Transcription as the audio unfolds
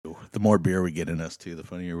more beer we get in us, too, the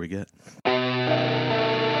funnier we get.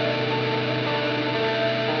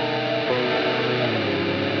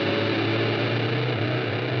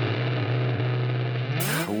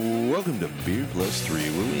 Welcome to Beer Plus 3,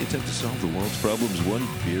 where we attempt to solve the world's problems one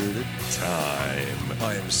beer at a time.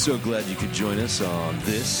 I am so glad you could join us on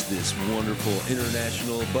this wonderful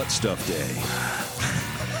International Butt Stuff Day.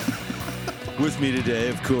 With me today,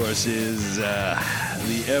 of course, is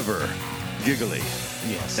the ever giggly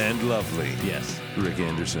and lovely Rick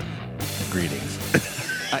Anderson. Greetings.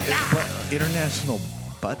 International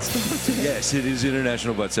Butt Stuff Day? Yes, it is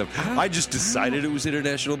International Butt Stuff. I just decided it was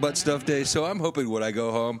International Butt Stuff Day, so I'm hoping when I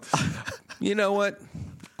go home, you know what?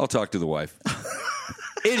 I'll talk to the wife.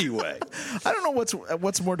 Anyway. I don't know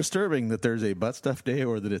what's more disturbing, that there's a Butt Stuff Day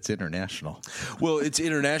or that it's international. Well, it's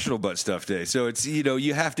International Butt Stuff Day, so it's,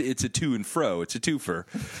 you have to, it's a to and fro. It's a twofer.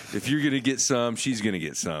 If you're going to get some, she's going to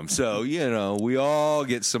get some. So, we all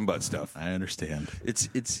get some butt stuff. I understand.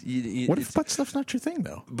 What if butt stuff's not your thing,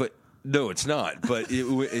 though? But no, it's not. But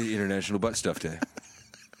International Butt Stuff Day.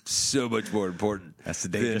 So much more important. That's the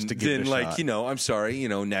day just to give it a shot. I'm sorry,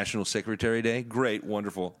 National Secretary Day. Great,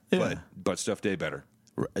 wonderful. Yeah. But Butt Stuff Day better.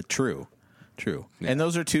 True. Yeah. And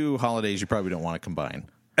those are two holidays you probably don't want to combine.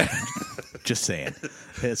 Just saying.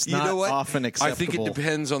 It's not often acceptable. I think it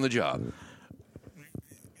depends on the job.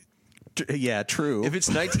 Yeah, true. If it's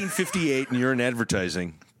 1958 and you're in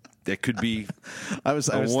advertising, that could be I was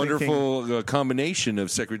wonderful combination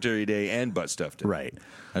of Secretary Day and Butt Stuff Day. Right.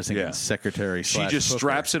 I was thinking secretary. She just hooker.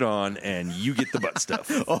 straps it on, and you get the butt stuff.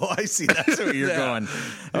 Oh, I see. That's where you're going.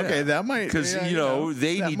 Okay, that might because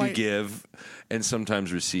they need to give and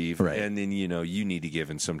sometimes receive, right. And then you need to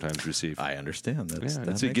give and sometimes receive. I understand.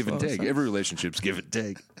 It's a give and take. Every relationship's give and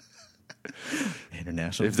take.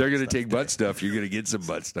 International. If they're going to take butt stuff, you're going to get some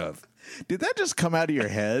butt stuff. Did that just come out of your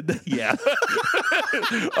head? Yeah.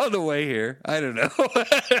 On the way here. I don't know.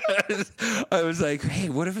 I was like, hey,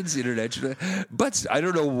 what if it's international? But I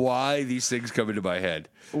don't know why these things come into my head.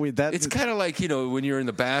 It's kind of like, when you're in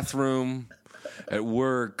the bathroom at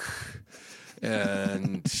work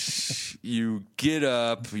and you get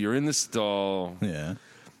up, you're in the stall. Yeah.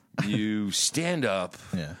 You stand up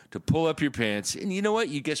to pull up your pants, and you know what?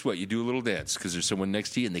 Guess what? You do a little dance because there's someone next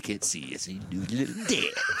to you and they can't see you, so you do a little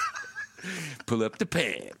dance. Pull up the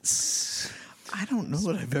pants. I don't know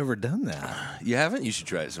that I've ever done that. You haven't? You should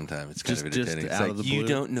try it sometime. It's kind of entertaining. It's like, you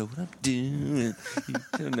don't know what I'm doing. You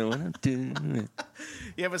don't know what I'm doing.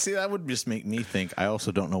 Yeah, but see, that would just make me think I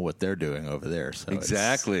also don't know what they're doing over there. So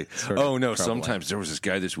exactly. Oh, no, sometimes there was this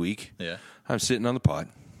guy this week. Yeah. I'm sitting on the pod,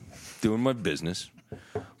 doing my business,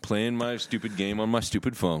 playing my stupid game on my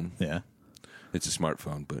stupid phone. Yeah. It's a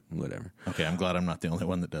smartphone, but whatever. Okay, I'm glad I'm not the only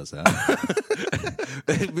one that does that.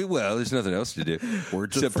 Well, there's nothing else to do.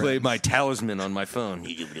 Words of play friends. my talisman on my phone.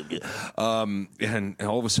 And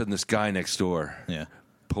all of a sudden, this guy next door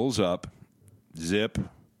pulls up, zip.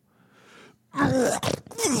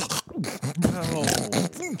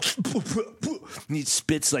 He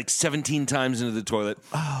spits like 17 times into the toilet.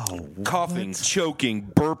 Oh, coughing,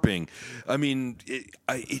 choking, burping. I mean,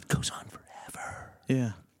 it goes on forever.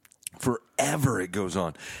 Yeah. Forever it goes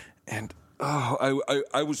on. And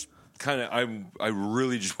I was kind of, I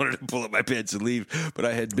really just wanted to pull up my pants and leave, but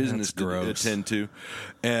I had business to attend to.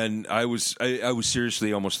 And I was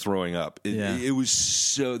seriously almost throwing up. It was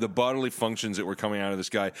so, the bodily functions that were coming out of this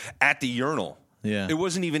guy at the urinal. Yeah. It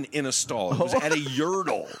wasn't even in a stall. It was at a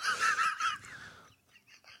urinal.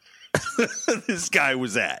 This guy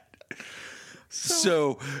was at.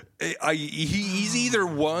 So he's either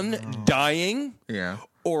one, dying. Yeah.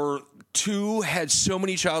 Or two, had so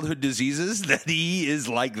many childhood diseases that he is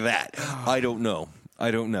like that. I don't know.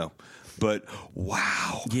 But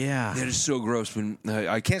wow. Yeah. That is so gross. When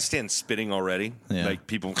I can't stand spitting already. Yeah. Like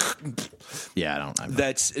people. Yeah,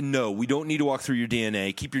 we don't need to walk through your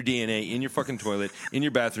DNA. Keep your DNA in your fucking toilet, in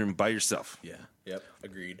your bathroom, by yourself. Yeah. Yep.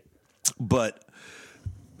 Agreed. But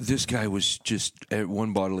this guy was just at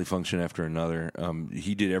one bodily function after another.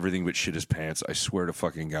 He did everything but shit his pants. I swear to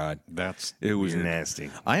fucking God. It was nasty.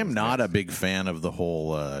 I am not a big fan of the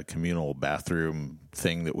whole communal bathroom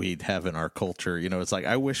thing that we have in our culture. It's like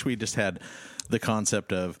I wish we just had the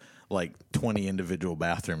concept of like 20 individual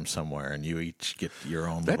bathrooms somewhere, and you each get your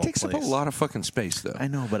own. That takes place. up a lot of fucking space, though. I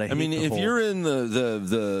know, but I mean, if you're in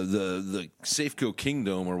the Safeco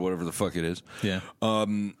Kingdom or whatever the fuck it is,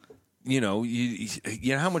 you know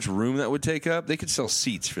how much room that would take up. They could sell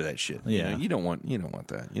seats for that shit. Yeah, you don't want that. You don't want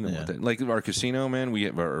that. Like our casino, man. We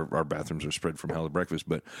have our bathrooms are spread from hell to breakfast,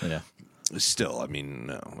 but still, I mean,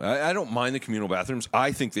 no. I don't mind the communal bathrooms.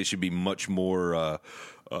 I think they should be much more.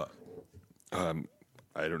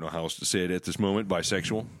 I don't know how else to say it at this moment.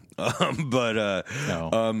 Bisexual.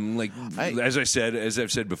 As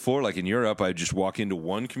I've said before, like in Europe, I just walk into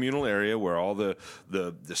one communal area where all the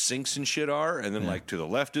sinks and shit are, and then like to the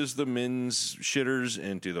left is the men's shitters,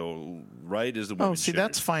 and to the right is the women's shitters.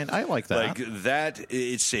 That's fine. I like that. Like that,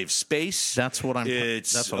 it saves space. That's what I'm.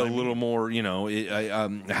 It's that's what a little more,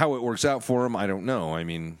 how it works out for them, I don't know. I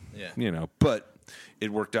mean, but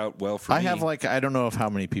it worked out well for me. I have I don't know if how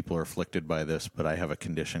many people are afflicted by this, but I have a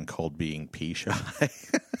condition called being pee shy.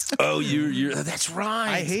 Oh, you're that's right.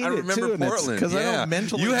 I hate it remember too, Portland because I don't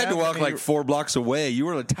mentally. You had to walk like 4 blocks away. You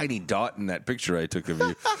were a tiny dot in that picture I took of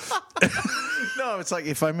you. No, it's like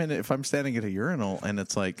if I'm standing at a urinal and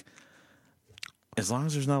it's like, as long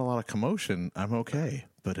as there's not a lot of commotion, I'm okay.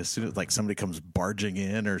 But as soon as like somebody comes barging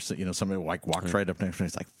in, or somebody like walks right up next to me,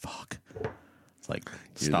 it's like fuck. It's like,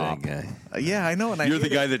 stop. You're that guy. Yeah, I know. And you're the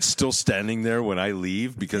guy that's still standing there when I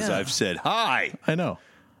leave because I've said hi. I know.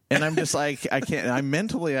 And I'm just like, I can't. I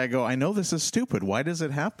mentally, I go, I know this is stupid. Why does it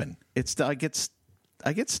happen? I get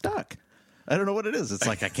stuck. I don't know what it is. It's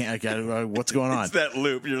like I can't. What's going on? It's that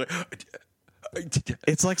loop. You're like.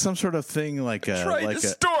 It's like some sort of thing,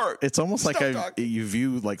 start. It's almost like you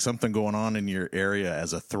view like something going on in your area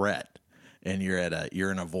as a threat. And you're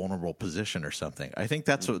in a vulnerable position or something. I think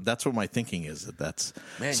that's what my thinking is. That's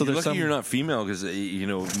man. So you're lucky you're not female because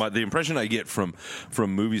the impression I get from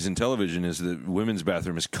movies and television is that women's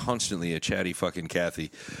bathroom is constantly a chatty fucking Kathy.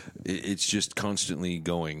 It's just constantly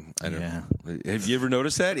going. I don't know. Have you ever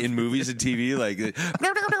noticed that in movies and TV? Like,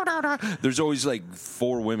 there's always like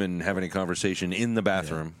 4 women having a conversation in the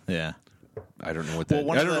bathroom. Yeah. I don't know what that.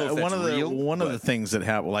 I don't know if that's real. One of the things that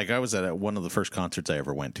happened, like I was at one of the first concerts I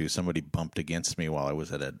ever went to. Somebody bumped against me while I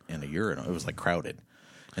was in a urinal. It was like crowded,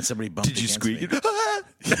 and somebody bumped. Did you squeak?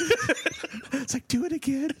 It's like, do it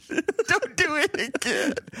again. Don't do it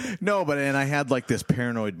again. No, and I had like this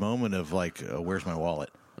paranoid moment of like, where's my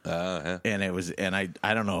wallet? And it was, and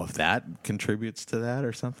I don't know if that contributes to that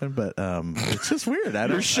or something, but it's just weird.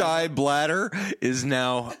 Your shy bladder is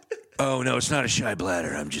now. Oh, no, it's not a shy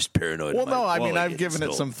bladder. I'm just paranoid. Well, no, I mean, I've given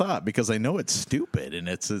it some thought because I know it's stupid, and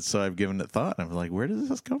so I've given it thought. I'm like, where does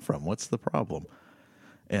this come from? What's the problem?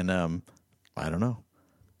 And I don't know.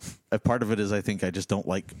 Part of it is I think I just don't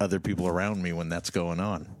like other people around me when that's going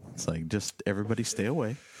on. It's like, just everybody stay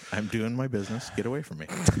away. I'm doing my business. Get away from me.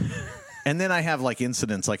 And then I have like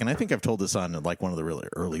incidents, like, and I think I've told this on like one of the really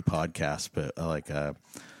early podcasts, but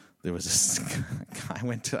there was this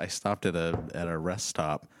guy I stopped at a rest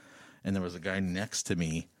stop. And there was a guy next to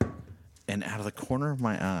me, and out of the corner of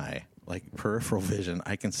my eye, like peripheral vision,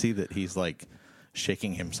 I can see that he's like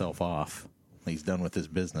shaking himself off. He's done with his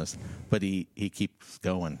business, but he keeps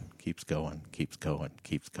going. And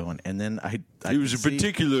then it was a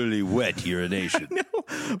particularly wet urination. No,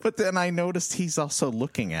 but then I noticed he's also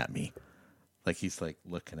looking at me. Like he's like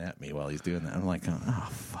looking at me while he's doing that. I'm like, oh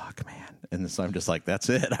fuck, man. And so I'm just like, that's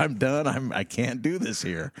it. I'm done. I can't do this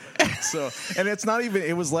here. So, and it's not even.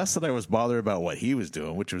 It was less that I was bothered about what he was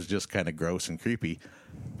doing, which was just kind of gross and creepy.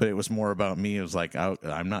 But it was more about me. It was like,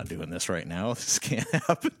 I'm not doing this right now. This can't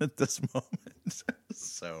happen at this moment.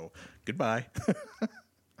 So, goodbye.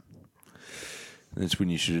 That's when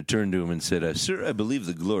you should have turned to him and said, "Sir, I believe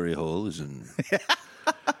the glory hole is in."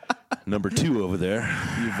 Number 2 over there.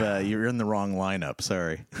 You're in the wrong lineup.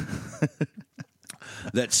 Sorry.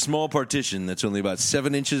 That small partition that's only about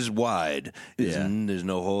 7 inches wide. There's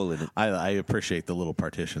no hole in it. I appreciate the little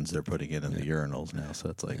partitions they're putting in the urinals now. So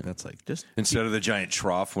it's like that's like just instead of the giant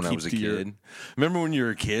trough when I was a kid. Remember when you were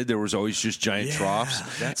a kid? There was always just giant troughs,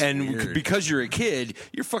 and weird. Because you're a kid,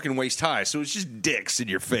 you're fucking waist high, so it's just dicks in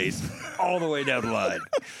your face all the way down the line.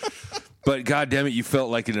 But God damn it, you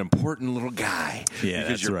felt like an important little guy. Yeah,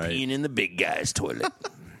 because you're peeing in the big guy's toilet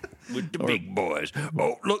with the big boys.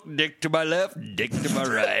 Oh, look, dick to my left, dick to my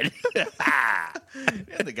right.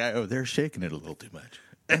 And the guy over there shaking it a little too much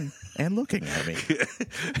and looking at me.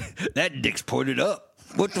 That dick's pointed up.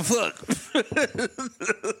 What the fuck?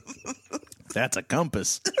 That's a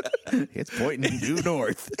compass. It's pointing due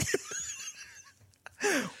north.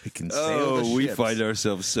 We can sail the ships. We find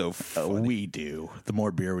ourselves so funny. We do. The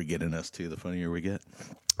more beer we get in us, too, the funnier we get.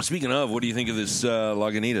 Speaking of, what do you think of this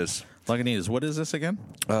Lagunitas? Lagunitas, what is this again?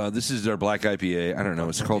 This is our black IPA. I don't know.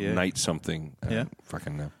 It's called Night something. I don't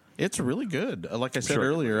fucking know. It's really good. Like I said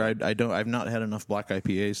earlier, I've not had enough black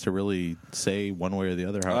IPAs to really say one way or the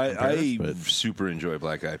other how it compares. I super enjoy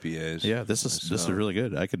black IPAs. Yeah, this is really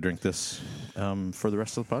good. I could drink this for the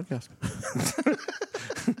rest of the podcast.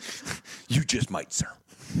 You just might, sir.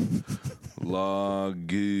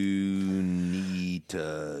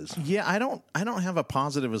 Lagunitas. Yeah, I don't have a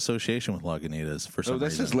positive association with Lagunitas for some reason. Oh,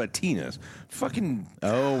 that says Latinas. Fucking.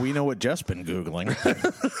 Oh, we know what Jeff's been Googling.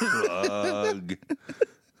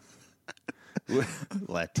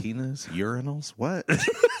 Latinas, urinals? What?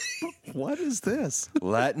 What is this?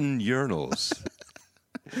 Latin urinals.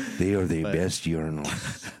 They are the best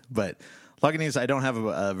urinals. But Lagunitas, I don't have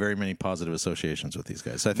very many positive associations with these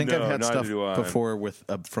guys. I think I've had stuff before with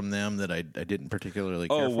from them that I didn't particularly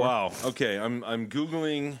care for. Oh, wow. Okay, I'm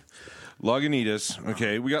Googling Lagunitas.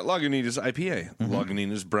 Okay, we got Lagunitas IPA. Mm-hmm.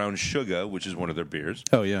 Lagunitas Brown Sugar, which is one of their beers.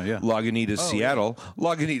 Oh, yeah. Lagunitas Seattle.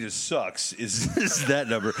 Yeah. Lagunitas Sucks is that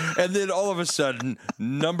number. And then all of a sudden,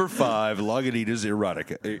 number 5, Lagunitas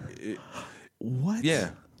Erotica. What?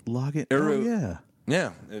 Yeah. Yeah.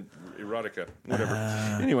 Yeah, erotica, whatever.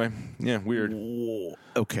 Anyway, yeah, weird.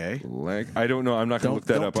 Okay. I don't know. I'm not going to look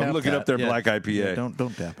that up. I'm looking up their black IPA. Yeah, don't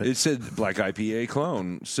tap it. It said black IPA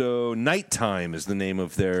clone. So Nighttime is the name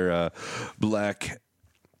of their black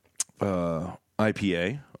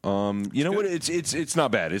IPA. You know what? It's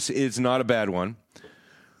not bad. It's not a bad one.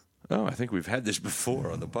 Oh, I think we've had this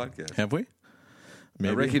before on the podcast. Have we?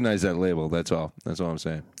 Maybe. I recognize that label. That's all. That's all I'm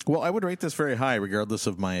saying. Well, I would rate this very high, regardless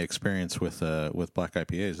of my experience with black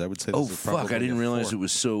IPAs. I would say. This is fuck! I didn't realize it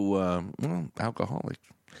was so alcoholic.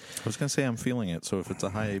 I was going to say I'm feeling it. So if it's a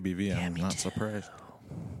high ABV, I'm not surprised.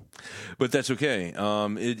 But that's okay.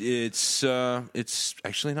 It's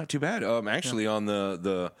actually not too bad. Actually, on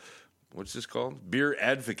the what's this called?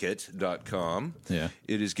 BeerAdvocate.com. Yeah,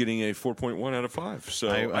 it is getting a 4.1 out of 5. So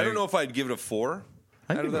I don't know if I'd give it a 4.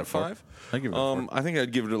 Out of that 5? I give it a 4. I think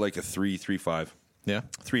I'd give it like a 3.5. Yeah.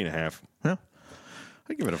 3.5. Yeah.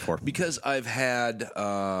 I give it a 4. Because I've had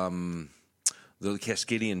the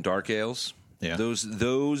Cascadian Dark Ales. Yeah.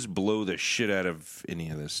 Those blow the shit out of any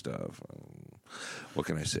of this stuff. What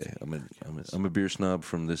can I say? I'm a beer snob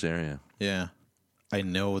from this area. Yeah. I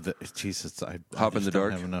know that. Jesus, I Hop in the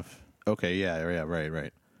Dark. Have enough. Okay. Yeah.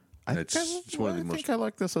 Right. I think I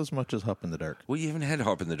like this as much as Hop in the Dark. Well, you haven't had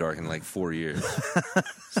Hop in the Dark in like 4 years,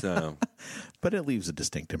 so. But it leaves a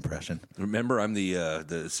distinct impression. Remember, I'm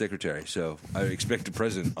the secretary, so I expect a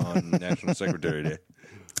present on National Secretary Day.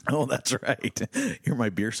 Oh, that's right. You're my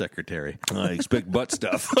beer secretary. I expect butt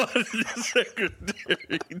stuff on the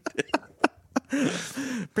Secretary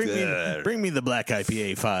Day. Bring me the black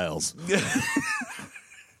IPA files.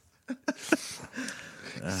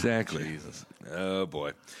 Exactly. Jesus. Oh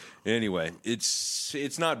boy. Anyway,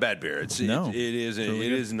 it's not bad beer. It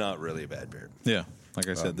is not really a bad beer. Yeah, like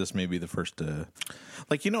I said, this may be the first. I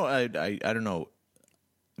don't know.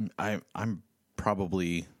 I'm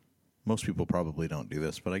probably, most people probably don't do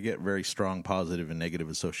this, but I get very strong positive and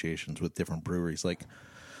negative associations with different breweries. Like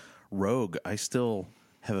Rogue, I still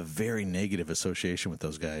have a very negative association with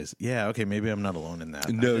those guys. Yeah, okay, maybe I'm not alone in that.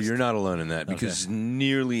 No, you're not alone in that, because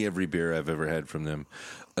nearly every beer I've ever had from them,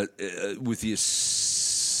 with the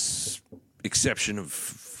exception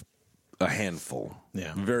of a handful,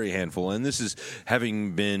 very handful, and this is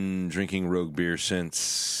having been drinking Rogue beer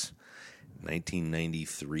since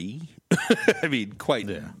 1993. I mean, quite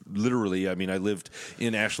literally. I mean, I lived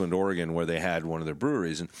in Ashland, Oregon, where they had one of their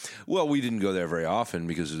breweries, and we didn't go there very often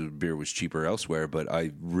because the beer was cheaper elsewhere. But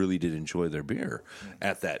I really did enjoy their beer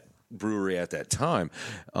at that brewery at that time.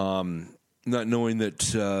 Not knowing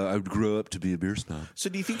that I would grow up to be a beer snob. So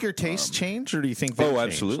do you think your taste changed, or do you think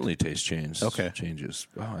absolutely taste changes. Okay. Changes.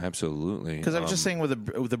 Oh, absolutely. Because I was just saying with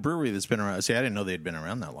a brewery that's been around. See, I didn't know they'd been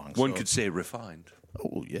around that long. One could say refined.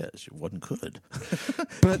 Oh, yes, one could.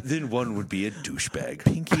 But then one would be a douchebag.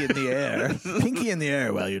 Pinky in the air. Pinky in the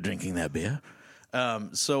air while you're drinking that beer. I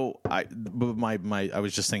was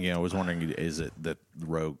just thinking, I was wondering, is it that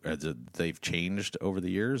Rogue, they've changed over the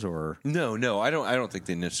years, or? No, I don't think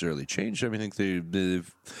they necessarily changed. I mean, I think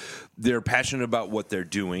they're passionate about what they're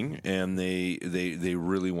doing, and they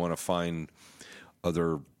really want to find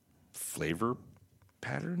other flavor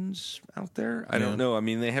patterns out there. I don't know. I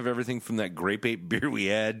mean, they have everything from that Grape Ape beer we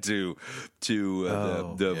had to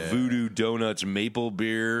the Voodoo Donuts maple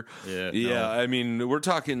beer. Yeah. No. I mean, we're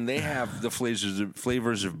talking. They have the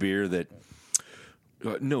flavors of beer that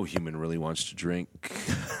no human really wants to drink.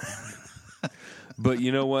 But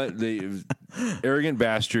you know what? The Arrogant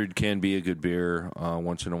Bastard can be a good beer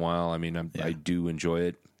once in a while. I mean, I do enjoy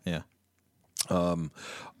it. Yeah.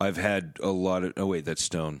 I've had a lot of. Oh wait, that's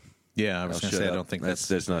Stone. Yeah, I was going to say, I don't think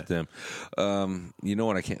that's not them. You know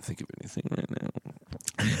what? I can't think of anything right now.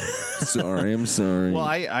 Sorry, I'm sorry. Well,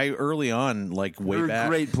 I early on, like way back, a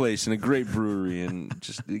great place and a great brewery, and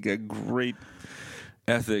just they got great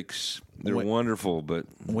ethics. They're wonderful, but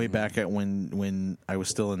way back at when I was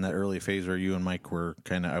still in that early phase where you and Mike were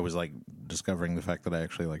I was like discovering the fact that I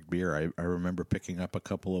actually like beer, I remember picking up a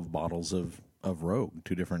couple of bottles of Rogue,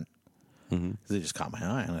 2 different. They just caught my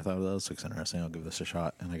eye, and I thought, well, this looks interesting. I'll give this a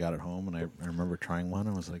shot. And I got it home, and I remember trying one.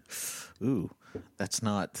 And I was like, ooh,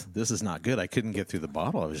 this is not good. I couldn't get through the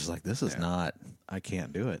bottle. I was just like, this is not, I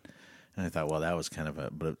can't do it. And I thought, well, that was kind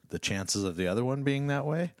of but the chances of the other one being that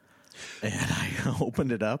way. And I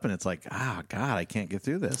opened it up, and it's like, God, I can't get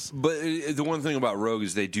through this. But the one thing about Rogue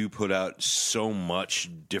is they do put out so many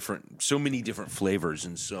different flavors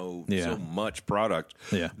and so much product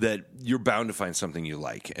that you're bound to find something you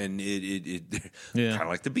like. And it kind of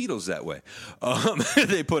like the Beatles that way.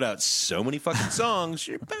 They put out so many fucking songs,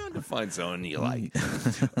 you're bound to find something you like.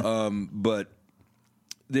 But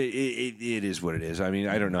it is what it is. I mean,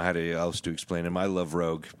 I don't know how else to explain them. I love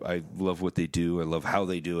Rogue. I love what they do. I love how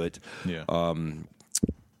they do it. Yeah.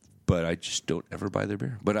 But I just don't ever buy their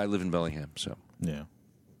beer. But I live in Bellingham, so yeah.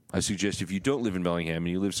 I suggest if you don't live in Bellingham and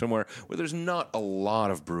you live somewhere where there's not a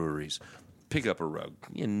lot of breweries, pick up a Rogue.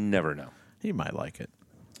 You never know. You might like it.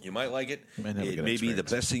 You might like it. You might have a it good may be the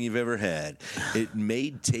best thing you've ever had. It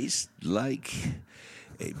may taste like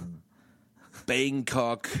a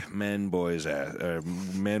Bangkok man-woman's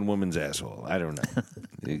asshole. I don't know.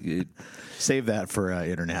 Save that for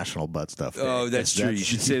international butt stuff. Oh, that's true. You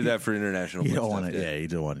should save that for international butt stuff. Yeah, you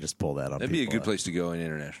don't want to just pull that on That'd people. be a good place to go in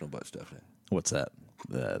international butt stuff. What's that?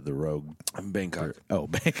 The Rogue? Bangkok.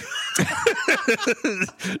 Bangkok.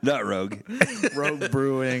 Not Rogue. Rogue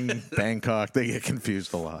Brewing, Bangkok. They get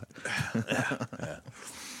confused a lot. Yeah.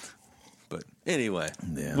 But anyway,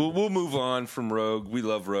 we'll move on from Rogue. We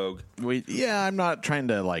love Rogue. I'm not trying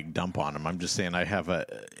to like dump on them. I'm just saying I have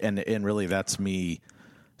and really that's me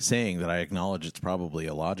saying that I acknowledge it's probably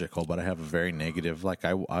illogical, but I have a very negative. Like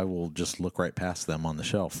I will just look right past them on the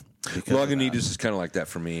shelf. Lagunitas is kind of like that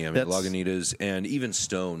for me. I mean, Lagunitas and even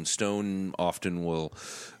Stone. Stone often will.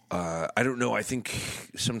 I don't know. I think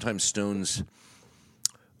sometimes Stone's.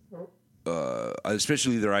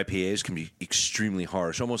 Especially their IPAs can be extremely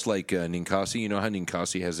harsh, almost like Ninkasi. You know how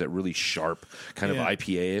Ninkasi has that really sharp kind of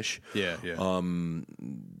IPA-ish? Yeah.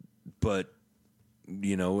 But,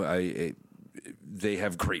 you know, they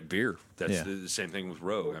have great beer. That's the same thing with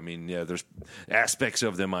Rogue. I mean, there's aspects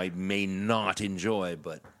of them I may not enjoy,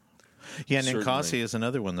 but... Yeah, Ninkasi is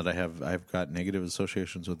another one that I've got negative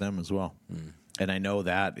associations with them as well. And I know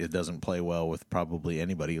that it doesn't play well with probably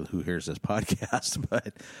anybody who hears this podcast,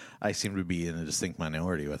 but I seem to be in a distinct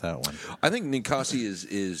minority with that one. I think Ninkasi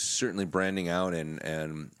is certainly branding out,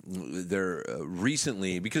 and they're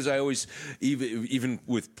recently, because I always, even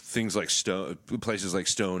with things like Stone, places like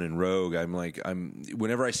Stone and Rogue,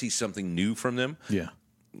 whenever I see something new from them,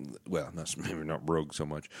 well, maybe not Rogue so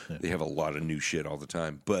much. Yeah. They have a lot of new shit all the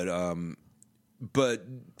time, but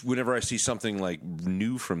whenever I see something like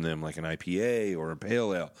new from them, like an IPA or a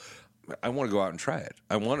pale ale, I want to go out and try it.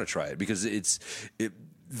 I want to try it because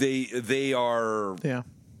they are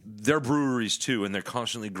they're breweries too, and they're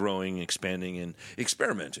constantly growing, expanding, and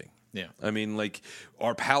experimenting. Yeah, I mean, like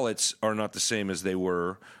our palates are not the same as they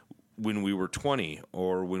were when we were 20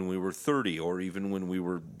 or when we were 30 or even when we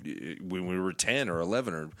were 10 or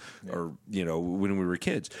 11 or you know, when we were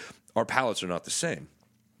kids. Our palates are not the same.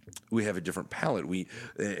 We have a different palate.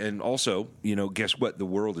 And also, you know, guess what? The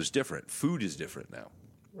world is different. Food is different now.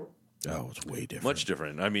 Oh, it's way different. Much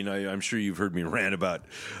different. I mean, I'm sure you've heard me rant about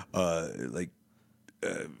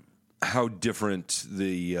how different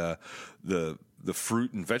the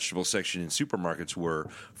fruit and vegetable section in supermarkets were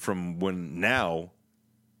from when I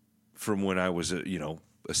was a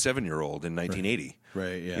 7-year-old in 1980.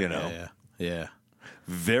 Right. Yeah. You know. Yeah.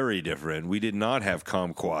 Very different. We did not have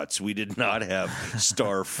kumquats. We did not have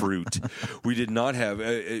star fruit. We did not have.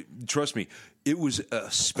 Trust me, it was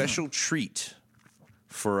a special treat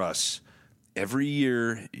for us. Every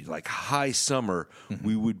year, like high summer,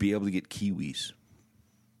 we would be able to get kiwis.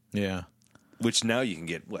 Yeah. Which now you can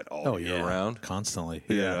get all year round, constantly.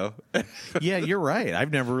 You know? Yeah, you're right.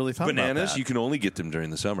 I've never really thought about that. Bananas, you can only get them during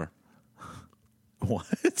the summer.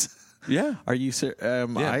 What? Yeah. Are you serious?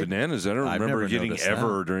 Bananas. I don't remember getting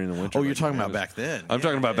ever during the winter. Oh, you're talking about back then. I'm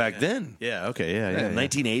talking about back then. Yeah. Okay. Yeah.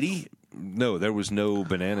 1980. No, there was no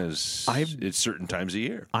bananas at certain times of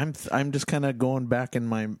year. I'm just kind of going back in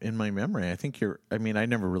my memory. I think I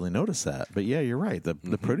never really noticed that, but yeah, you're right. The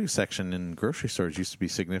produce section in grocery stores used to be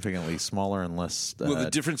significantly smaller and less. Well,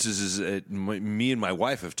 the difference is me and my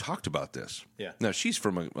wife have talked about this. Yeah. Now she's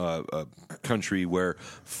from a country where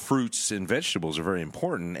fruits and vegetables are very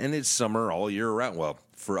important, and it's summer all year round. Well,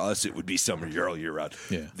 for us, it would be summer all year round.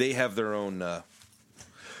 Yeah. They have their own.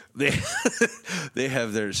 They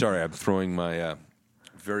have their. Sorry, I'm throwing my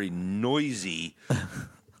very noisy.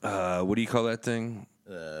 What do you call that thing?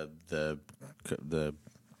 the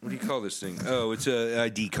what do you call this thing? Oh, it's a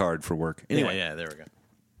ID card for work. Anyway, yeah, there we go.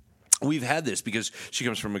 We've had this because she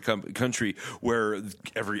comes from a country where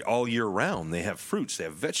all year round they have fruits, they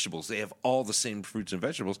have vegetables, they have all the same fruits and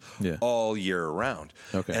vegetables all year round.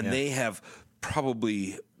 Okay, and they have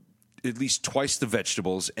probably at least twice the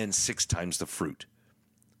vegetables and 6 times the fruit.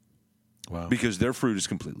 Wow. Because their fruit is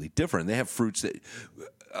completely different. They have fruits that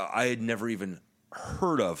I had never even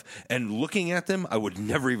heard of, and looking at them, I would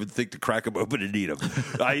never even think to crack them open and eat them.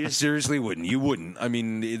 I seriously wouldn't. You wouldn't. I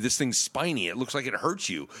mean, this thing's spiny. It looks like it hurts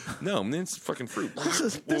you. No, man, it's fucking fruit.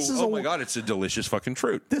 Oh my god, it's a delicious fucking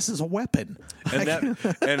fruit. This is a weapon.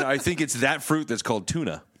 And I think it's that fruit that's called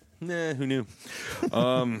tuna. Nah, who knew?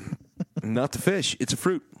 Not the fish. It's a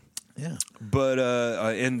fruit. Yeah, but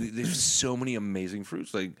and there's so many amazing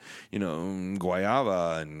fruits, like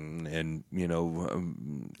guayaba and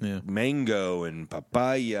mango and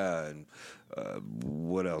papaya and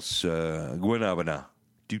what else? Guanabana,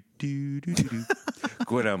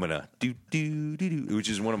 guanabana, which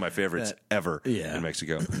is one of my favorites ever in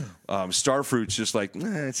Mexico. Star fruit's just like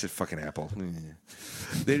it's a fucking apple.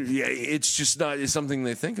 It's just not. It's something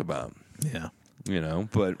they think about. Yeah,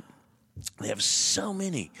 but. They have so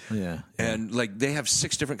many. Yeah. And like they have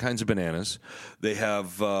 6 different kinds of bananas. They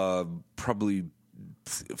have probably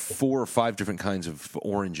 4 or 5 different kinds of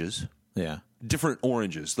oranges. Yeah. Different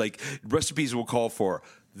oranges. Like recipes will call for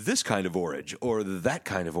this kind of orange or that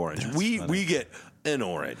kind of orange. We get an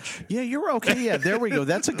orange. Yeah, you're okay. Yeah, there we go.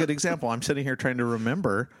 That's a good example. I'm sitting here trying to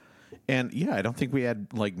remember. And yeah, I don't think we had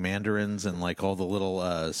like mandarins and like all the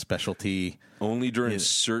little specialty. Only during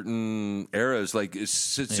certain eras, like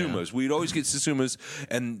Satsumas. Yeah. We'd always get Satsumas.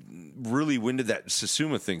 And really, when did that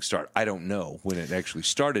Satsuma thing start? I don't know when it actually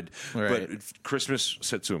started. Right. But Christmas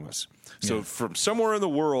Satsumas. So from somewhere in the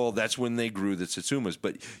world, that's when they grew the Satsumas.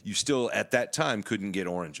 But you still, at that time, couldn't get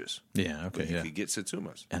oranges. Yeah, okay, but you could get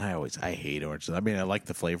Satsumas. And I hate oranges. I mean, I like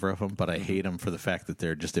the flavor of them, but I hate them for the fact that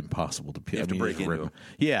they're just impossible to peel. You have to break into them.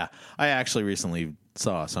 Yeah, I actually recently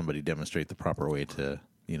saw somebody demonstrate the proper way to,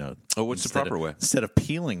 Oh, what's the proper way? Instead of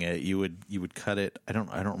peeling it, you would cut it. I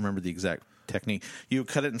don't remember the exact technique. You would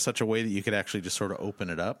cut it in such a way that you could actually just sort of open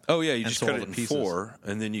it up. Oh yeah, you just cut it in 4,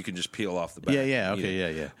 and then you can just peel off the back. Yeah.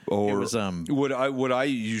 Okay, yeah. Or it was, what I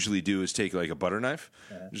usually do is take like a butter knife,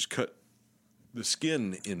 just cut the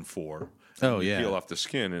skin in 4. Oh yeah, peel off the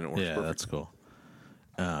skin, and it works perfect. That's cool.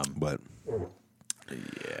 But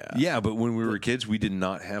but when we were kids, we did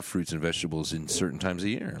not have fruits and vegetables in certain times of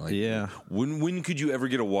the year. Like, when could you ever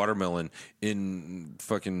get a watermelon in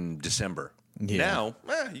fucking December? Yeah. Now,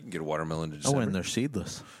 you can get a watermelon in December. Oh, and they're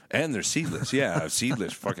seedless.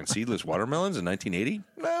 Seedless. Fucking seedless watermelons in 1980?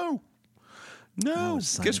 No.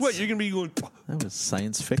 Guess what? You're going to be going... That was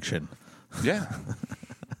science fiction. Yeah.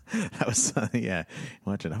 That was I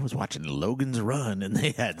was watching Logan's Run, and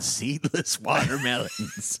they had seedless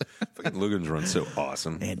watermelons. Fucking Logan's Run's so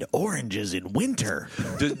awesome. And oranges in winter.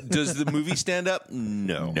 Does the movie stand up?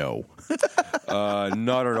 No.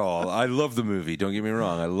 Not at all. I love the movie. Don't get me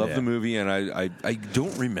wrong. I love the movie, and I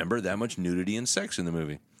don't remember that much nudity and sex in the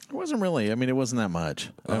movie. It wasn't really. I mean, it wasn't that much.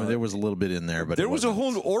 I mean, there was a little bit in there, but there was a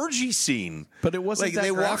whole orgy scene. But it wasn't like that they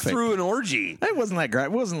graphic. Walked through an orgy. It wasn't that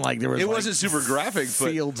graphic. It wasn't like there was. It wasn't super graphic.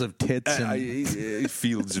 Fields of tits and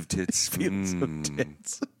fields of tits. Fields of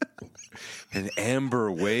tits. And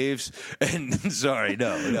amber waves. And sorry,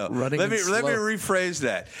 no. Let me rephrase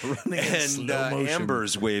that. And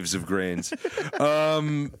amber's waves of grains.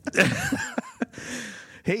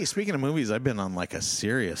 Hey, speaking of movies, I've been on like a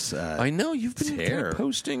serious. I know you've been kind of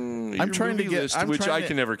posting. I'm trying to get, list, which I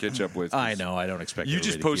can never catch up with. I know. I don't expect you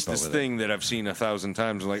just post this thing that I've seen 1,000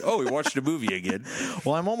 times. And like, oh, we watched a movie again.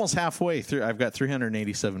 Well, I'm almost halfway through. I've got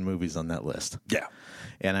 387 movies on that list. Yeah.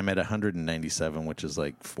 And I'm at 197, which is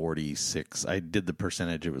like 46. I did the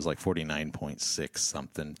percentage. It was like 49.6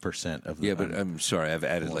 something % of the. Yeah, but I'm sorry. I've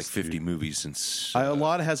added like 50 movies since. A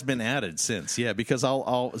lot has been added since. Yeah, because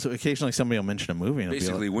so occasionally somebody will mention a movie. And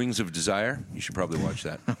basically, Wings of Desire. You should probably watch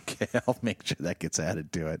that. Okay, I'll make sure that gets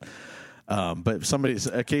added to it. But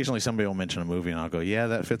occasionally somebody will mention a movie, and I'll go, yeah,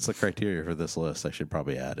 that fits the criteria for this list. I should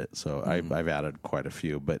probably add it. So I've added quite a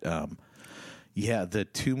few, but. Yeah, the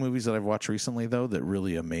 2 movies that I've watched recently, though, that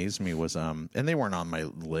really amazed me was, and they weren't on my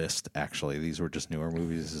list, actually. These were just newer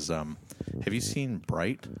movies. Have you seen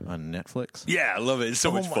Bright on Netflix? Yeah, I love it. It's so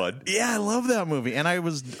much fun. Yeah, I love that movie. And I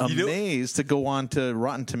was amazed to go on to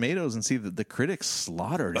Rotten Tomatoes and see that the critics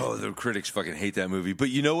slaughtered it. Oh, the critics fucking hate that movie. But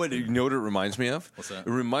you know what? You know what it reminds me of? What's that? It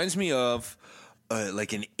reminds me of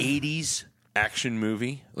like an 80s action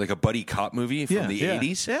movie, like a buddy cop movie from the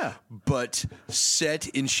 80s. Yeah. But set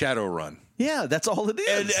in Shadowrun. Yeah, that's all it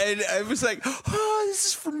is. And I was like, oh, this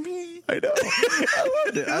is for me. I know. I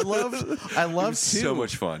loved it. I loved too, so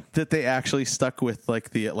much fun that they actually stuck with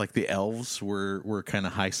the elves were kind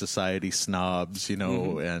of high society snobs,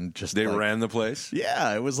 and just they ran the place.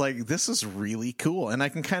 Yeah, it was like, this is really cool. And I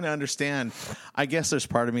can kind of understand. I guess there's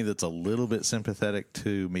part of me that's a little bit sympathetic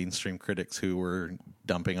to mainstream critics who were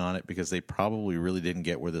dumping on it because they probably really didn't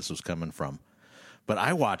get where this was coming from. But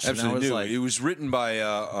I watched it and I was like... It was written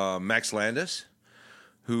by Max Landis,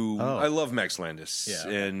 who... I love Max Landis.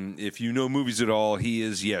 Yeah. And if you know movies at all, he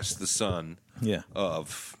is, yes, the son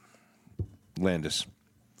of Landis.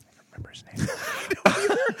 I don't remember his name.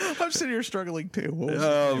 I'm sitting here struggling, too.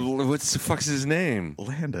 What the fuck's his name?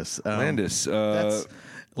 Landis. Landis. That's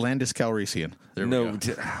Landis Calrissian. There we go.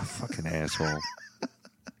 Fucking asshole.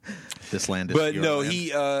 This Landis. But no,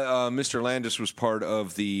 Mr. Landis was part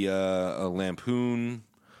of the Lampoon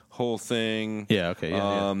whole thing. Yeah, okay.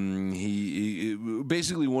 Yeah, He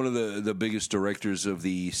basically one of the biggest directors of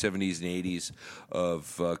the 70s and 80s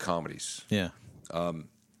of comedies. Yeah. And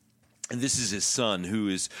this is his son, who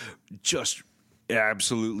is just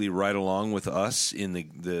absolutely right along with us in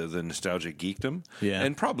the nostalgic geekdom. Yeah.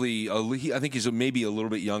 And probably, I think he's maybe a little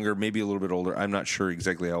bit younger, maybe a little bit older. I'm not sure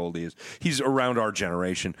exactly how old he is. He's around our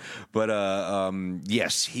generation. But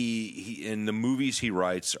yes, he in the movies he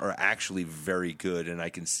writes are actually very good, and I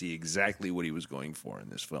can see exactly what he was going for in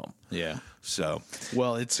this film. Yeah. So,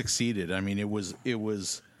 well, it succeeded. I mean, it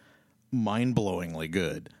was mind-blowingly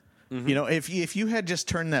good. Mm-hmm. If you had just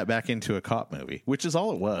turned that back into a cop movie, which is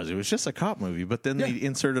all it was just a cop movie, but then they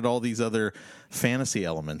inserted all these other fantasy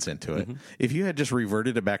elements into it. Mm-hmm. If you had just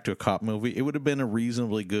reverted it back to a cop movie, it would have been a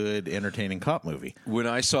reasonably good, entertaining cop movie. When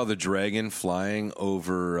I saw the dragon flying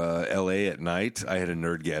over L.A. at night, I had a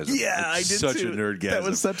nerdgasm. Yeah, I did such too. a nerdgasm. That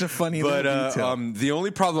was such a funny little detail. The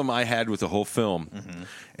only problem I had with the whole film,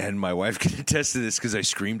 and my wife can attest to this because I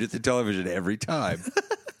screamed at the television every time.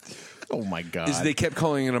 Oh, my God. Is they kept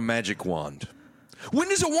calling it a magic wand.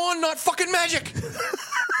 When is a wand not fucking magic?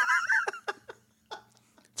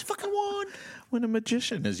 It's a fucking wand. When a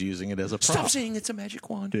magician is using it as a prop. Stop saying it's a magic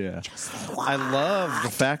wand. Yeah. I love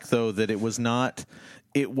the fact, though, that it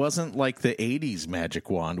wasn't like the 80s magic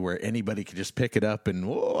wand where anybody could just pick it up and,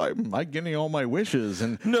 I'm getting all my wishes.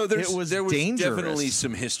 And no, there was dangerous. Definitely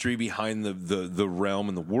some history behind the realm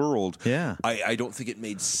and the world. Yeah. I don't think it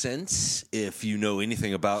made sense if you know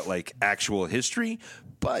anything about like actual history,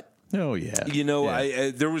 but oh yeah,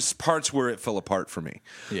 I there was parts where it fell apart for me.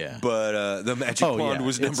 Yeah, but the magic wand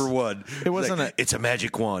was number one. It wasn't it's a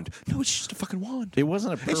magic wand. No, it's just a fucking wand. It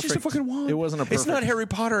wasn't a perfect. It's just a fucking wand. It wasn't a perfect. It's not Harry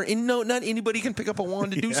Potter. And no, not anybody can pick up a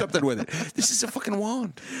wand and do something with it. This is a fucking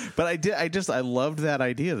wand. But I loved that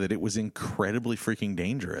idea that it was incredibly freaking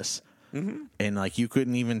dangerous. Mm-hmm. And like you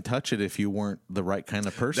couldn't even touch it if you weren't the right kind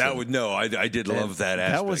of person. I did love that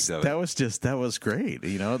aspect of it. That was great.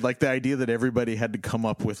 Like the idea that everybody had to come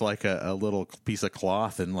up with like a little piece of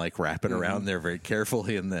cloth and like wrap it around there very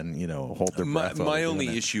carefully and then hold their breath. My only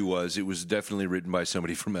issue was it was definitely written by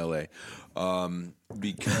somebody from L.A.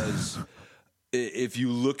 Because if you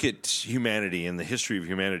look at humanity and the history of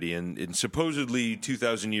humanity, and supposedly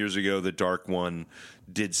 2,000 years ago, the Dark One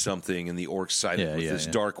did something, and the orcs sided with this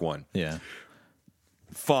Dark One. Yeah,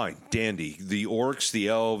 fine, dandy. The orcs, the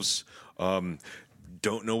elves,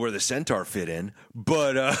 don't know where the centaur fit in,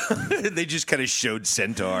 but they just kind of showed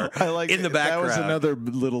centaur in the background. That was another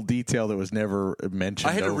little detail that was never mentioned.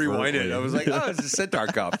 I had to rewind it. I was like, oh, it's a centaur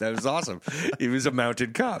cop. That was awesome. He was a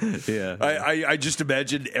mounted cop. Yeah. I just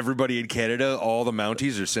imagined everybody in Canada, all the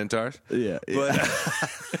Mounties are centaurs. Yeah.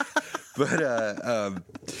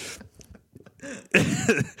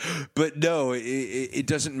 But no, it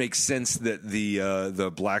doesn't make sense that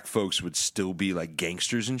the black folks would still be like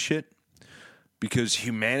gangsters and shit. Because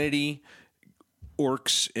humanity,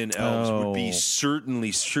 orcs, and elves would be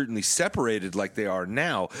certainly separated like they are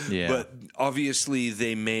now. Yeah. But obviously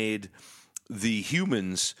they made the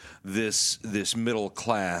humans this middle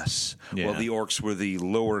class, while the orcs were the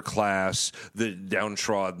lower class, the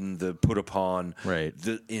downtrodden, the put upon,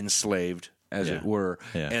 the enslaved. As it were,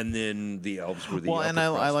 and then the elves were the and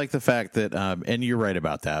I like the fact that, and you're right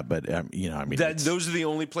about that, but those are the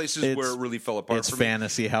only places where it really fell apart. It's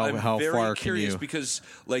fantasy. How far can you? Because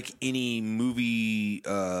like any movie,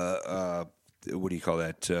 what do you call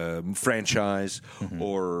that? Franchise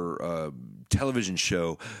or television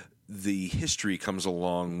show, the history comes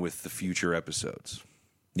along with the future episodes.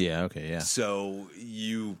 Yeah. Okay. Yeah. So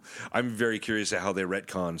I'm very curious at how they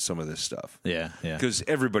retcon some of this stuff. Yeah. Yeah. Because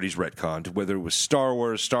everybody's retconned, whether it was Star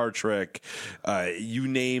Wars, Star Trek, you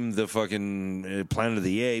name the fucking Planet of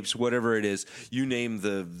the Apes, whatever it is. You name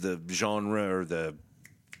the genre or the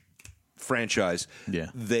franchise, Yeah.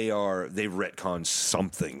 they've retconned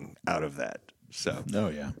something out of that. So, Oh,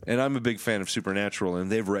 yeah. and I'm a big fan of Supernatural, and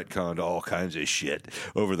they've retconned all kinds of shit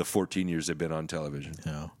over the 14 years they've been on television.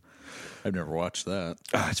 No. I've never watched that.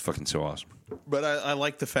 It's fucking so awesome. But I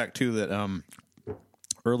like the fact, too, that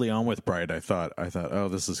early on with Bright, I thought, oh,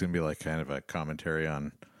 this is going to be like kind of a commentary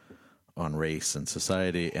on race and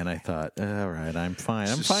society, and I thought, all right, I'm fine.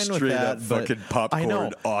 I'm fine with that. Up fucking popcorn, I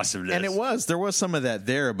know. awesomeness. And there was some of that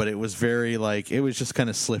there, but it was very like, it was just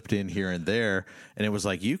kind of slipped in here and there, and it was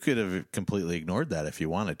like you could have completely ignored that if you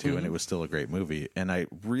wanted to, and it was still a great movie. And I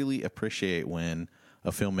really appreciate when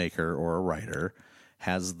a filmmaker or a writer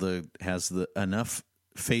has the enough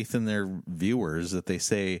faith in their viewers that they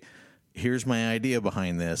say, here's my idea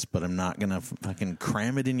behind this, but I'm not gonna fucking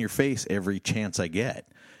cram it in your face every chance I get.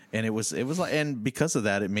 And it was like, and because of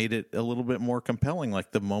that, it made it a little bit more compelling.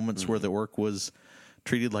 Like the moments where the work was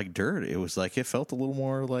treated like dirt, it was like, it felt a little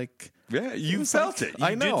more like, you felt it.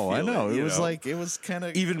 I know. It was know? like, it was kind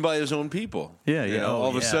of Even by his own people. Yeah. All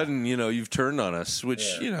of a sudden, you've turned on us,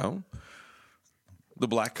 which, the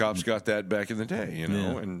black cops got that back in the day,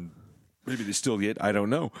 and maybe they still get, I don't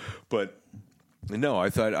know. But no, I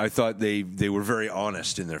thought they were very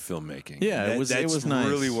honest in their filmmaking. Yeah, it was nice.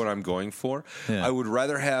 Really what I'm going for. Yeah. I would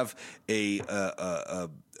rather have a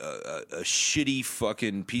shitty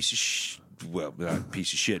fucking piece of well, not a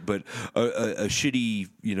piece of shit, but a shitty,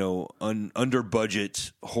 under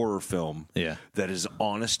budget horror film that is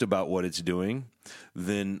honest about what it's doing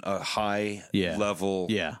than a high level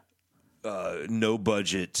no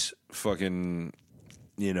budget fucking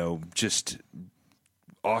just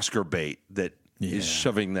Oscar bait that is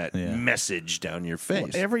shoving that message down your face.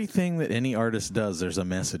 Well, everything that any artist does, there's a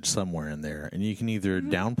message somewhere in there, and you can either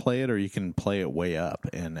downplay it or you can play it way up.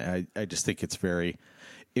 And I just think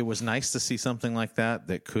it was nice to see something like that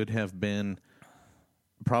could have been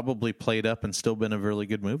probably played up and still been a really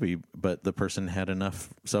good movie, but the person had enough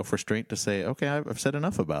self-restraint to say, okay, I've said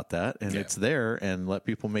enough about that, and it's there, and let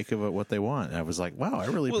people make of it what they want. And I was like, wow, I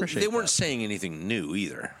really appreciate it. They weren't saying anything new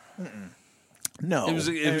either. No. It was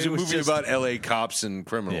a movie about L.A. cops and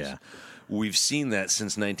criminals. Yeah. We've seen that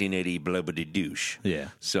since 1980, Bloody Douche. Yeah.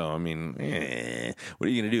 So, I mean, what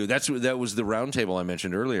are you going to do? That was the roundtable I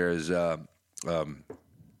mentioned earlier is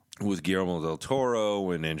with Guillermo del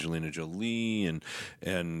Toro and Angelina Jolie and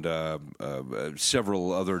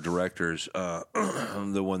several other directors.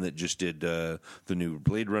 The one that just did the new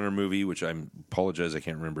Blade Runner movie, which I apologize, I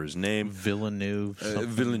can't remember his name. Villeneuve.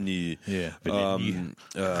 Yeah. Guy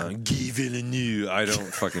Villeneuve. I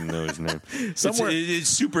don't fucking know his name. It's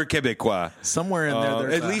super Quebecois. Somewhere in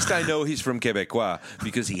there. At least I know he's from Quebecois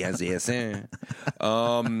because he has the accent.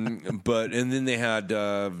 And then they had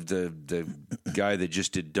the guy that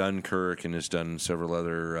just did Dunkirk and has done several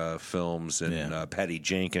other films, and Patty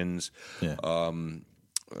Jenkins. Yeah.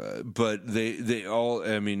 But they all,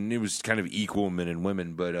 I mean, it was kind of equal men and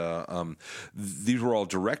women, but these were all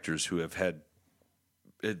directors who have had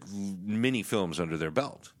many films under their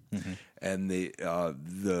belt. Mm-hmm. And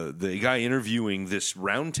the guy interviewing this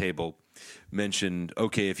roundtable mentioned,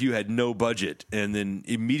 okay, if you had no budget, and then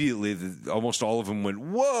immediately almost all of them went,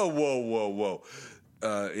 whoa.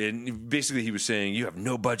 And basically he was saying, you have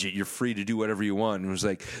no budget, you're free to do whatever you want. And it was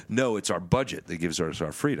like, no, it's our budget that gives us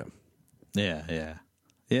our freedom. Yeah,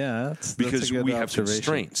 that's because a good we have observation.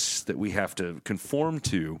 Constraints that we have to conform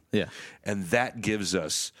to. Yeah. And that gives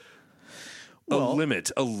us a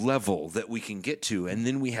limit, a level that we can get to, and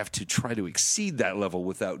then we have to try to exceed that level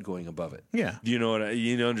without going above it. Yeah. Do you know what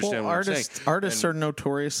understand what I'm saying? Artists are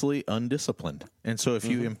notoriously undisciplined. And so if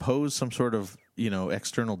you impose some sort of,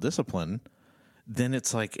 external discipline, then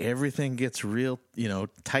it's like everything gets real,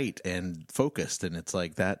 tight and focused, and it's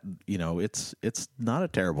like that, it's not a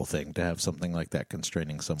terrible thing to have something like that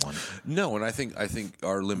constraining someone. No, and I think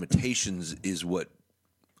our limitations is what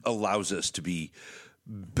allows us to be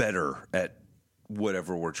better at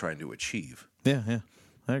whatever we're trying to achieve. Yeah,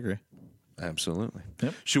 I agree. Absolutely.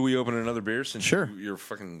 Yep. Should we open another beer since you're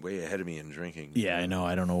fucking way ahead of me in drinking? Yeah, I know.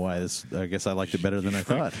 I don't know why. I guess I liked it better than I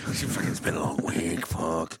thought. It's been a long week.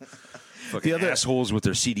 Fuck. Fucking the assholes with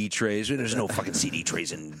their CD trays. There's no fucking CD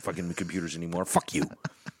trays in fucking computers anymore. Fuck you.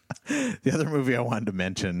 The other movie I wanted to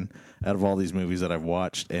mention out of all these movies that I've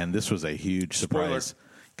watched, and this was a huge surprise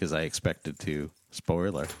because I expected to.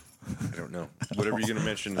 Spoiler. I don't know. Whatever you're going to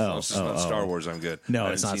mention, it's not Star Wars. I'm good. No,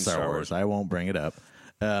 it's not Star Wars. I won't bring it up.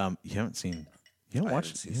 You haven't seen the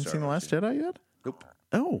Last Jedi yet? Nope.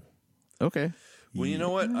 Oh, okay. Well, you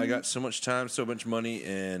know what? I got so much time, so much money,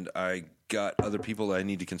 and I got other people I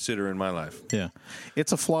need to consider in my life. Yeah,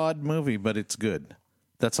 it's a flawed movie, but it's good.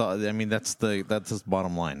 That's all. I mean, that's the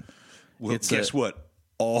bottom line. Well, guess what?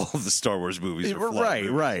 all the Star Wars movies are flawed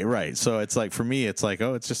movies. Right. So it's like, for me, it's like,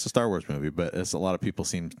 oh, it's just a Star Wars movie. But a lot of people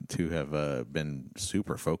seem to have been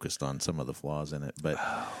super focused on some of the flaws in it. But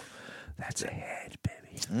that's a head,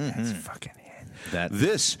 baby. That's fucking head.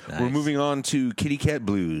 Nice. We're moving on to Kitty Cat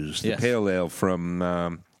Blues, the pale ale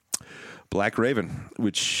from Black Raven,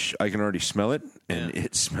 which I can already smell it, and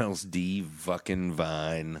it smells fucking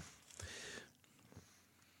vine.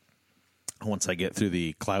 Once I get through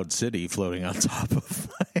the Cloud City floating on top of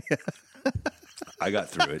my... I got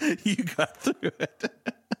through it. You got through it.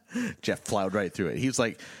 Jeff plowed right through it. He's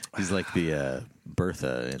like the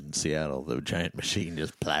Bertha in Seattle, the giant machine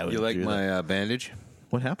just plowing. You like through my bandage?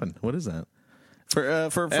 What happened? What is that?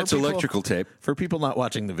 For That's people, electrical tape. For people not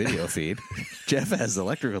watching the video feed, Jeff has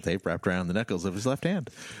electrical tape wrapped around the knuckles of his left hand.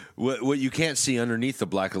 What you can't see underneath the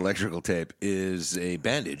black electrical tape is a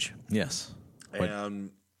bandage. Yes. And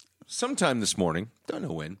sometime this morning, don't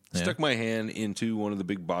know when, stuck my hand into one of the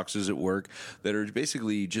big boxes at work that are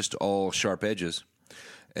basically just all sharp edges,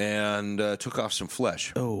 and took off some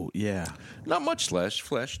flesh. Oh, yeah. Not much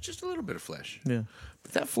flesh, just a little bit of flesh. Yeah.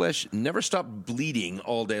 But that flesh never stopped bleeding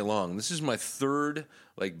all day long. This is my third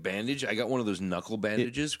bandage. I got one of those knuckle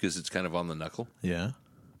bandages because it's kind of on the knuckle. Yeah.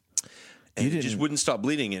 And it just wouldn't stop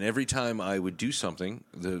bleeding. And every time I would do something,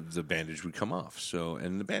 the bandage would come off.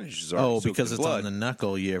 And the bandages are because it's on the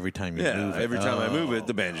knuckle. Every time you move it. Every time I move it,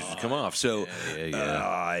 the bandage would come off. So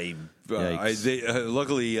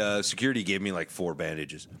luckily, security gave me 4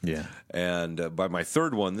 bandages. Yeah. And by my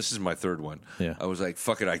third one, this is my third one. Yeah. I was like,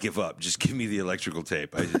 fuck it, I give up. Just give me the electrical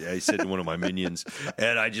tape. I said to one of my minions,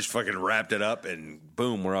 and I just fucking wrapped it up, and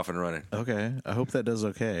boom, we're off and running. Okay. I hope that does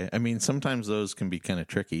okay. I mean, sometimes those can be kind of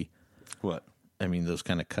tricky. What? I mean, those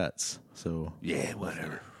kind of cuts. So yeah,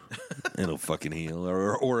 whatever. It'll fucking heal,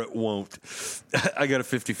 or it won't. I got a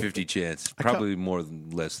 50-50 chance. Probably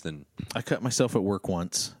less than. I cut myself at work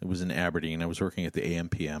once. It was in Aberdeen. I was working at the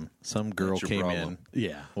AM/PM. Some girl came in.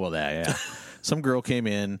 Yeah. Well, yeah. Some girl came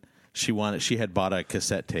in. She had bought a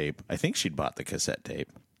cassette tape. I think she'd bought the cassette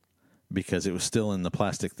tape because it was still in the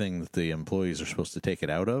plastic thing that the employees are supposed to take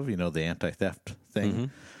it out of. The anti-theft thing. Mm-hmm.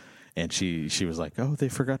 And she was like, "Oh, they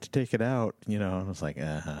forgot to take it out." I was like,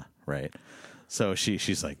 right. So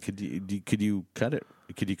she's like, "Could you cut it?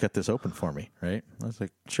 Could you cut this open for me?" Right? I was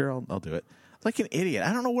like, "Sure, I'll do it." Like an idiot.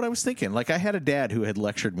 I don't know what I was thinking. I had a dad who had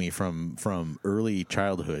lectured me from early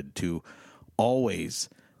childhood to always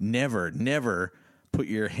never put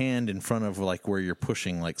your hand in front of where you're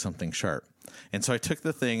pushing something sharp. And so I took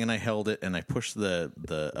the thing and I held it and I pushed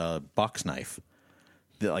the box knife.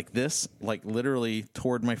 Literally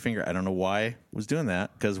toward my finger. I don't know why I was doing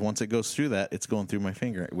that, because once it goes through that, it's going through my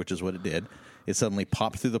finger, which is what it did. It suddenly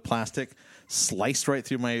popped through the plastic, sliced right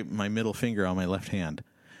through my middle finger on my left hand,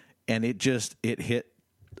 and it hit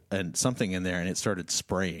something in there, and it started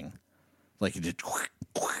spraying. It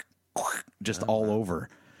just all over.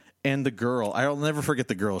 And the girl, I'll never forget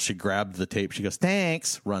the girl, she grabbed the tape, she goes,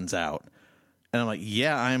 "Thanks," runs out. And I'm like,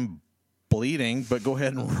 "Yeah, I'm bleeding, but go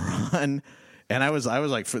ahead and run." And I was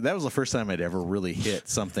like, that was the first time I'd ever really hit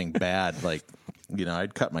something bad.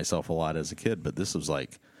 I'd cut myself a lot as a kid, but this was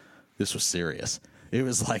serious. It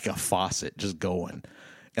was like a faucet just going.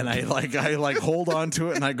 And I hold on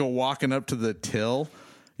to it and I go walking up to the till,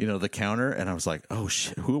 the counter. And I was like, "Oh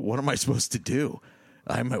shit, what am I supposed to do?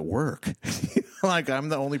 I'm at work." I'm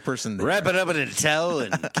the only person there. Wrap it up in a towel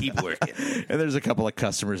and keep working. And there's a couple of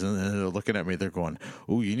customers and they're looking at me. They're going,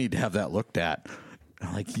 "Oh, you need to have that looked at."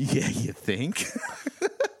 I'm like, "Yeah, you think?"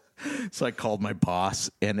 So I called my boss,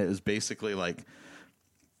 and it was basically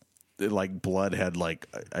blood had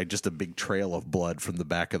just a big trail of blood from the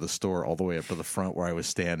back of the store all the way up to the front where I was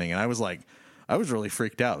standing. And I was really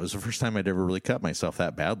freaked out. It was the first time I'd ever really cut myself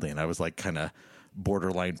that badly. And I was kind of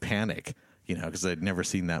borderline panic, because I'd never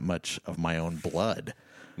seen that much of my own blood.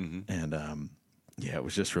 Mm-hmm. And, yeah, it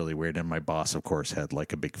was just really weird. And my boss, of course, had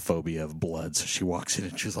a big phobia of blood. So she walks in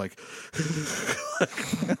and she's like,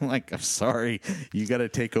 I'm like, "I'm sorry, you got to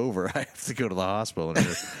take over. I have to go to the hospital." And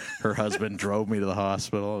her husband drove me to the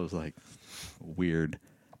hospital. It was weird.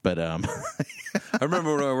 But I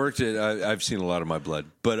remember when I worked at, I've seen a lot of my blood,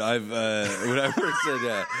 but when I worked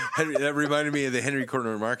at Henry, that reminded me of the Henry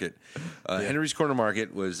Corner Market. Henry's Corner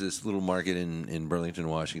Market was this little market in Burlington,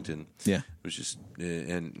 Washington. Yeah. It was just,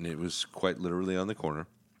 and it was quite literally on the corner.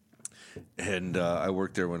 And I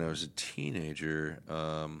worked there when I was a teenager.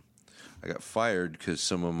 I got fired because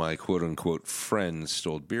some of my quote unquote friends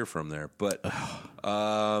stole beer from there, but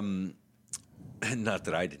not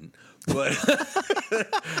that I didn't. But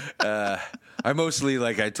I mostly,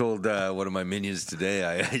 like I told one of my minions today,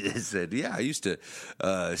 I said, yeah, I used to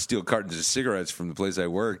steal cartons of cigarettes from the place I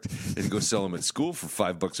worked and go sell them at school for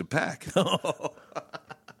 $5 a pack.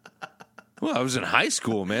 Well, I was in high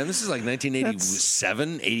school, man. This is like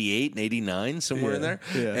 1987, 88, and 89, somewhere in there.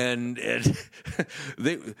 Yeah. And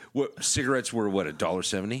cigarettes were, what,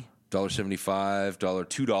 $1.70? $1.75,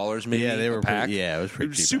 $2 maybe. Yeah, they were a pack. it was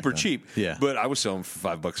pretty cheap. Super cheap. Yeah, but I was selling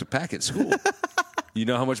for $5 a pack at school. You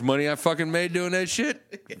know how much money I fucking made doing that shit?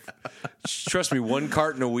 Yeah. Trust me, one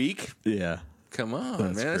carton a week. Yeah, come on,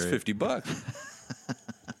 man, that's $50.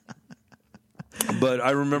 But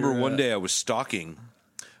I remember one day I was stocking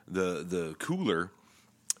the cooler,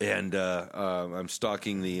 and I'm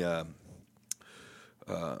stocking the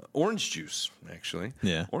orange juice, actually.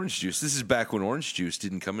 Yeah. Orange juice. This is back when orange juice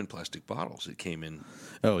didn't come in plastic bottles. It came in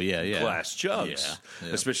glass jugs,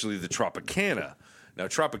 especially the Tropicana. Now,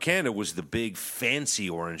 Tropicana was the big, fancy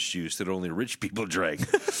orange juice that only rich people drank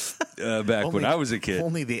back when I was a kid.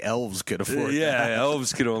 Only the elves could afford that.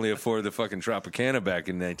 Elves could only afford the fucking Tropicana back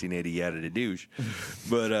in 1980, yada da douche.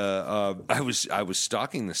 But I was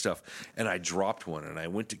stocking the stuff, and I dropped one, and I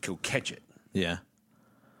went to go catch it. Yeah.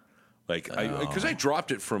 Because I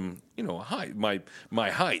dropped it from, my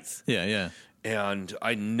height. Yeah, yeah. And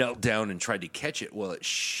I knelt down and tried to catch it. Well, it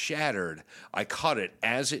shattered. I caught it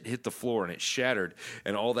as it hit the floor, and it shattered.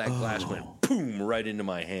 And all that glass went boom right into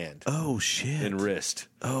my hand. Oh, shit. And wrist.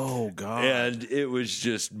 Oh, God. And it was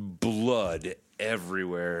just blood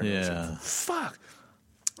everywhere. Yeah. Like, fuck.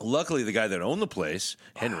 Luckily, the guy that owned the place,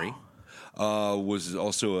 Henry, was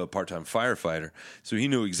also a part-time firefighter. So he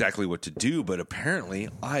knew exactly what to do. But apparently,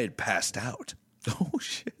 I had passed out. Oh,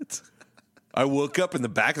 shit. I woke up in the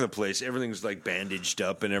back of the place. Everything was like bandaged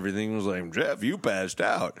up and everything was like, Jeff, you passed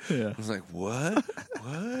out. Yeah. I was like, what?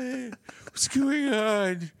 What? What's going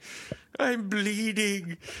on? I'm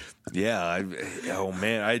bleeding. Yeah. Oh,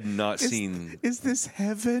 man. I had not seen. Is this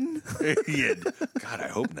heaven? Yeah. God, I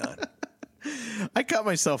hope not. I got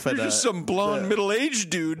myself at You're just some blonde middle-aged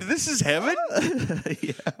dude. This is heaven?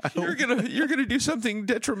 Yeah, you're gonna do something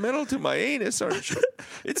detrimental to my anus, aren't you?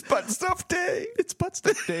 It's butt stuff day. It's butt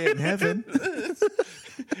stuff day in heaven.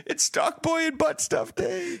 It's stock boy and butt stuff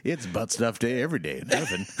day. It's butt stuff day every day in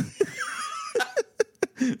heaven.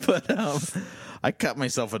 But I cut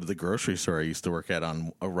myself at the grocery store I used to work at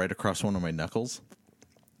on right across one of my knuckles,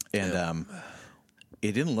 and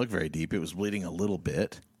it didn't look very deep. It was bleeding a little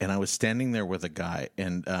bit, and I was standing there with a guy,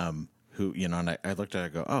 and who, and I looked at it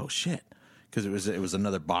and go, oh, shit, because it was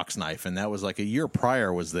another box knife, and that was like a year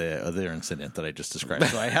prior was the other incident that I just described.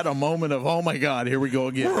 So I had a moment of, oh, my God, here we go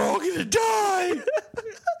again. We're all going to die.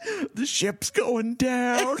 The ship's going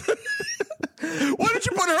down. Why don't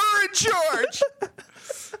you put her in charge?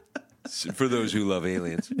 For those who love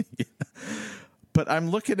aliens. Yeah. But I'm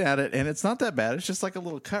looking at it, and it's not that bad. It's just like a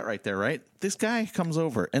little cut right there, right? This guy comes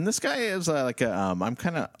over, and this guy is I'm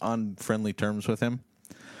kind of on friendly terms with him.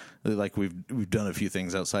 Like we've done a few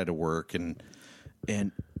things outside of work,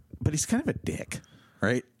 but he's kind of a dick,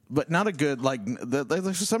 right? But not a good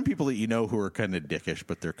there's some people that who are kind of dickish,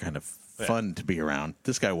 but they're kind of fun to be around.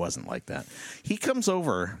 This guy wasn't like that. He comes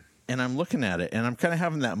over. And I'm looking at it, and I'm kind of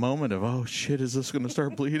having that moment of, oh, shit, is this going to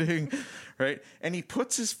start bleeding? Right? And he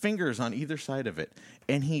puts his fingers on either side of it,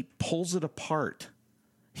 and he pulls it apart.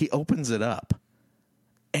 He opens it up.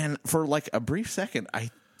 And for like a brief second,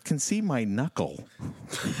 I can see my knuckle.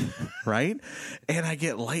 Right? And I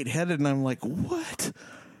get lightheaded, and I'm like, what?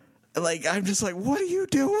 Like, I'm just like, what are you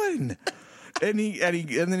doing? And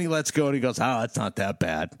then he lets go, and he goes, oh, it's not that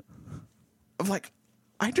bad. I'm like,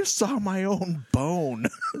 I just saw my own bone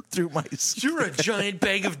through my skin. You're a giant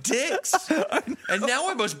bag of dicks. And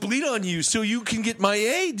now I must bleed on you so you can get my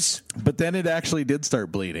AIDS. But then it actually did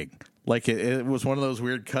start bleeding. Like it was one of those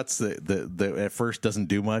weird cuts that at first doesn't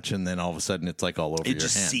do much, and then all of a sudden it's like all over your hand. It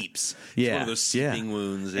just seeps. Yeah. It's one of those seeping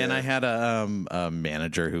wounds. Yeah. And I had a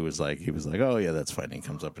manager who was like, oh, yeah, that's fine. And he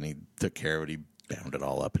comes up and he took care of it. He bound it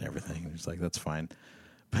all up and everything. He was like, that's fine.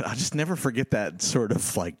 But I'll just never forget that sort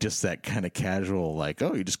of like just that kind of casual, like,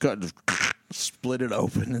 oh, you just got to split it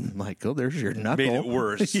open and like, oh, there's your knuckle. Made it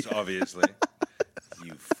worse, yeah. Obviously.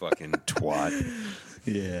 You fucking twat.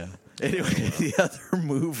 Yeah. Anyway, the other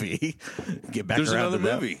movie. Get back There's around another to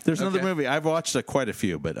that. movie. There's another movie. I've watched quite a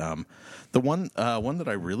few, but the one that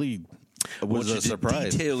I really was a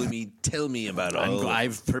surprise. Tell me about all.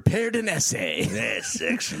 I've prepared an essay. Yes,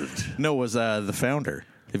 excellent. No, it was The Founder.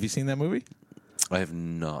 Have you seen that movie? I have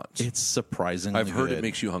not. It's surprisingly I've heard good. it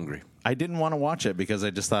makes you hungry. I didn't want to watch it because I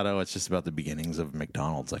just thought, oh, it's just about the beginnings of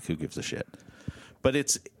McDonald's. Like, who gives a shit? But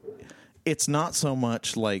it's not so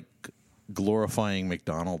much like glorifying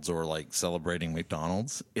McDonald's or like celebrating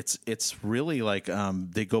McDonald's. It's really like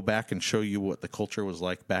they go back and show you what the culture was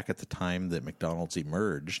like back at the time that McDonald's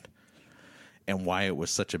emerged and why it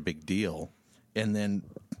was such a big deal. And then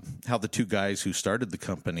how the two guys who started the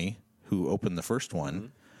company, who opened the first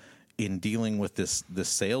one, in dealing with this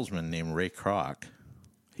salesman named Ray Kroc,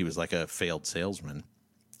 he was like a failed salesman.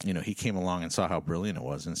 You know, he came along and saw how brilliant it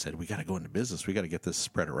was and said, we got to go into business. We got to get this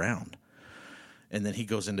spread around. And then he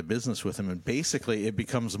goes into business with him. And basically it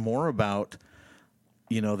becomes more about,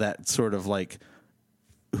 you know, that sort of like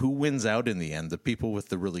who wins out in the end, the people with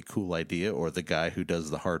the really cool idea or the guy who does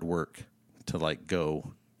the hard work to like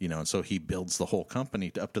go, you know. And so he builds the whole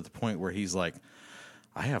company up to the point where he's like,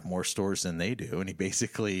 I have more stores than they do. And he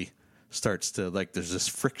basically starts to like, there's this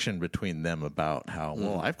friction between them about how,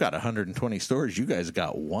 well, I've got 120 stores. You guys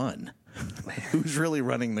got one. Who's really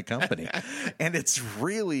running the company? And it's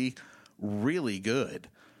really, really good.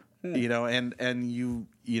 You know, and you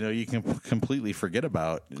know, you can completely forget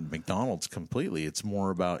about McDonald's completely. It's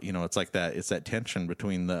more about, you know, it's like that. It's that tension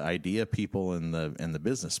between the idea people and the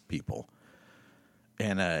business people.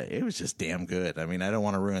 And it was just damn good. I mean, I don't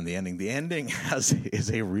want to ruin the ending. The ending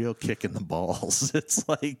is a real kick in the balls. It's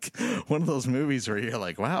like one of those movies where you're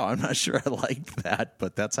like, wow, I'm not sure I liked that,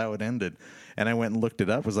 but that's how it ended. And I went and looked it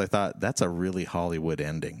up because I thought that's a really Hollywood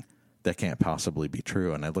ending. That can't possibly be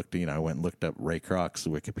true. And I looked, you know, I went and looked up Ray Kroc's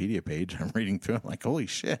Wikipedia page. I'm reading through it. I'm like, holy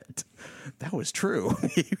shit, that was true.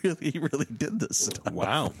 he really did this stuff.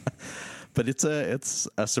 Wow. But it's a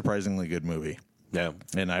surprisingly good movie. Yeah.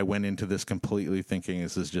 And I went into this completely thinking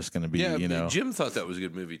this is just going to be, you know. Jim thought that was a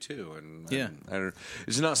good movie too. And yeah.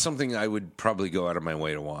 It's not something I would probably go out of my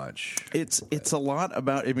way to watch. It's a lot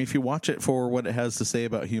about, I mean, if you watch it for what it has to say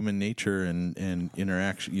about human nature and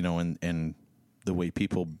interaction, you know, and the way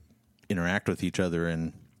people interact with each other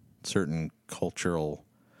in certain cultural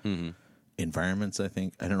environments, I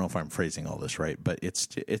think. I don't know if I'm phrasing all this right, but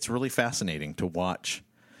it's really fascinating to watch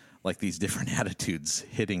like these different attitudes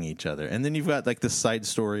hitting each other. And then you've got like this side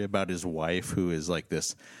story about his wife who is like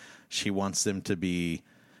this, she wants them to be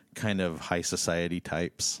kind of high society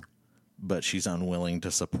types, but she's unwilling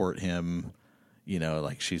to support him. You know,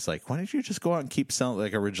 like she's like, why don't you just go out and keep selling?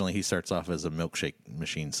 Like originally he starts off as a milkshake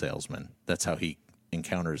machine salesman. That's how he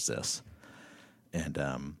encounters this. And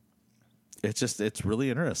it's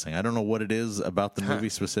really interesting. I don't know what it is about the movie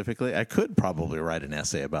specifically. I could probably write an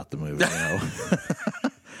essay about the movie, you know.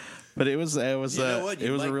 But it was a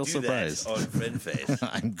real surprise. On Friend Face.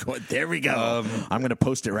 I'm going. There we go. I'm going to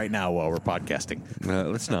post it right now while we're podcasting.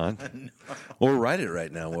 Let's not. No. Or write it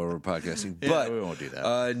right now while we're podcasting. Yeah, but we won't do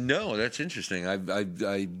that. No, that's interesting.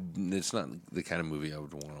 It's not the kind of movie I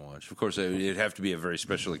would want to watch. Of course, it'd have to be a very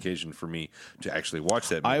special occasion for me to actually watch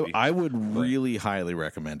that movie. I would really highly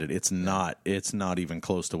recommend it. It's not even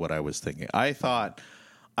close to what I was thinking.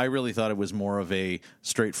 I really thought it was more of a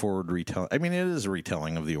straightforward retelling. I mean, it is a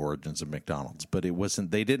retelling of the origins of McDonald's, but it wasn't.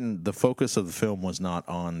 The focus of the film was not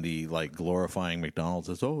on the like glorifying McDonald's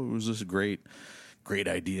as, oh, it was this great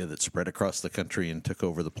idea that spread across the country and took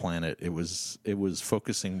over the planet. It was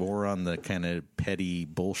focusing more on the kind of petty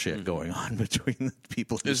bullshit going on between the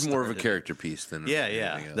people. It's more of a character piece than anything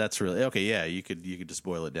else. That's really okay. Yeah, you could just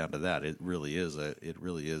boil it down to that. It really is.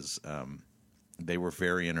 They were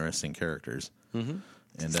very interesting characters. Mm-hmm.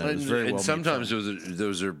 And it was very well sometimes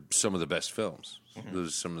those are some of the best films. Mm-hmm. Those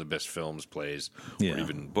are some of the best films, plays, or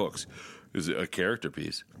even books. Is a character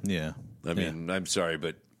piece. Yeah. I mean, I'm sorry,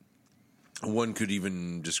 but one could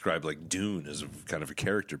even describe like Dune as a kind of a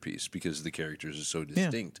character piece because the characters are so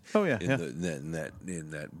distinct. Oh yeah. In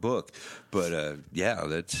that book. But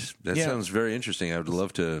that sounds very interesting. I would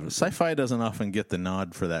love to. Sci-fi doesn't often get the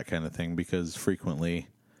nod for that kind of thing because frequently.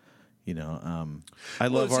 You know, I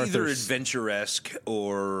love it's either adventure-esque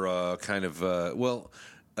or kind of a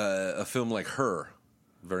film like Her,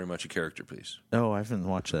 very much a character piece. Oh, I haven't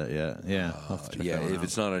watched that yet. Yeah, if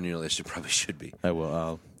it's not on your list, it probably should be. I will.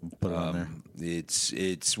 I'll put it on there.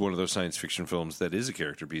 It's one of those science fiction films that is a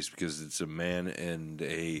character piece because it's a man and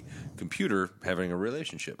a computer having a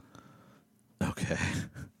relationship. Okay.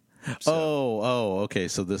 So. Okay.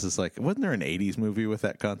 So this is like, wasn't there an 80s movie with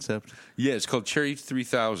that concept? Yeah, it's called Cherry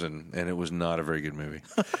 3000, and it was not a very good movie.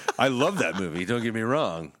 I love that movie, don't get me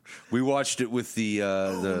wrong. We watched it with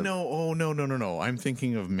no. I'm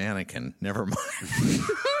thinking of Mannequin. Never mind.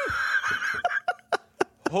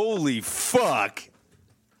 Holy fuck.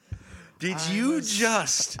 Did you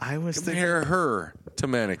just compare her to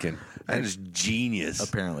Mannequin? That is genius.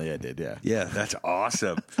 Apparently I did, yeah. Yeah, that's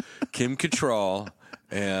awesome. Kim Cattrall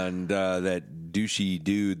and that douchey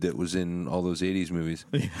dude that was in all those 80s movies.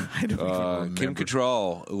 I don't even remember. Kim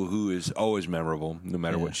Cattrall, who is always memorable, no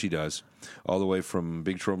matter what she does, all the way from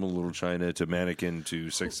Big Trouble in Little China to Mannequin to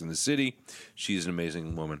Sex and the City. She's an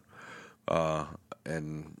amazing woman.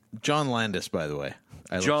 And John Landis, by the way.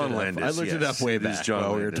 I looked it up way back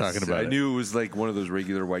while we were talking about it. I knew it was like one of those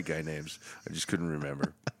regular white guy names. I just couldn't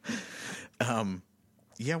remember.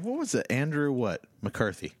 Yeah, what was it? Andrew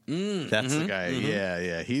McCarthy. That's the guy. Mm-hmm.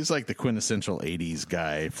 Yeah. He's like the quintessential 80s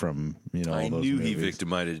guy from, all those knew movies. He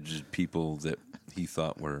victimized people that he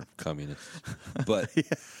thought were communists. But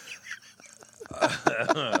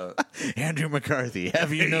Andrew McCarthy,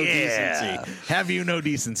 have you no decency? Have you no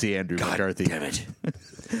decency, Andrew McCarthy? Damn it.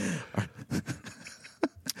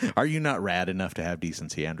 Are you not rad enough to have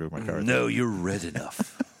decency, Andrew McCarthy? No, you're red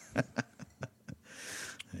enough.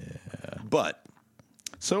 But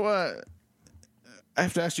so I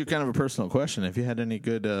have to ask you kind of a personal question. Have you had any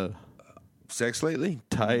good sex lately?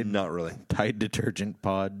 Not really. Tide detergent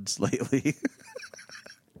pods lately?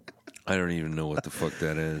 I don't even know what the fuck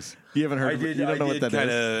that is. You haven't heard? You don't know what that is?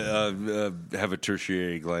 I did kind of have a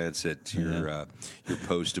tertiary glance at your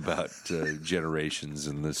post about generations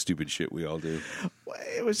and the stupid shit we all do.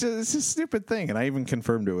 It's a stupid thing, and I even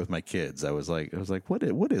confirmed it with my kids. I was like,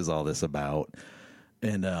 what is all this about?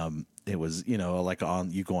 And it was, like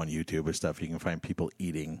you go on YouTube or stuff, you can find people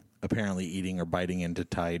apparently eating or biting into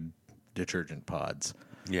Tide detergent pods.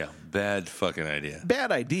 Yeah, bad fucking idea.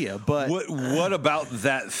 Bad idea, but what about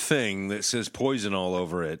that thing that says poison all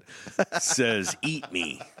over it says eat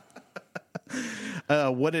me?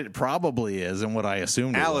 What it probably is, and what I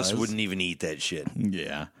assumed Alice wouldn't even eat that shit.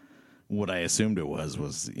 Yeah. What I assumed it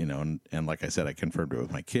was, and like I said, I confirmed it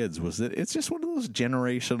with my kids, was that it's just one of those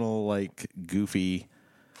generational, like, goofy,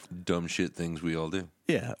 dumb shit things we all do.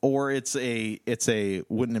 Yeah. Or it's a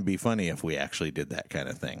wouldn't it be funny if we actually did that kind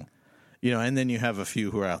of thing? And then you have a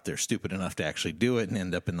few who are out there stupid enough to actually do it and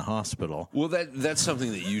end up in the hospital. Well, that's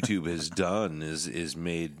something that YouTube has done is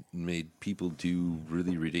made people do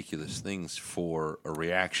really ridiculous things for a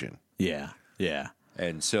reaction. Yeah.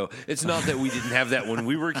 And so it's not that we didn't have that when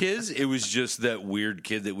we were kids. It was just that weird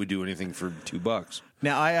kid that would do anything for $2.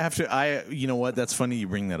 Now you know what? That's funny you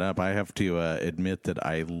bring that up. I have to admit that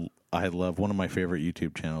I love one of my favorite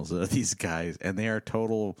YouTube channels. These guys, and they are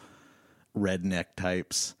total redneck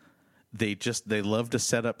types. They love to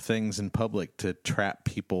set up things in public to trap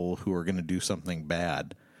people who are going to do something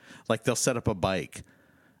bad. Like they'll set up a bike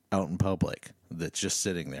out in public that's just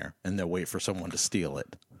sitting there, and they'll wait for someone to steal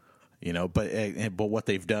it. But what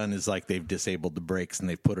they've done is like they've disabled the brakes and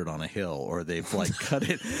they've put it on a hill, or they've like cut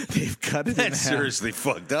it. They've cut it. That's seriously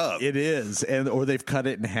fucked up. It is, or they've cut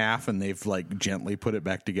it in half and they've like gently put it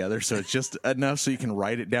back together, so it's just enough so you can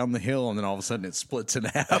ride it down the hill, and then all of a sudden it splits in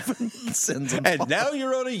half and sends them. And now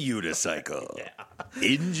you're on a unicycle. Yeah.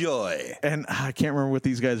 Enjoy. And I can't remember what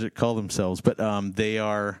these guys call themselves, but they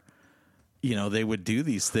are. They would do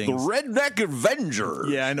these things. The Redneck Avenger.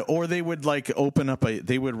 Yeah, or they would like open up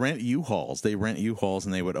they would rent U-Hauls. They rent U-Hauls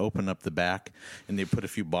and they would open up the back and they put a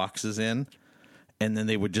few boxes in, and then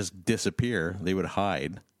they would just disappear. They would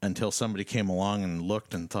hide until somebody came along and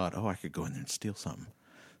looked and thought, "Oh, I could go in there and steal something."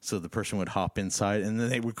 So the person would hop inside, and then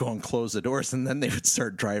they would go and close the doors, and then they would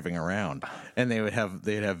start driving around, and they'd have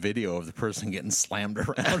video of the person getting slammed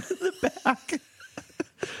around in the back.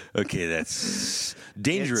 Okay, that's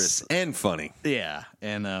dangerous and funny. Yeah,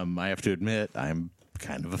 and I have to admit, I'm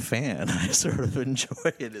kind of a fan. I sort of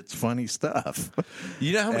enjoy it. It's funny stuff.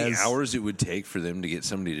 You know how many hours it would take for them to get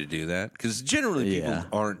somebody to do that? Because generally people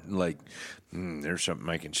aren't like, there's something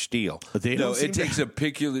I can steal. No, it takes a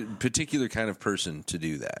particular kind of person to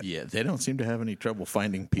do that. Yeah, they don't seem to have any trouble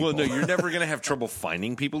finding people. Well, no, you're never going to have trouble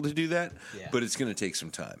finding people to do that, but it's going to take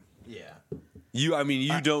some time. Yeah. You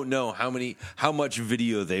don't know how much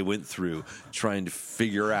video they went through trying to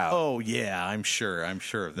figure out. Oh yeah, I'm sure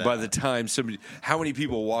of that. By the time how many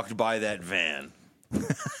people walked by that van,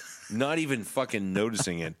 not even fucking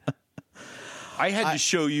noticing it. I had to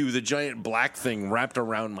show you the giant black thing wrapped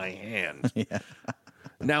around my hand. Yeah.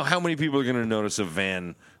 Now, how many people are going to notice a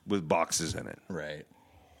van with boxes in it? Right.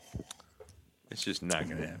 It's just not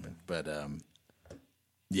going to happen. But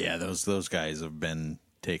yeah, those guys have been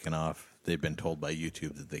taken off. They've been told by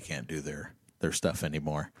YouTube that they can't do their stuff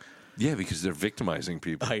anymore. Yeah, because they're victimizing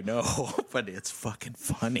people. I know, but it's fucking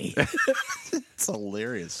funny. It's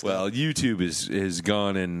hilarious stuff. Well, YouTube is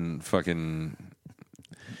gone and fucking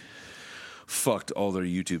fucked all their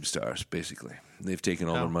YouTube stars, basically. They've taken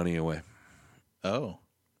all their money away. Oh.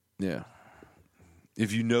 Yeah.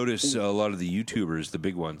 If you notice, a lot of the YouTubers, the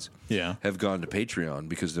big ones, have gone to Patreon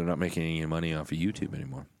because they're not making any money off of YouTube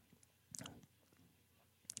anymore.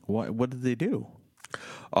 What did they do?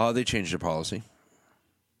 They changed their policy.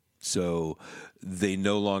 So they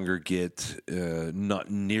no longer get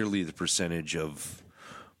not nearly the percentage of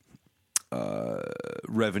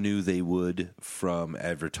revenue they would from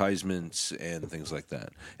advertisements and things like that,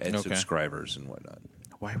 and subscribers and whatnot.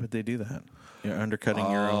 Why would they do that? You're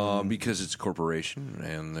undercutting your own... Because it's a corporation,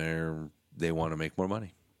 and they want to make more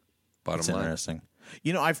money. Bottom line. Interesting.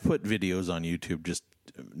 You know, I've put videos on YouTube just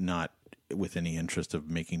not with any interest of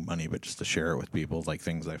making money, but just to share it with people, like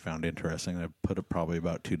things I found interesting. I put up probably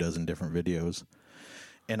about 24 different videos.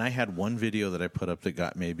 And I had one video that I put up that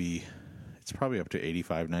got maybe, it's probably up to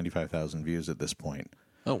 85, 95,000 views at this point.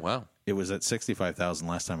 Oh, wow. It was at 65,000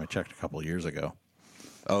 last time I checked a couple of years ago.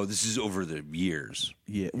 Oh, this is over the years.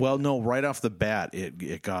 Yeah. Well, no, right off the bat,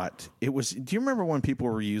 it was, do you remember when people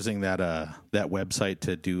were using that website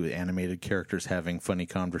to do animated characters having funny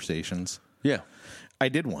conversations? Yeah. I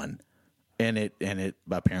did one. And it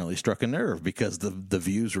apparently struck a nerve because the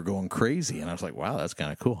views were going crazy. And I was like, wow, that's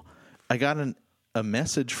kind of cool. I got a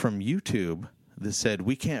message from YouTube that said,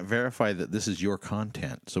 we can't verify that this is your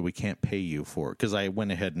content, so we can't pay you for it. Because I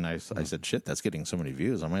went ahead and I said, shit, that's getting so many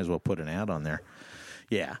views. I might as well put an ad on there.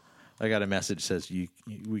 Yeah. I got a message that says,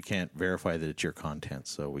 we can't verify that it's your content,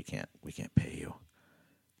 so we can't pay you.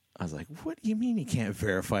 I was like, what do you mean you can't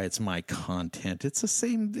verify it's my content? It's the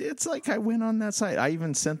same. It's like I went on that site. I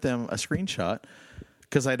even sent them a screenshot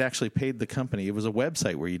because I'd actually paid the company. It was a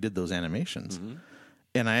website where you did those animations. Mm-hmm.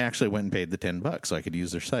 And I actually went and paid the $10 so I could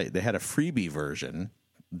use their site. They had a freebie version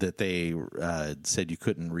that they said you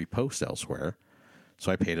couldn't repost elsewhere.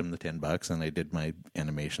 So I paid them the $10 and they did my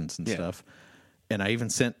animations and stuff. And I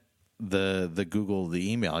even sent the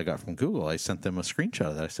email I got from Google. I sent them a screenshot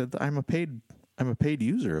of that. I said, I'm a paid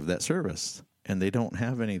user of that service, and they don't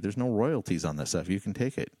have any. There's no royalties on that stuff. You can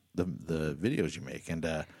take it, the videos you make, and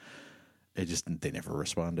they never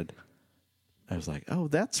responded. I was like, oh,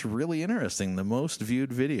 that's really interesting. The most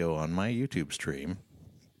viewed video on my YouTube stream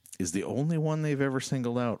is the only one they've ever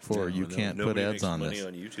singled out for. You can't put ads on this. Nobody makes money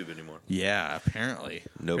on YouTube anymore. Yeah, apparently.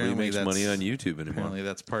 Nobody makes money on YouTube anymore. Apparently,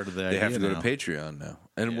 that's part of the idea. They have to go now. to Patreon now,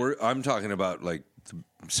 and I'm talking about like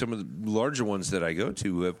some of the larger ones that I go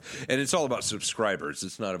to have, and it's all about subscribers.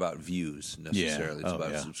 It's not about views necessarily. It's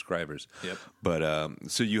about subscribers. Yep. But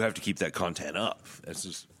so you have to keep that content up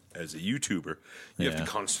as a YouTuber. You have to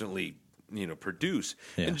constantly, produce.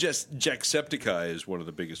 Yeah. And just Jacksepticeye is one of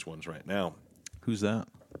the biggest ones right now. Who's that?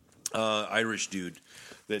 Irish dude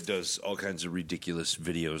that does all kinds of ridiculous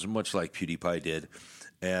videos, much like PewDiePie did.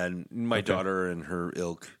 And my daughter and her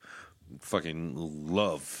ilk fucking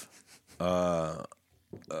love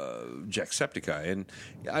Jacksepticeye, and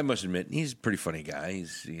I must admit he's a pretty funny guy.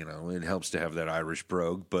 He's it helps to have that Irish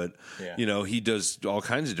brogue, but he does all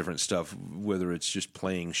kinds of different stuff, whether it's just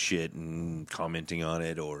playing shit and commenting on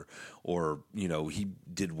it, or he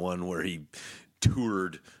did one where he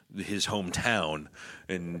toured his hometown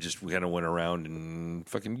and just kind of went around and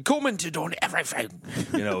fucking commented on everything,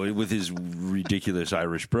 with his ridiculous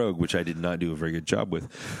Irish brogue, which I did not do a very good job with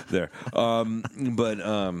there.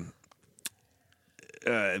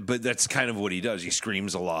 But that's kind of what he does. He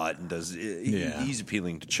screams a lot and does. He's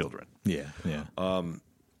appealing to children. Yeah. But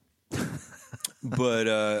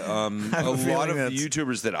a lot of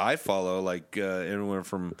YouTubers that I follow, like anyone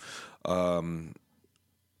from,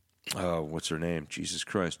 what's her name? Jesus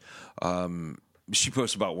Christ. She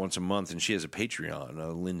posts about once a month, and she has a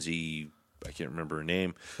Patreon. Lindsay, I can't remember her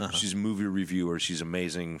name. Uh-huh. She's a movie reviewer. She's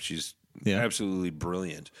amazing. She's absolutely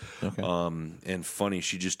brilliant. Okay. And funny.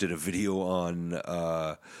 She just did a video on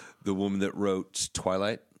the woman that wrote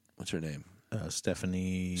Twilight. What's her name?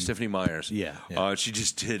 Stephanie Myers. Yeah. She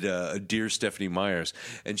just did Dear Stephanie Myers,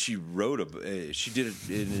 and she wrote she did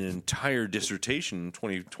an entire dissertation,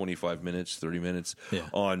 20, 25 minutes, 30 minutes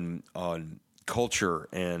on culture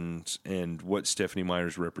and what Stephanie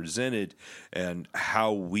Myers represented and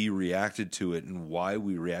how we reacted to it and why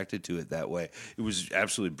we reacted to it that way. It was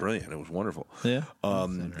absolutely brilliant. It was wonderful. Yeah.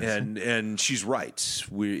 And she's right.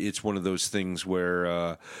 It's one of those things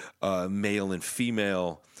where male and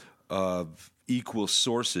female equal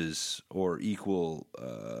sources or equal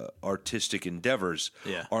artistic endeavors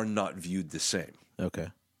are not viewed the same. Okay.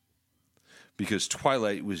 Because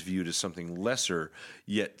Twilight was viewed as something lesser,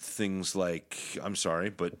 yet things like, I'm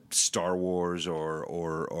sorry, but Star Wars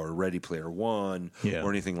or Ready Player One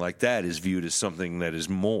or anything like that is viewed as something that is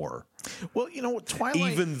more. Well,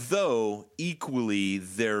 Twilight... Even though equally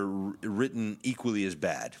they're written equally as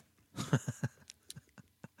bad.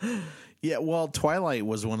 Yeah, well, Twilight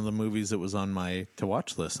was one of the movies that was on my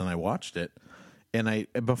to-watch list, and I watched it. And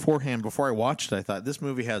before I watched it, I thought this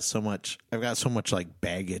movie has so much. I've got so much like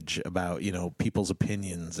baggage about people's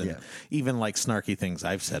opinions and even like snarky things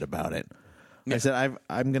I've said about it. Yeah. I said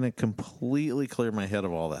I'm going to completely clear my head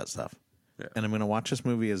of all that stuff, and I'm going to watch this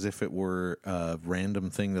movie as if it were a random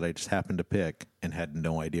thing that I just happened to pick and had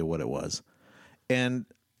no idea what it was, and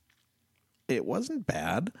it wasn't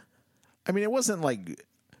bad. I mean, it wasn't like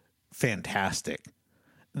fantastic.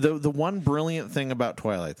 The one brilliant thing about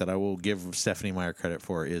Twilight that I will give Stephenie Meyer credit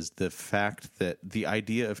for is the fact that the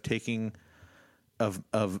idea of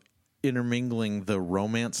intermingling the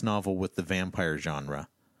romance novel with the vampire genre.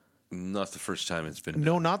 Not the first time it's been done.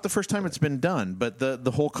 No, not the first time it's been done, but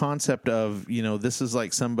the whole concept of, this is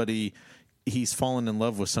like somebody, he's fallen in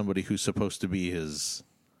love with somebody who's supposed to be his,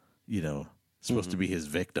 to be his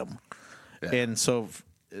victim. Yeah. And so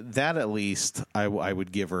that at least I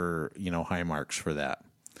would give her, high marks for that.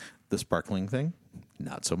 The sparkling thing,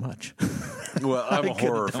 not so much. Well, I'm a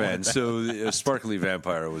horror fan, so a sparkly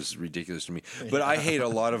vampire was ridiculous to me. But I hate a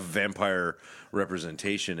lot of vampire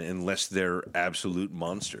representation unless they're absolute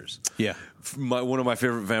monsters. Yeah. One of my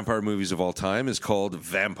favorite vampire movies of all time is called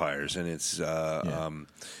Vampires, and it's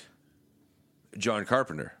John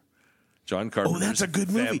Carpenter. John Carpenter's that's a good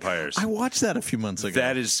movie. Vampires. I watched that a few months ago.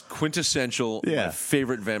 That is quintessential. My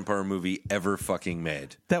favorite vampire movie ever fucking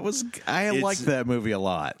made. I liked that movie a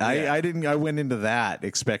lot. Yeah. I went into that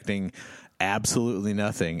expecting absolutely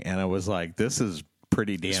nothing, and I was like, this is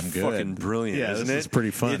pretty damn good. Fucking brilliant, isn't it? It's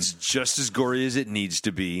pretty fun. It's just as gory as it needs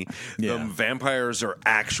to be. Yeah. The vampires are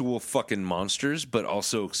actual fucking monsters, but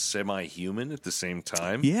also semi-human at the same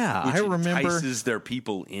time. Yeah, which I remember entices their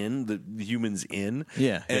people in, the humans in.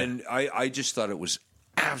 Yeah, and I just thought it was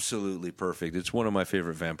absolutely perfect. It's one of my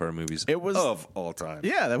favorite vampire movies of all time.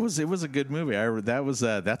 Yeah, it was a good movie.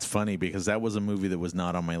 That's funny because that was a movie that was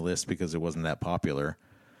not on my list because it wasn't that popular.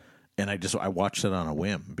 And I watched it on a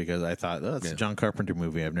whim because I thought, it's a John Carpenter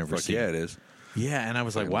movie I've never seen. Yeah, it is. Yeah, and I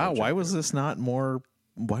was like, wow, why was this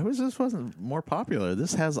wasn't more popular?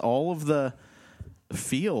 This has all of the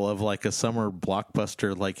feel of like a summer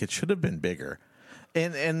blockbuster. Like it should have been bigger.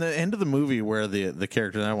 And the end of the movie where the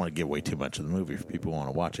character, and I don't want to give away too much of the movie if people want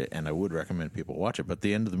to watch it, and I would recommend people watch it, but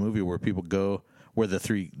the end of the movie where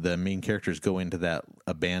the main characters go into that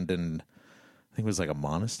abandoned, I think it was like a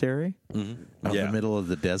monastery in the middle of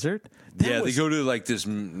the desert. They go to like this,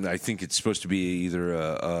 I think it's supposed to be either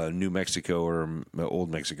a New Mexico or Old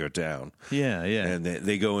Mexico town. Yeah. And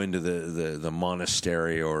they go into the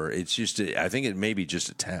monastery, or it's just, I think it may be just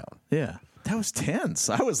a town. Yeah. That was tense.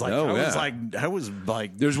 I was like,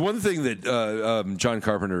 there's one thing that John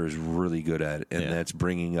Carpenter is really good at, and that's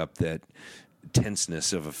bringing up that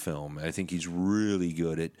tenseness of a film. I think he's really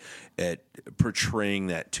good at portraying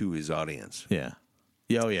that to his audience. Yeah.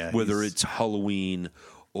 Oh yeah. Whether it's Halloween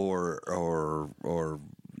or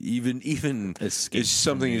even it's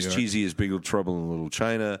something as cheesy as Big Trouble in Little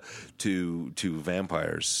China to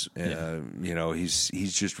vampires.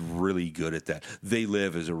 He's just really good at that. They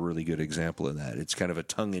Live is a really good example of that. It's kind of a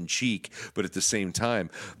tongue in cheek, but at the same time,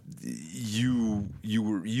 you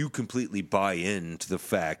completely buy into the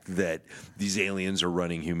fact that these aliens are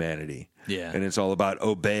running humanity. Yeah. And it's all about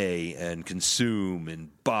obey and consume and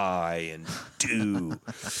buy and do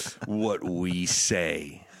what we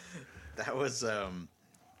say. That was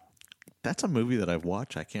that's a movie that I've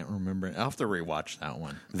watched. I can't remember. I'll have to rewatch that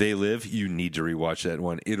one. They Live. You need to rewatch that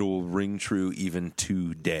one. It'll ring true even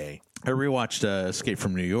today. I rewatched Escape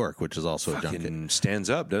from New York, which is also a junket.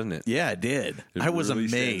 Stands up, doesn't it? Yeah, it did. I was really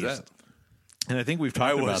amazed. And I think we've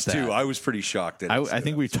talked about that. I was pretty shocked. I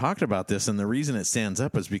think we've talked about this, and the reason it stands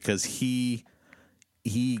up is because he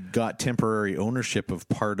got temporary ownership of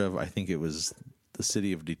part of, I think it was the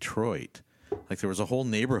city of Detroit. Like there was a whole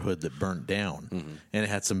neighborhood that burnt down, and it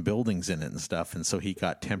had some buildings in it and stuff, and so he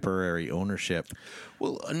got temporary ownership.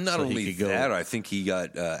 Well, not only that, I think he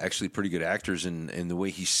got actually pretty good actors in the way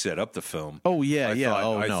he set up the film. Oh yeah,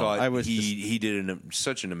 I thought he did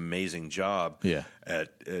such an amazing job. At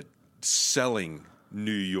selling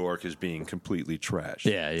New York as being completely trashed.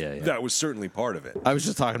 Yeah. That was certainly part of it. I was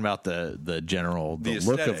just talking about the general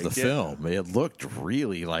look of the film. It looked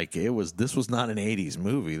really like this was not an 80s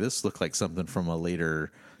movie. This looked like something from a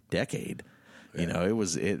later decade. Yeah.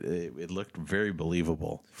 It looked very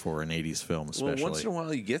believable for an 80s film, especially. Well, once in a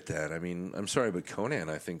while you get that. I mean, I'm sorry, but Conan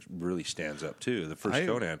I think really stands up too. The first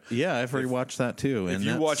Conan. Yeah, I've rewatched that too. If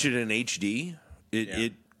you watch it in HD,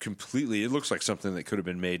 it completely looks like something that could have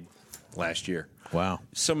been made last year. Wow.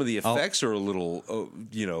 Some of the effects are a little,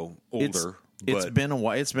 older. It's been a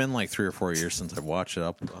while. It's been like 3 or 4 years since I've watched it.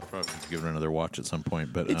 I'll probably give it another watch at some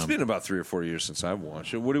point. But it's been about 3 or 4 years since I've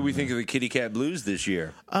watched it. What do we think of the Kitty Cat Blues this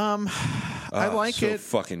year? I I like so it.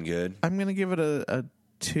 Fucking good. I'm gonna give it a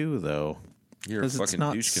 2 though. You're a fucking it's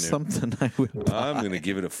not douche canoe. something I would buy. I'm going to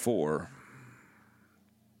give it a 4.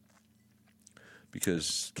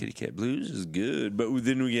 Because Kitty Cat Blues is good. But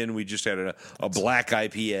then again, we just had a black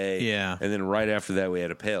IPA. Yeah. And then right after that, we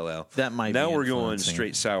had a pale ale. That might Now be we're going influencing.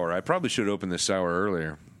 straight sour. I probably should have opened the sour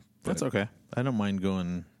earlier. That's okay. I don't mind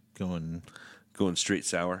going Straight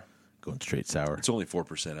sour. straight sour It's only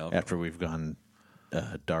 4% alcohol. after we've gone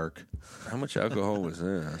dark. How much alcohol was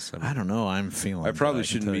this? I don't know. I'm feeling. I probably I can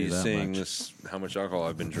shouldn't tell be you that saying much. this, how much alcohol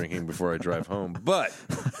I've been drinking before I drive home. But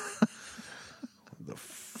the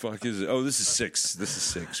fuck is it? Oh, this is 6. This is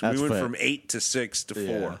 6. That's We went fair. from 8 to 6 to 4.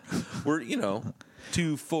 Yeah. We're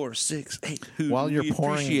 2, 4, 6, 8. Who While you're we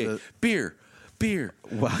pouring appreciate. the- beer. Beer.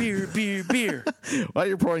 While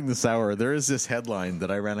you're pouring the sour, there is this headline that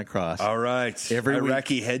I ran across. All right. Every week-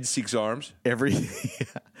 Iraqi head seeks arms. Every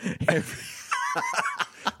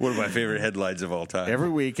One of my favorite headlines of all time. every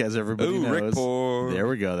week, as everybody Ooh, knows. Rick Pour. There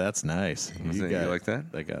we go. That's nice. You like that?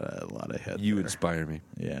 I got a lot of head. You there. inspire me.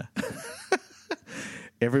 Yeah.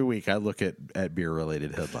 Every week I look at beer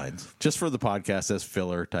related headlines just for the podcast as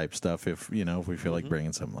filler type stuff. If we feel like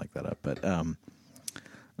bringing something like that up, but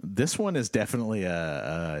this one is definitely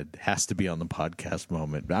a has to be on the podcast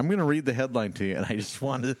moment. I'm going to read the headline to you, and I just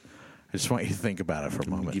want you to think about it for a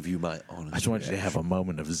moment. Give you my honest I just want you to reaction. have a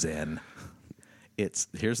moment of zen.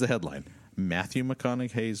 Here's the headline: Matthew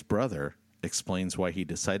McConaughey's brother explains why he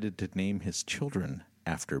decided to name his children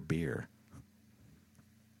after beer.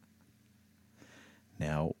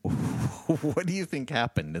 Now, what do you think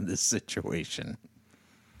happened in this situation?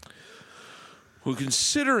 Well,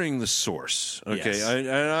 considering the source, okay,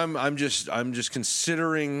 Yes. I'm just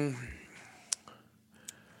considering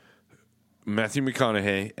Matthew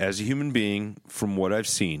McConaughey as a human being from what I've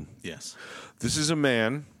seen. Yes. This is a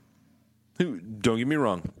man who, don't get me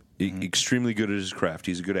wrong, extremely good at his craft.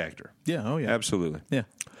 He's a good actor. Yeah. Oh, yeah. Absolutely. Yeah.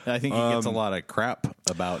 I think he gets a lot of crap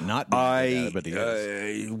about not being good at it, but he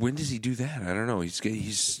is. When does he do that? I don't know. He's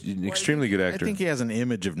an extremely good I actor. think he has an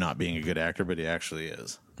image of not being a good actor, but he actually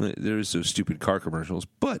is. There's those stupid car commercials,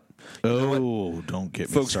 but Don't get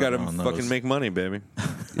me folks got to started on those. fucking make money, baby.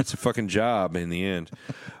 It's a fucking job in the end.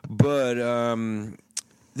 But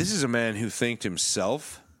this is a man who thanked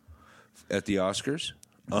himself at the Oscars.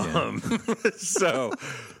 So,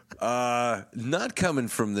 not coming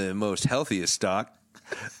from the most healthiest stock.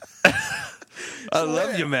 I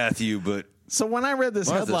love you, Matthew, but So when I read this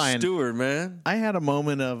Martha headline, Stewart, man. I had a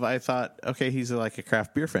moment of, I thought, okay, he's like a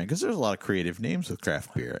craft beer fan, because there's a lot of creative names with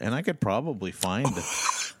craft beer, and I could probably find.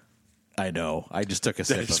 I know. I just took a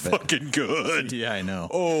sip That's of it. fucking good. Yeah, I know.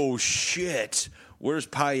 Oh, shit. Where's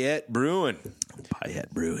Payette Brewing?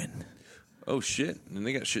 Payette Brewing. Oh, shit. And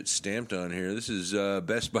they got shit stamped on here. This is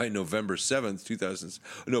Best by November 7th, 2000.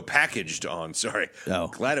 No, packaged on. Sorry. Oh.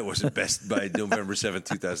 Glad it wasn't Best by November 7th,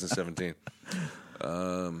 2017.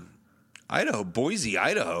 Idaho. Boise,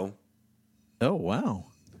 Idaho. Oh, wow.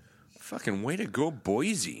 Fucking way to go,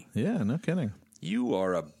 Boise. Yeah, no kidding. You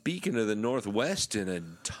are a beacon of the Northwest in an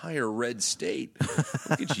entire red state.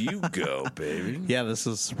 Look at you go, baby. Yeah, this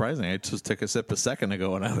is surprising. I just took a sip a second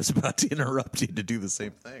ago, and I was about to interrupt you to do the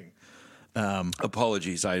same thing.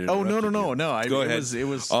 Apologies. I Oh, interrupted you. no. Go it ahead. Was, it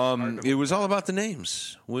was. It was all about the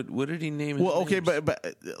names. What did he name? His Well, okay, names?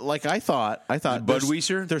 but like I thought Bud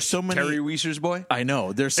Weiser. There's so many. Terry Weiser's boy. I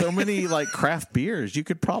know. There's so many like craft beers you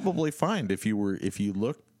could probably find if you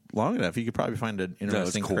looked long enough. You could probably find an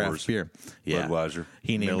interesting Coors. craft beer. Yeah, Budweiser.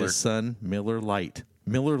 He named Miller. his son Miller Lite.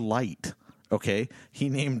 Miller Lite. Okay, he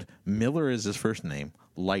named Miller is his first name.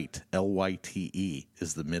 Light, Lyte,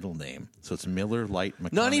 is the middle name. So it's Miller Lite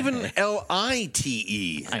McConaughey. Not even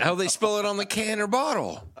Lite. How they spell it on the can or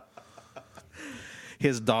bottle.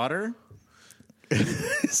 His daughter.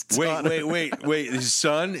 Wait. His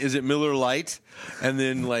son, is it Miller Lite? And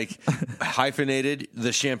then like hyphenated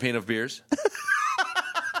the champagne of beers?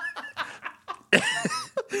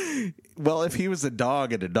 Well, if he was a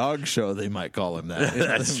dog at a dog show, they might call him that.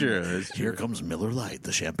 That's true. Here comes Miller Lite,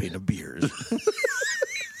 the champagne of beers.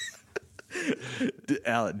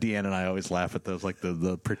 Deanna and I always laugh at those, like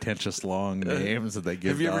the pretentious long names that they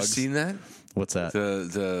give. Have you ever dogs. seen that? What's that?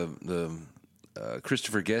 The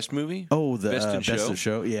Christopher Guest movie? Oh, the Best in Best of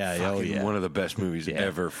Show. Yeah, Fucking one of the best movies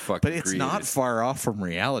ever fucking But it's created. not far off from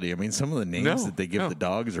reality. I mean, some of the names No, that they give no. the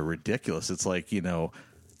dogs are ridiculous. It's like,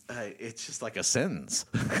 it's just like a sentence.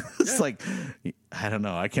 It's like, I don't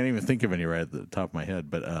know. I can't even think of any right at the top of my head,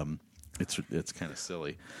 but it's kind of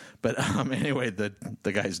silly. But anyway, the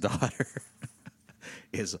guy's daughter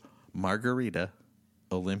is Margarita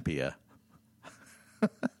Olympia,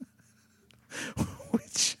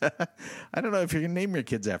 which I don't know if you can name your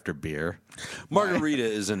kids after beer. Margarita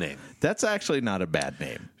is a name. That's actually not a bad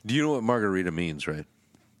name. Do you know what margarita means, right?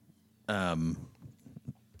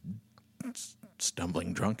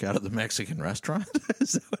 Stumbling drunk out of the Mexican restaurant?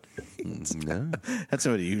 Is that what it means? No. That's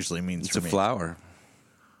what it usually means It's for a me. flower.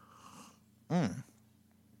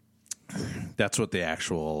 That's what the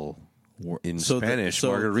actual... In Spanish,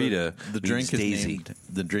 margarita the drink is means daisy. named.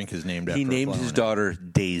 The drink is named after. He a named flower his name. daughter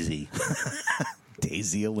Daisy.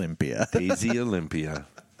 Daisy Olympia. Daisy Olympia.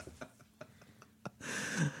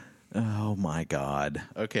 Oh my God.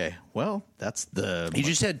 Okay, well that's the. You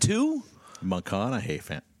just had two? McConaughey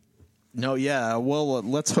fan. No, yeah. Well,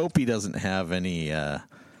 let's hope he doesn't have any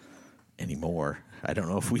more. I don't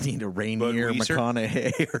know if we need a Rainier, Budweiser?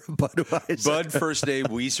 McConaughey, or Budweiser. Bud first name,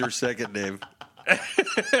 Weiser second name.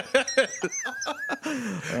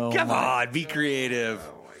 Come on, be creative.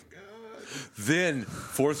 Oh my God. Then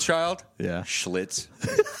fourth child, Yeah. Schlitz.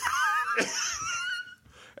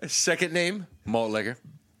 Second name, malt liquor.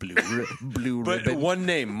 Blue But ribbon. one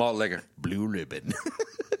name, malt liquor. Blue ribbon.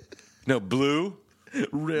 No, blue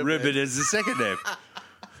ribbon is the second name.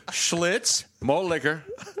 Schlitz, malt liquor.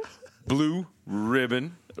 Blue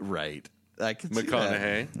ribbon. Right. I can see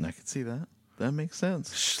McConaughey. that. I can see that. That makes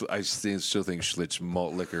sense. I still think Schlitz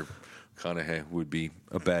malt liquor McConaughey would be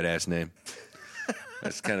a badass name.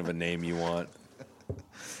 That's kind of a name you want.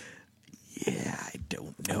 Yeah, I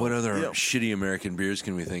don't know. What other shitty American beers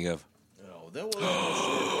can we think of? Oh, that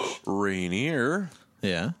was Rainier.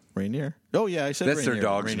 yeah, Rainier. Oh yeah, I said That's Rainier. their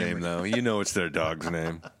dog's Rainier. name, though. You know it's their dog's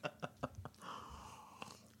name.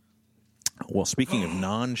 Well, speaking of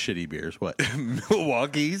non-shitty beers, what?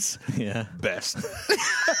 Milwaukee's Yeah. best.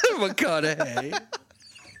 McConaughey.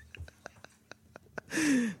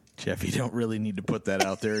 Jeff, you don't really need to put that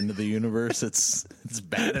out there into the universe. It's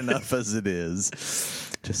bad enough as it is.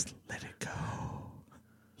 Just let it go.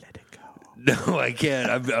 Let it go. No, I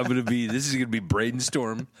can't. I'm going to be, this is going to be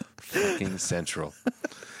Brainstorm fucking Central.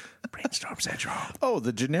 Brainstorm Central. Oh,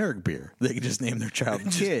 the generic beer. They can just name their child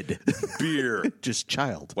Kid. Beer. Just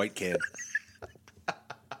child. White kid.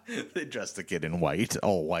 They dress the kid in white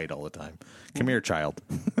all the time. Come here, child.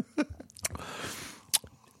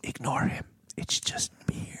 Ignore him. It's just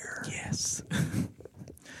beer. Yes.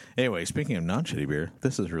 Anyway, speaking of non-shitty beer,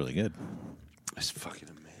 this is really good. It's fucking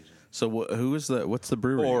amazing. So, who is the? What's the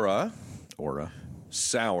brewery? Aura.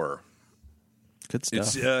 Sour. Good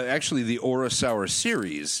stuff. It's actually the Aura Sour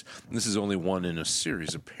series. This is only one in a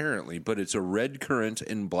series, apparently, but it's a red currant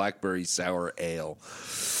and blackberry sour ale.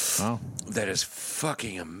 Wow, That is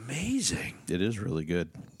fucking amazing. it is really good.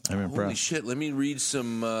 I'm Holy impressed. shit, let me read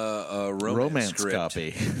some Romance script.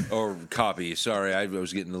 copy. Or copy. Sorry, I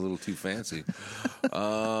was getting a little too fancy.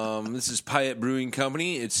 This is Pyatt Brewing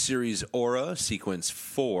Company. It's series Aura, sequence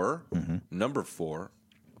 4, number 4.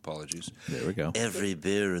 Apologies. There we go. Every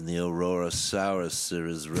beer in the Aurora Sour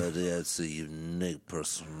series radiates a unique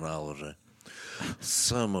personality.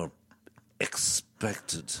 Some are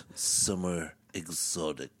expected, some are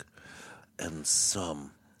exotic, and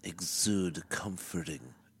some exude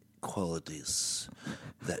comforting qualities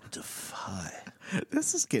that defy.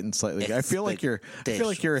 This is getting slightly. I feel like you're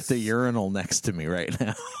at the urinal next to me right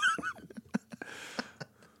now.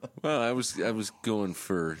 Well, I was going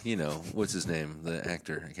for, what's his name, the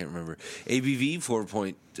actor? I can't remember. ABV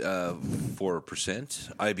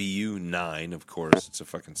 4.4%, IBU 9, of course. It's a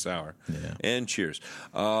fucking sour. Yeah. And cheers.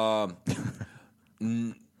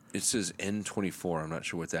 It says N24. I'm not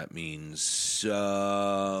sure what that means.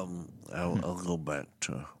 I'll go back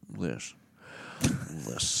to this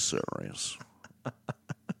series.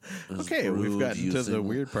 Okay, we've gotten to the using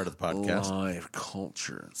weird part of the podcast. Live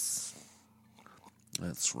cultures.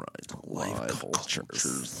 That's right. Live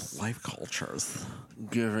cultures. Life cultures.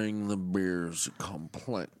 Giving the beers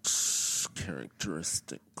complex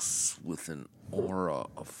characteristics with an aura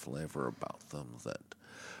of flavor about them that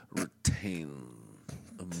retain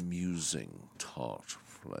amusing tart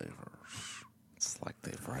flavors. It's like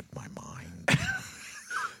they've read my mind.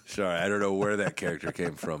 Sorry, I don't know where that character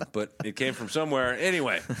came from, but it came from somewhere.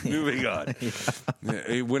 Anyway, moving on.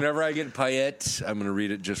 Whenever I get Pyatt, I'm going to read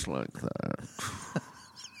it just like that.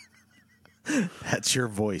 That's your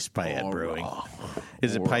voice, Pyatt Brewing.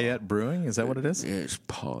 Is it Pyatt Brewing? Is that what it is? It's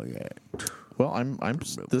Pyatt. Well, I'm.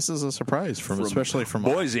 This is a surprise especially from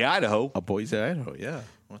Boise, Idaho. Boise, Idaho. Yeah.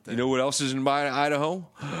 You know what else is in Idaho?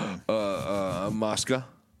 Moscow,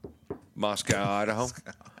 Idaho.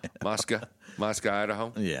 Moscow,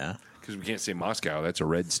 Idaho. Yeah. Because we can't say Moscow. That's a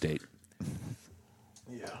red state.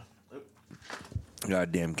 Yeah.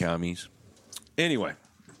 Goddamn commies. Anyway.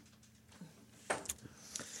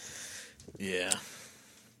 Yeah.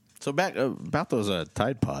 So back about those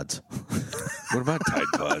Tide Pods. What about Tide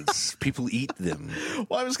Pods? People eat them.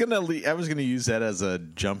 Well, I was gonna use that as a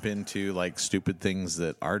jump into like stupid things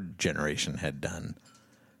that our generation had done.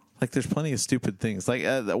 Like, there's plenty of stupid things. Like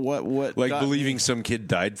what Like believing some kid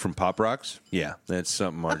died from Pop Rocks. Yeah, that's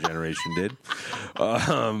something our generation did.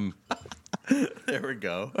 There we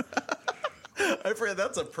go. I forget,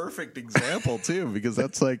 that's a perfect example too, because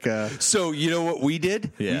that's like. So you know what we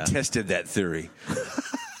did? Yeah. We tested that theory.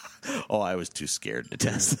 Oh, I was too scared to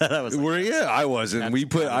test that. I was like, I wasn't. We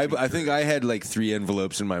put. I think I had like 3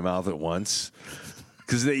 envelopes in my mouth at once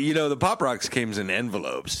because the Pop Rocks came in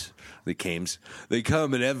envelopes. They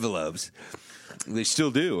come in envelopes. They still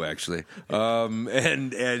do, actually.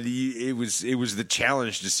 It was the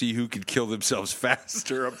challenge to see who could kill themselves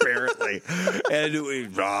faster, apparently. And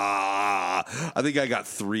I think I got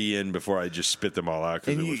 3 in before I just spit them all out.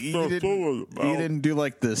 And you didn't do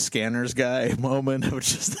like the scanners guy moment of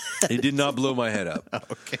just. It did not blow my head up.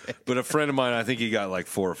 Okay. But a friend of mine, I think he got like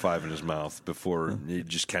 4 or 5 in his mouth before it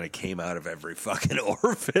just kind of came out of every fucking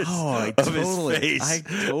orifice of his face. I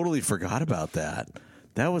totally forgot about that.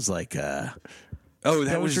 That was like.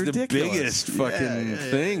 That was the ridiculous. biggest fucking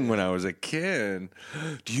thing when I was a kid.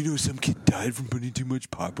 Do you know some kid died from putting too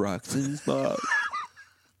much Pop Rocks in his mouth?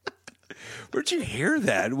 Where'd you hear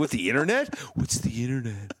that? With the internet? What's the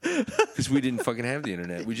internet? Because we didn't fucking have the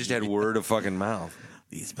internet. We just had word of fucking mouth.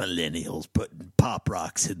 These millennials putting Pop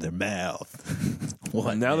Rocks in their mouth.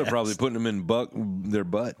 What now? They're probably putting them in their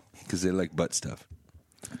butt because they like butt stuff.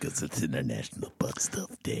 Because it's International Butt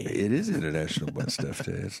Stuff Day. It is International Butt Stuff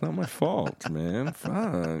Day. It's not my fault, man.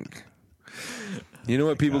 Fuck. You know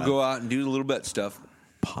what? People go out and do the little butt stuff.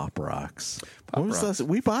 Pop Rocks. What was those?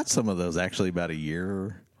 We bought some of those actually about a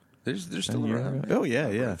year. They're still around. Oh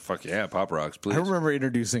yeah. Fuck yeah, Pop Rocks, please. I remember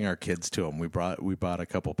introducing our kids to them. We bought a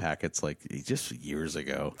couple packets like just years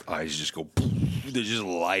ago. Eyes just go. They just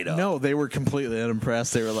light up. No, they were completely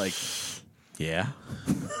unimpressed. They were like, "Yeah."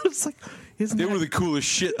 It's like. They were the coolest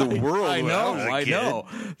shit in the world. I know.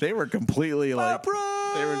 They were completely like, Pop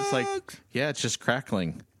Rocks! They were just like, yeah, it's just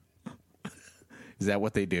crackling. Is that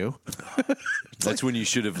what they do? That's when you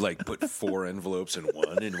should have like put 4 envelopes in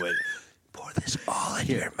one and went, pour this all in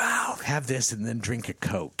your mouth. Have this and then drink a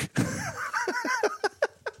Coke.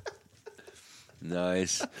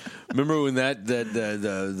 Nice. Remember when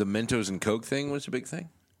the Mentos and Coke thing was a big thing?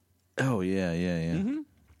 Oh yeah. Mm-hmm.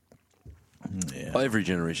 Yeah. Well, every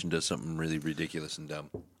generation does something really ridiculous and dumb.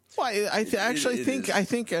 Well, I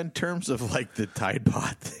think in terms of like the Tide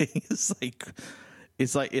Pod thing,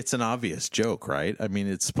 it's an obvious joke, right? I mean,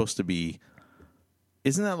 it's supposed to be.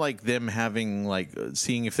 Isn't that like them having like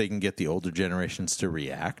seeing if they can get the older generations to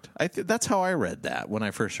react? That's how I read that when I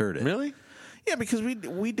first heard it. Really? Yeah, because we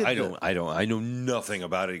did. I know nothing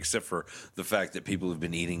about it except for the fact that people have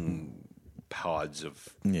been eating pods of.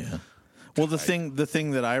 Yeah. Well, the thing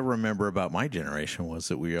that I remember about my generation was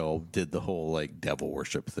that we all did the whole like devil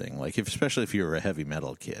worship thing. Like, especially if you were a heavy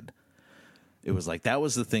metal kid, it was like that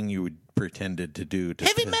was the thing you would pretended to do.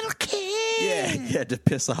 Heavy metal kid. Yeah, to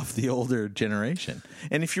piss off the older generation.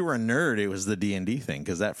 And if you were a nerd, it was the D&D thing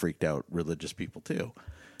because that freaked out religious people too.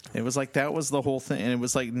 It was like that was the whole thing, and it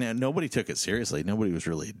was like nobody took it seriously. Nobody was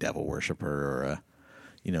really a devil worshiper, or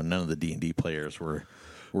none of the D&D players were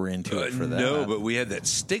into it for that. No, but we had that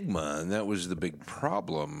stigma, and that was the big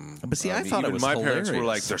problem. But see, I thought it was my hilarious. parents were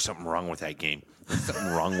like, "There's something wrong with that game. There's something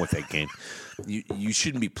wrong with that game. You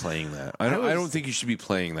shouldn't be playing that. I don't think you should be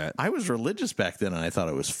playing that." I was religious back then, and I thought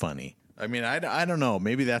it was funny. I mean, I don't know.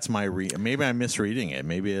 Maybe that's my maybe I'm misreading it.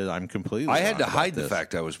 Maybe I'm completely. I had to wrong hide about the this.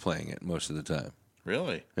 fact I was playing it most of the time.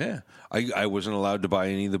 Really? Yeah, I wasn't allowed to buy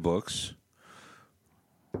any of the books.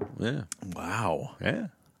 Yeah. Wow. Yeah.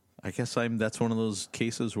 I guess that's one of those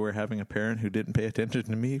cases where having a parent who didn't pay attention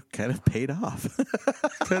to me kind of paid off.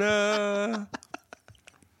 Ta-da!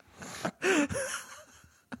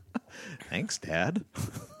 Thanks, Dad.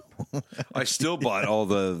 I still bought all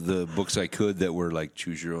the books I could that were like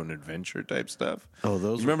choose your own adventure type stuff. Oh,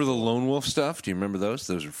 those. You remember the Lone Wolf stuff? Do you remember those?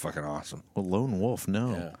 Those are fucking awesome. Well, Lone Wolf,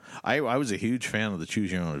 no. Yeah. I was a huge fan of the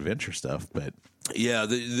choose your own adventure stuff, but Yeah,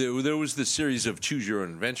 there was the series of choose your own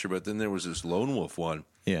adventure, but then there was this Lone Wolf one.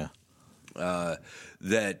 yeah.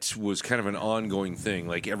 That was kind of an ongoing thing.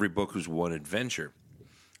 Like every book was one adventure,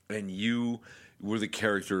 and you were the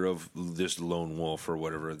character of this lone wolf or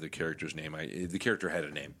whatever the character's name. The character had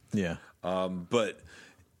a name. Yeah. But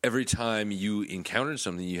every time you encountered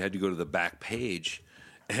something, you had to go to the back page,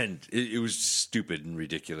 and it was stupid and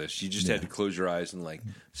ridiculous. You just had to close your eyes and like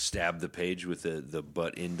stab the page with the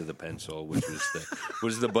butt end of the pencil, which was what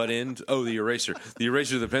is the butt end? Oh, the eraser of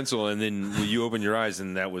the pencil, and then you open your eyes,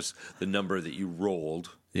 and that was the number that you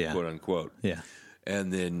rolled. Yeah. quote unquote. Yeah.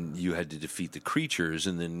 And then you had to defeat the creatures,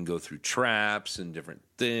 and then go through traps and different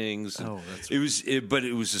things. And but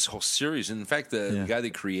it was this whole series. And in fact, the guy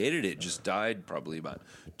that created it just died probably about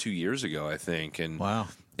 2 years ago, I think. And wow.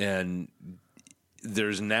 And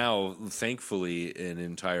there's now, thankfully, an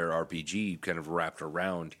entire RPG kind of wrapped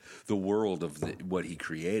around the world of what he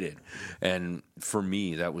created. And for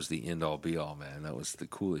me, that was the end all be all, man. That was the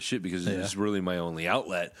coolest shit, because it was really my only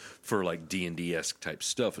outlet for like D&D-esque type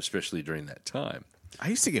stuff, especially during that time. I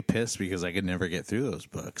used to get pissed because I could never get through those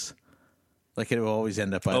books. Like, it would always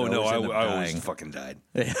end up. I always fucking died.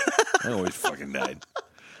 I always fucking died.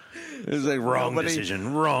 It was like wrong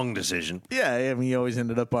decision. Yeah, I mean, you always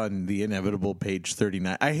ended up on the inevitable page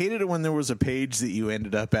 39. I hated it when there was a page that you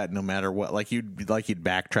ended up at no matter what. Like you'd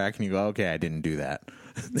backtrack and you go, okay, I didn't do that.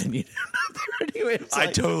 Then you anyway. I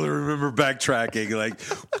totally remember backtracking. Like,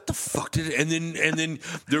 what the fuck did it? And then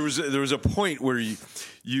there was a point where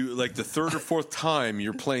you like the third or fourth time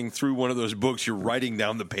you're playing through one of those books, you're writing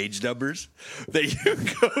down the page numbers that you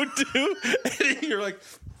go to, and you're like,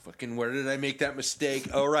 fucking, where did I make that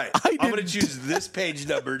mistake? All right, I'm going to choose this page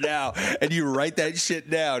number now. And you write that shit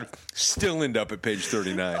down, still end up at page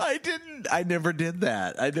 39. I never did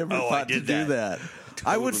that. I never thought to do that.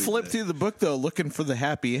 Totally. I would flip through the book, though, looking for the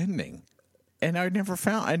happy ending. And I never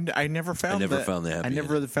found the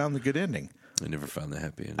good ending. I never found the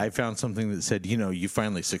happy ending. I found something that said, you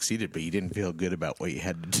finally succeeded, but you didn't feel good about what you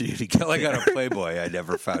had to do to get I got a Playboy. I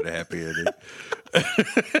never found a happy ending.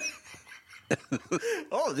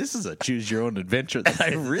 Oh, this is a choose your own adventure that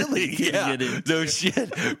I really can get into. No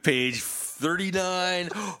shit. Page 39.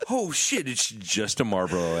 Oh shit, it's just a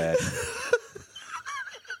Marlboro ad.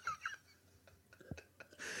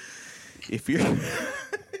 If you're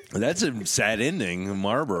That's a sad ending,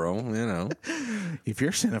 Marlboro, If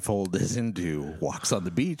your centerfold is into walks on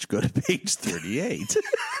the beach, go to page 38.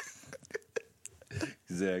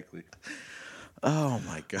 Exactly. Oh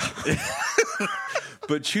my god.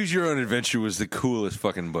 But Choose Your Own Adventure was the coolest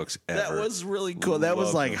fucking books ever. That was really cool. That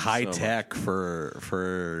was like high tech for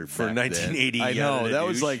 1980. I know. That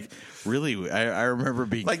was like really. I remember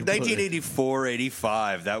being like 1984,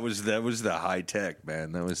 85. That was the high tech,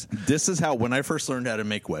 man. This is how, when I first learned how to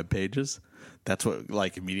make web pages, that's what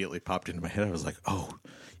like immediately popped into my head. I was like, oh,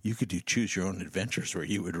 you could do Choose Your Own Adventures where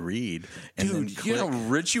you would read and then click. You know how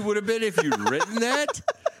rich you would have been if you'd written that.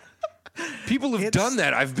 People have done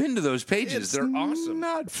that. I've been to those pages. They're awesome.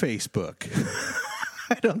 Not Facebook.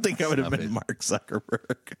 I don't think I would have been Mark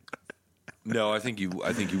Zuckerberg. No, I think you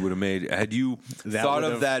would have made. Had you thought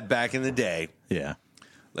of that back in the day? Yeah,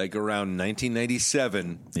 like around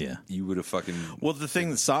 1997. Yeah, you would have fucking. Well, the thing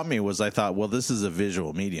that stopped me was I thought, well, this is a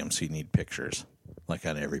visual medium, so you need pictures, like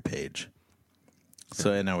on every page.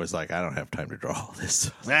 So, and I was like, I don't have time to draw all this.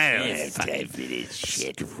 I don't have time for this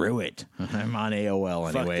shit. Screw it. I'm on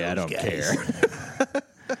AOL anyway. I don't care.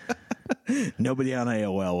 Nobody on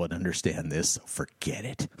AOL would understand this, so forget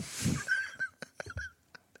it.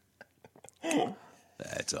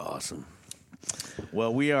 That's awesome.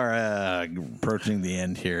 Well, we are approaching the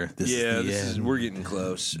end here. We're getting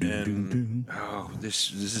close. Oh,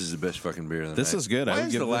 this is the best fucking beer of the night. This is good. Why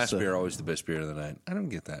is the last beer always the best beer of the night? I don't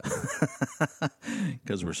get that.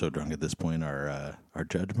 Because we're so drunk at this point, our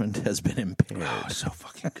judgment has been impaired. Oh, so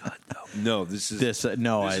fucking good though. No, this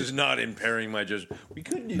is not impairing my judgment. We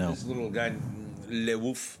could do this little guy, Le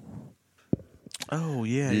Wolf. Oh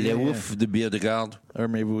yeah, Le Wolf de Bière de Garde. Or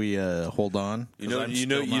maybe we hold on.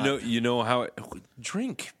 You know how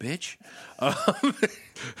drink, bitch.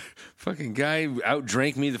 Fucking guy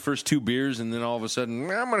outdrank me the first 2 beers, and then all of a sudden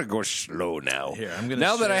I'm gonna go slow now. Here, I'm gonna.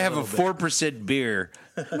 Now that I have a 4% beer,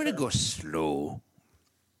 I'm gonna go slow.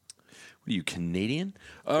 What are you, Canadian?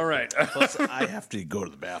 All right. Plus, I have to go to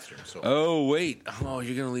the bathroom. So. Oh wait. Oh,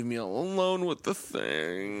 you're gonna leave me all alone with the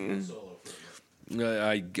thing.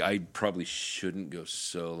 I probably shouldn't go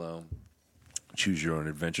solo. Choose Your Own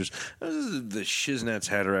Adventures. This is the Shiznat's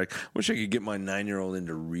Hatterack. Wish I could get my 9-year-old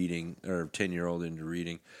into reading, or 10-year-old into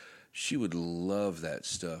reading. She would love that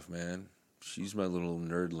stuff, man. She's my little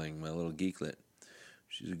nerdling, my little geeklet.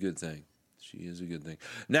 She's a good thing. She is a good thing.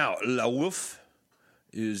 Now, La Wolf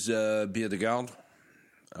is Bière de Garde.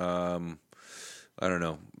 I don't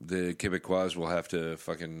know. The Québécois will have to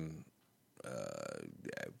fucking...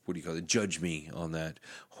 what do you call it? Judge me on that.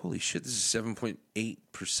 Holy shit, this is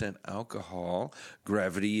 7.8% alcohol.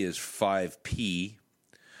 Gravity is 5p.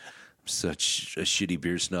 I'm such a shitty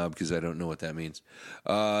beer snob because I don't know what that means.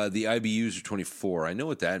 The IBUs are 24. I know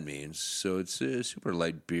what that means. So it's a super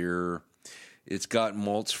light beer. It's got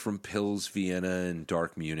malts from Pils, Vienna, and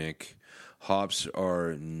Dark Munich. Hops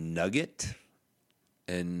are Nugget.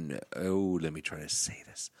 And, let me try to say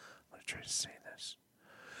this.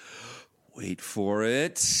 Wait for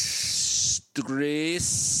it.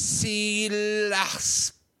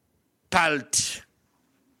 Stressilaspalt.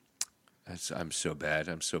 I'm so bad.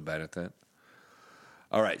 I'm so bad at that.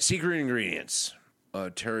 All right. Secret ingredients.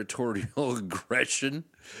 Territorial aggression.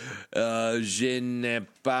 Je ne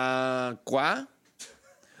pas quoi.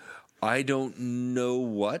 I don't know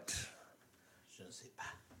what.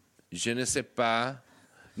 Je ne sais pas.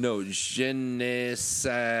 No, je ne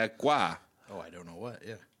sais quoi. Oh, I don't know what.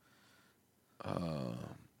 Yeah.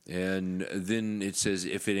 And then it says,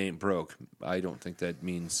 if it ain't broke. I don't think that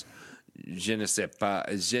means je ne sais pas.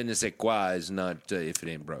 Je ne sais quoi is not if it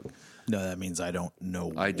ain't broke. No, that means I don't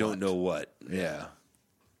know I don't know what. Yeah.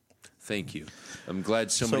 Thank you. I'm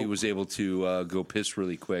glad somebody was able to go piss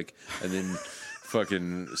really quick and then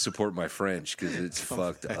fucking support my French because it's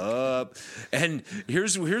fucked up. And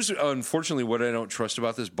here's unfortunately what I don't trust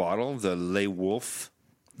about this bottle, the Le Wolf.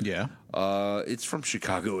 Yeah. It's from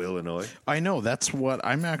Chicago, Illinois. I know. That's what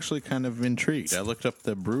I'm actually kind of intrigued. I looked up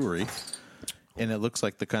the brewery, and it looks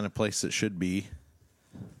like the kind of place that should be,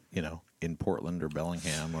 in Portland or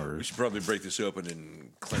Bellingham or. We should probably break this open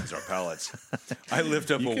and cleanse our palates. I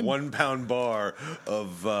lift up a 1 pound bar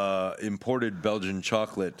of imported Belgian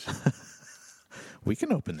chocolate. We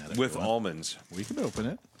can open that with almonds. We can open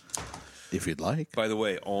it if you'd like. By the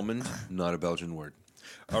way, almond, not a Belgian word.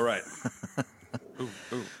 All right.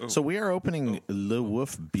 So we are opening Le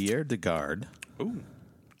Wolf Bière de Garde. Ooh.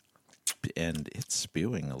 And it's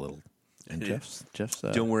spewing a little. And Jeff's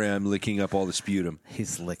don't worry, I'm licking up all the sputum.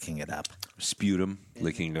 He's licking it up. Sputum,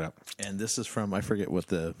 licking it up. And this is from, I forget what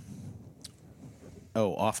the...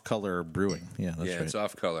 Oh, Off Color Brewing. Yeah, that's right. It's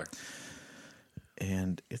Off Color.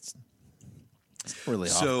 And it's really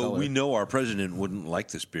off color. So we know our president wouldn't like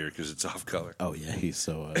this beer because it's off color. Oh, yeah, he's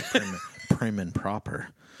so prim and proper.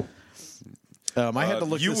 I had to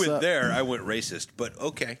look you this went up. there, I went racist, but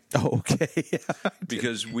okay. Oh, okay.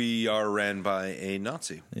 Because we are ran by a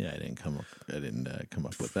Nazi. Yeah, I didn't come up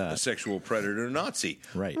with that. A sexual predator Nazi.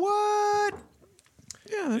 Right. What?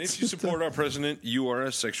 Yeah, And that's if you support our president, you are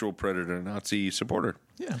a sexual predator Nazi supporter.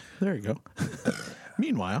 Yeah, there you go.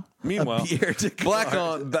 Meanwhile, black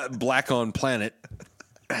on planet,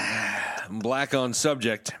 black on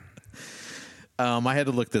subject. I had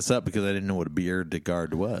to look this up because I didn't know what a bière de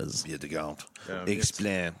garde was. Bière de garde.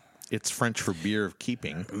 Explain. It's French for beer of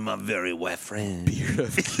keeping. My very wet friend. Beer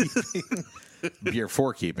of keeping. Beer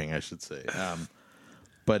for keeping, I should say.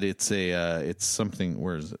 But it's it's something.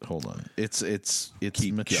 Where is it? Hold on. It's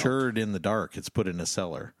matured in the dark. It's put in a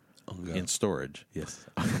cellar in storage. Yes.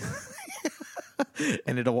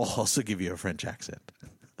 And it'll also give you a French accent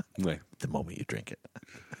the moment you drink it.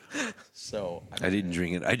 So I didn't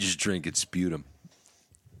drink it. I just drank its sputum.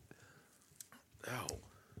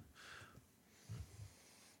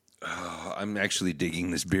 Oh, I'm actually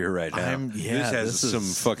digging this beer right now. This has some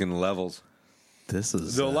fucking levels. This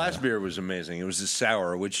is the last beer was amazing. It was a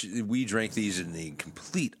sour, which we drank these in the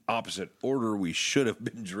complete opposite order. We should have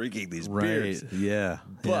been drinking these beers. Yeah,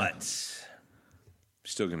 but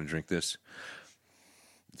still going to drink this.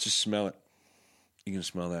 Just smell it. You can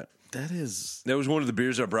smell that. That was one of the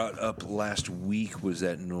beers I brought up last week. Was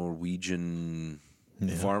that Norwegian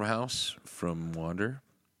farmhouse from Wander?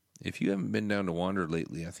 If you haven't been down to Wander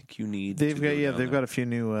lately, I think you need. They've got a few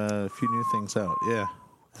new things out. Yeah,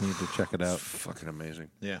 you need to check it out. It's fucking amazing.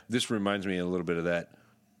 Yeah, this reminds me a little bit of that.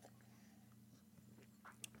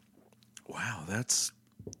 Wow, that's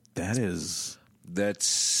I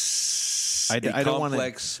don't want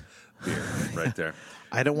complex beer right there.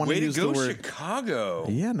 I don't want to use the word Chicago.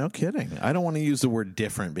 Yeah, no kidding. I don't want to use the word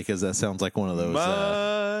different because that sounds like one of those.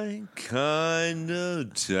 My kind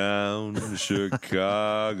of town,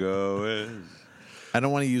 Chicago is. I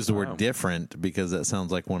don't want to use the word different because that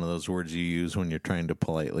sounds like one of those words you use when you're trying to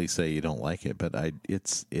politely say you don't like it. But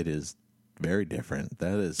it is very different.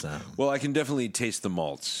 That is. Well, I can definitely taste the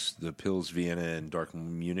malts, the Pils Vienna and Dark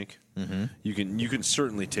Munich. Mm-hmm. You can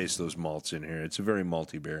certainly taste those malts in here. It's a very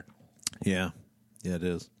malty beer. Yeah. Yeah, it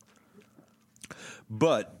is.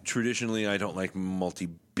 But traditionally, I don't like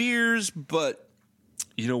malty beers. But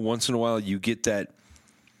once in a while, you get that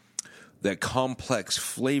complex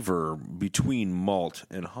flavor between malt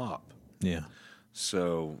and hop. Yeah.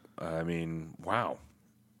 So I mean, wow.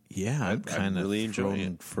 Yeah, I'm kind of really enjoying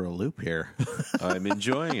it for a loop here. I'm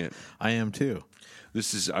enjoying it. I am too.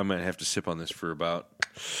 I might have to sip on this for about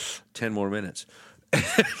 10 more minutes.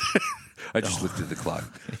 I just looked at the clock.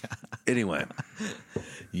 Yeah. Anyway.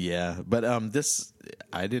 Yeah, but this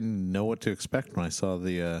I didn't know what to expect when I saw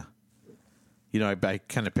the I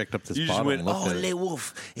kind of picked up this You just bottle went, and looked at it. Le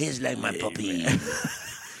Wolf is like my puppy.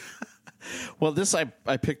 Well, this I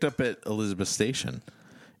picked up at Elizabeth Station,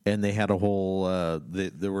 and they had a whole.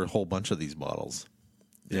 There were a whole bunch of these bottles,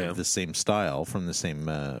 the same style from the same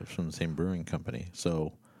brewing company.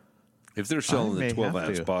 So, If they're selling may the 12 have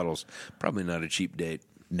ounce to. bottles, probably not a cheap date.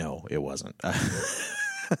 no, it wasn't.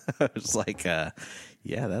 I was like, yeah,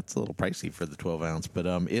 that's a little pricey for the 12 ounce, but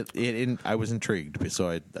I was intrigued, so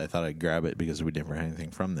I thought I'd grab it because we never had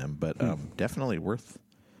anything from them, but definitely worth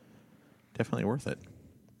it.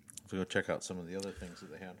 So go check out some of the other things that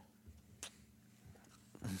they had.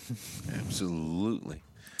 Absolutely.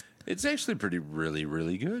 It's actually really,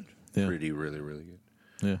 really good. Yeah. Pretty, really, really good.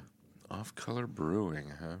 Yeah. Off Color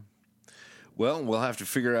Brewing, huh? Well, we'll have to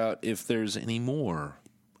figure out if there's any more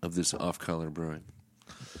of this Off Color Brewing.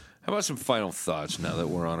 How about some final thoughts now that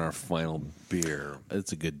we're on our final beer?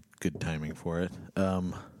 It's a good timing for it.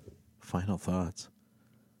 Final thoughts.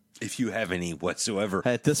 If you have any whatsoever.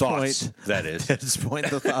 At this thoughts, point, that is. At this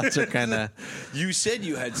point, the thoughts are kind of. You said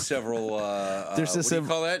you had several. There's this what do you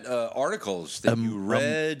call that? Articles that you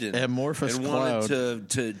read and amorphous wanted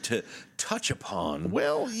to touch upon.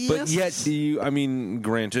 Well, yes. But yet, I mean,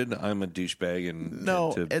 granted, I'm a douchebag and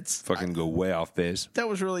No, to it's- fucking go way off base. That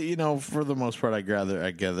was really, for the most part, I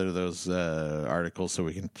gather those articles so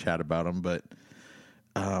we can chat about them. But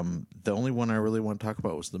the only one I really want to talk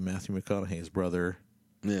about was the Matthew McConaughey's brother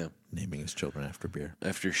Yeah, naming his children after beer.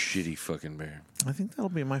 after shitty fucking beer. I think that'll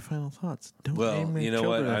be my final thoughts. Don't Well, name your you know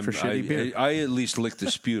what? children after shitty beer. I at least licked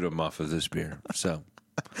the sputum off of this beer. So,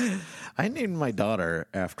 I named my daughter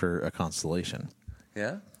after a constellation.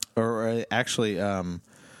 yeah. Or actually,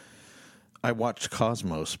 I watched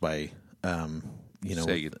Cosmos by,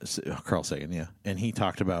 Sagan. Carl Sagan, yeah. And he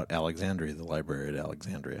talked about Alexandria, the library at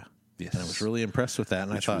Alexandria. Yes. And I was really impressed with that.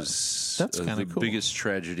 And Which I thought, was that's kind the of cool. biggest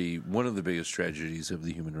tragedy, one of the biggest tragedies of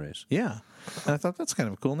the human race. Yeah. And I thought that's kind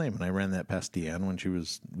of a cool name. And I ran that past Deanne when she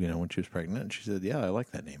was pregnant. And she said, yeah, I like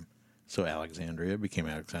that name. So Alexandria became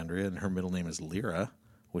Alexandria. And her middle name is Lyra,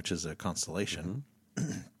 which is a constellation. I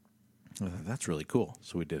thought, that's really cool.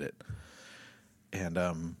 So we did it.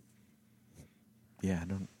 And, yeah,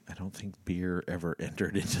 I don't think beer ever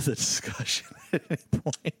entered into the discussion at any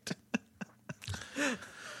point.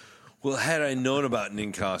 Well, had I known about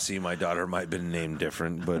Ninkasi, my daughter might have been named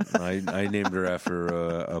different, but I named her after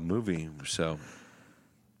a movie. So,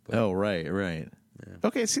 Oh, right. Yeah.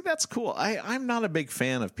 Okay, see, that's cool. I'm not a big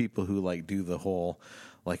fan of people who do the whole,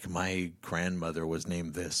 my grandmother was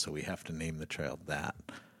named this, so we have to name the child that.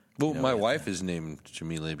 well, my wife is named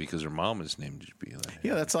Jamile because her mom is named Jamile.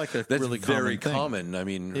 Yeah, that's a That's really very common thing. common. I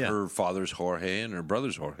mean, Yeah. her father's Jorge and her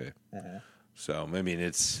brother's Jorge. So, I mean,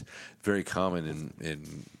 it's very common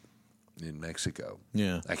in Mexico.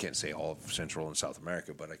 Yeah. I can't say all of Central and South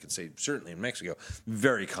America, but I can say certainly in Mexico,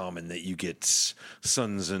 very common that you get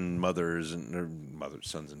sons and mothers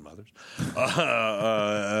sons and mothers,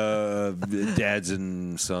 dads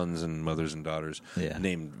and sons and mothers and daughters Yeah.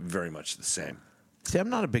 named very much the same. See,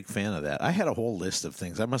 I'm not a big fan of that. I had a whole list of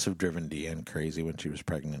things. I must have driven Deanne crazy when she was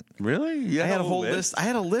pregnant. Really? You I had a whole list. I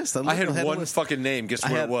had a list. I had a one list. fucking name. Guess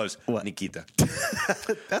what had- it was? what? Nikita. That's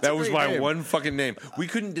That a was great my name. one fucking name. We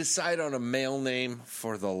couldn't decide on a male name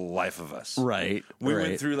for the life of us. Right. We right.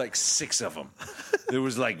 went through 6 of them. There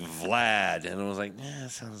was Vlad, and I was like,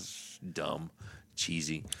 that sounds dumb,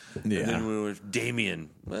 cheesy. Yeah. And then we were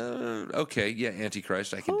Damien. Okay, yeah,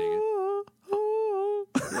 Antichrist, I can dig it.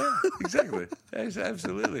 Yeah, exactly. Yes,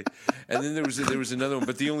 absolutely. And then there was another one,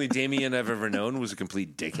 but the only Damien I've ever known was a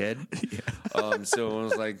complete dickhead. So I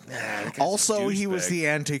was like, that guy's a Also, he was douchebag. the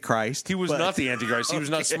Antichrist. He was not the Antichrist. He was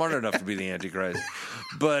not smart enough to be the Antichrist.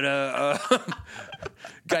 But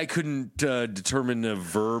guy couldn't determine a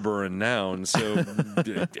verb or a noun. So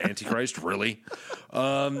Antichrist, really?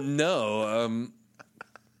 No.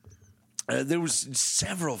 There was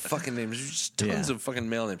several fucking names. There's just tons of fucking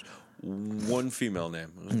male names. One female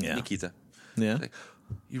name. Yeah. Nikita. Yeah. Like,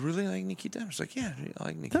 you really like Nikita? I was like, yeah, I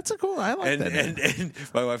like Nikita. That's a cool. I like that. name. And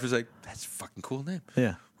my wife was like, that's a fucking cool name.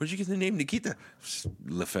 Yeah. Where'd you get the name Nikita?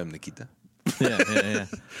 La Femme Nikita. Yeah.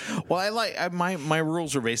 Well, my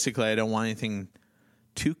rules are basically I don't want anything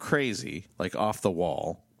too crazy, off the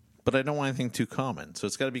wall, but I don't want anything too common. So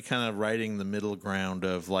it's got to be kind of riding the middle ground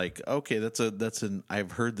of okay, that's an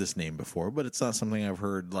I've heard this name before, but it's not something I've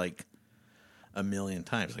heard a million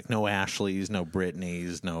times. No Ashleys, no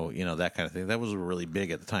Britneys, no that kind of thing. That was really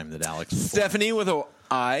big at the time that Alex was Stephanie with an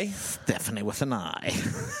I. Stephanie with an I.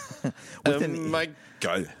 My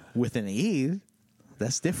God. With an E,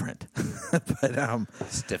 that's different. But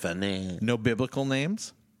Stephanie. no biblical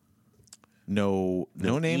names. No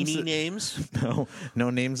names. Eeny names? No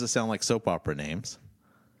names that sound like soap opera names.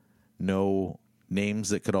 No names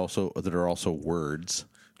that are also words.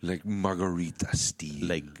 Like Margarita Steve.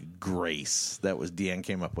 Like Grace. That was Deanne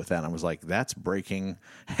came up with that. And I was like, that's breaking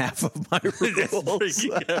half of my rules.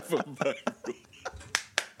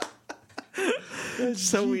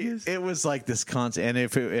 So it was like this concept. And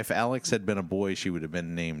if Alex had been a boy, she would have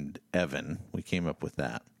been named Evan. We came up with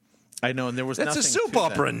that. I know, and there was That's nothing a soap to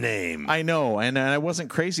opera that. name. I know, and I wasn't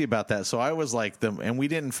crazy about that. So I was like, and we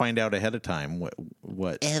didn't find out ahead of time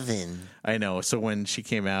what Evan. I know. So when she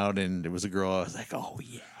came out and it was a girl, I was like, oh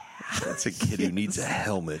yeah. That's a kid who needs a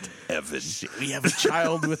helmet, Evan. We have a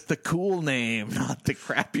child with the cool name, not the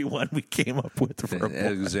crappy one we came up with for a boy.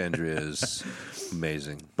 Alexandria is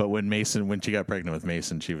amazing. But when she got pregnant with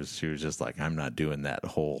Mason, she was just like, I'm not doing that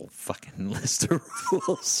whole fucking list of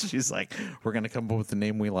rules. She's like, we're gonna come up with the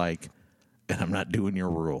name we like, and I'm not doing your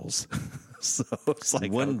rules. So it's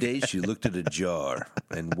like One day she looked at a jar,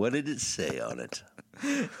 and what did it say on it?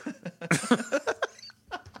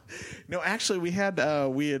 No, actually, we had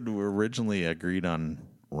originally agreed on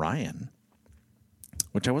Ryan,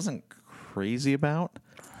 which I wasn't crazy about.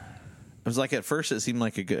 It was like at first it seemed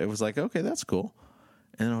like it was like, okay, that's cool,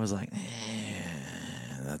 and then I was like,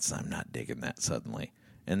 I'm not digging that suddenly.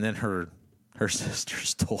 And then her sister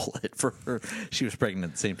stole it for her. She was pregnant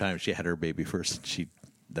at the same time. She had her baby first. And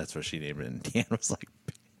that's what she named it. And Deanne was like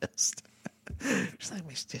pissed. She's like,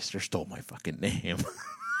 my sister stole my fucking name.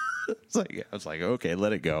 I was like, okay,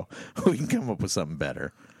 let it go. We can come up with something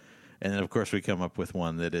better. And then, of course, we come up with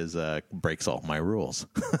one that is breaks all my rules,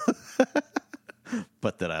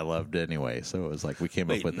 but that I loved anyway. So it was like we came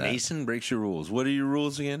up with that. Mason breaks your rules. What are your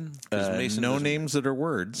rules again? No names that are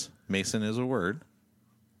words. Mason is a word.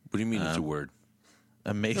 What do you mean it's a word?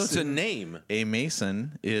 A mason. No, it's a name. A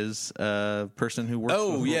mason is a person who works.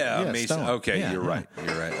 Oh, yeah, a mason. stone. Okay, Yeah, you're yeah. right.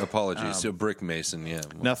 You're right. Apologies. A brick mason, yeah.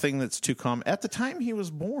 Nothing that's too common. At the time he was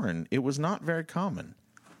born, it was not very common.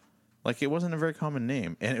 Like, it wasn't a very common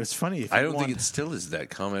name. And it was funny. If I you don't think want- it still is that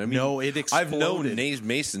common. I mean, No, it I've known exploded.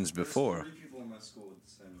 Masons before.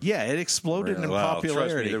 Yeah, it exploded in Wow, trust me,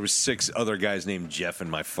 popularity. there was 6 other guys named Jeff in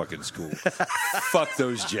my fucking school. Fuck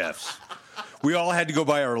those Jeffs. We all had to go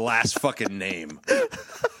by our last fucking name.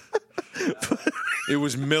 It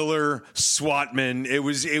was Miller, Swatman. It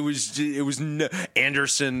was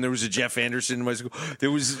Anderson. There was a Jeff Anderson in my school.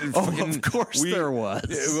 There was fucking, of course there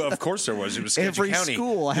was. Of course there was. It was Sketchy Every County.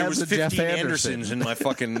 school there has was a Jeff 15 Anderson. Andersons in my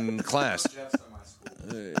fucking class.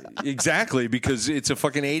 Exactly, because it's a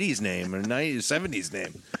fucking 80s name or 90s, 70s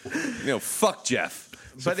name. Fuck Jeff.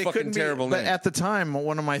 It's But a it fucking couldn't terrible be. name. But at the time,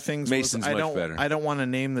 one of my things Mason's was much better. I don't want a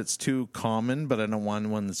name that's too common, but I don't want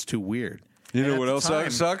one that's too weird. You know And what at else the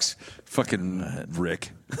time- sucks? Fucking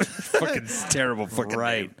Rick. Fucking terrible fucking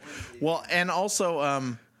Right. name. Well, and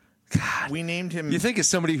also, we named him. You think of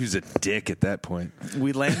somebody who's a dick at that point.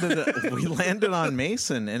 We landed on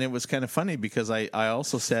Mason, and it was kind of funny because I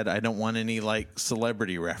also said I don't want any like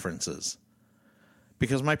celebrity references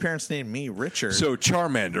because my parents named me Richard. So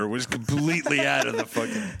Charmander was completely out of the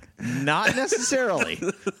fucking... Not necessarily.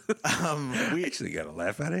 We actually got a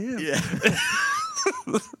laugh out of him. Yeah.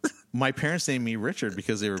 My parents named me Richard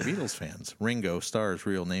because they were Beatles fans. Ringo Starr's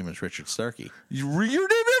real name is Richard Starkey. Your name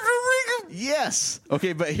after Ringo? Yes.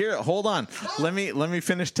 Okay, but here, hold on. Let me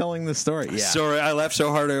finish telling the story. Yeah. Sorry, I laughed so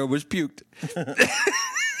hard I almost puked.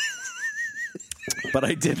 But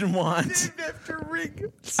I didn't want.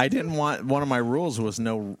 I didn't want. One of my rules was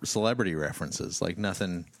no celebrity references, like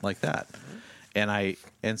nothing like that.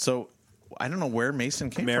 And so I don't know where Mason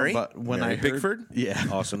came Mary? from, but when Mary I heard, Pickford? yeah,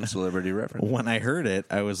 Awesome celebrity reference. when I heard it,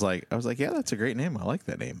 I was like, yeah, that's a great name. I like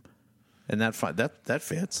that name, and that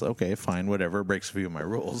fits. Okay, fine, whatever. Breaks a few of my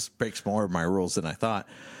rules. Breaks more of my rules than I thought.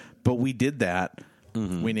 But we did that.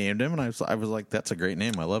 Mm-hmm. We named him, and I was like, that's a great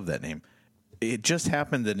name. I love that name. It just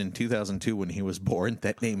happened that in 2002, when he was born,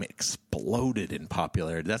 that name exploded in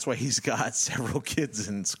popularity. That's why he's got several kids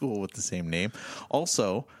in school with the same name.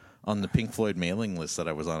 Also, on the Pink Floyd mailing list that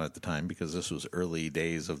I was on at the time, because this was early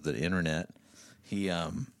days of the internet,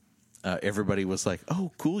 everybody was like,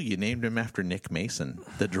 "Oh, cool! You named him after Nick Mason,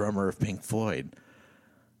 the drummer of Pink Floyd."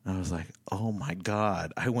 I was like, "Oh my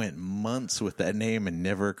god!" I went months with that name, and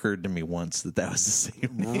never occurred to me once that was the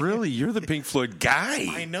same name. Really? You're the Pink Floyd guy.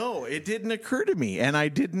 I know. It didn't occur to me. And I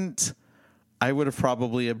didn't. I would have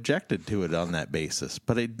probably objected to it on that basis.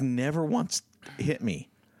 But it never once hit me.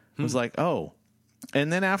 It was like, oh.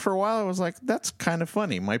 And then after a while, I was like, that's kind of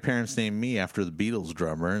funny. My parents named me after the Beatles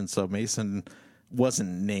drummer. And so Mason wasn't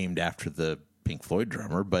named after the Pink Floyd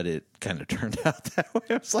drummer, but it kind of turned out that way.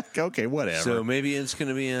 I was like, okay, whatever. So maybe it's going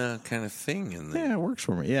to be a kind of thing in there. Yeah, it works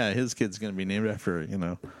for me. Yeah, his kid's going to be named after,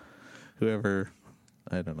 whoever,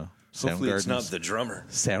 I don't know. Hopefully it's not the drummer.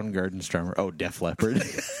 Soundgarden's drummer. Oh, Def Leppard.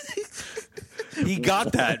 He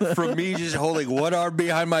got that from me just holding one arm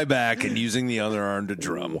behind my back and using the other arm to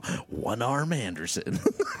drum. One Arm Anderson.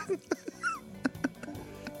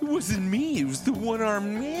 It wasn't me. It was the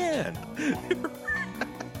one-armed man.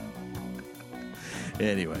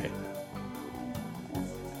 Anyway.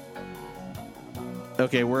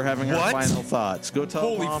 Okay, we're having our What? final thoughts. Go tell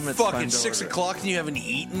Holy Mom it's fucking time to 6 order. o'clock and you haven't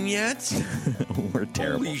eaten yet? We're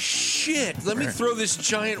terrible. Holy shit. Let me throw this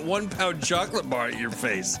giant 1 pound chocolate bar at your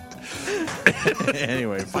face.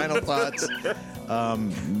 Anyway, final thoughts. Get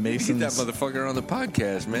Mason's, that motherfucker on the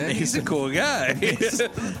podcast, man. He's a cool guy.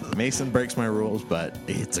 Mason breaks my rules, but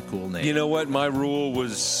it's a cool name. You know what? My rule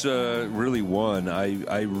was really one.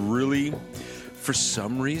 I really, for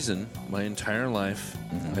some reason, my entire life,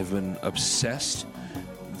 I've been obsessed.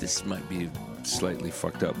 This might be slightly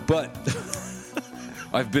fucked up, but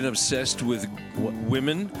I've been obsessed with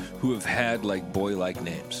women who have had like boy-like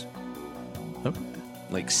names, Okay.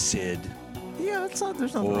 like Sid Yeah, it's not.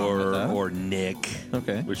 There's nothing wrong with that. or Nick,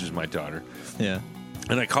 Okay. which is my daughter. Yeah.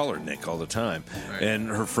 And I call her Nick all the time, and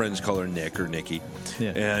her friends call her Nick or Nikki,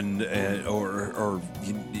 Yeah. and or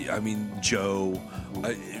I mean Joe.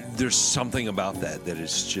 There's something about that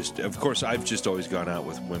is just. Of course, I've just always gone out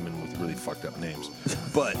with women with really fucked up names,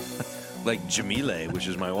 but like Jamile, which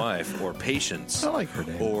is my wife, or Patience, I like her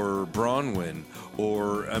name. or Bronwyn,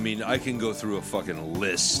 or I mean, I can go through a fucking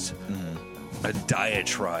list. A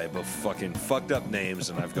diatribe of fucking fucked up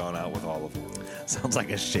names, and I've gone out with all of them. Sounds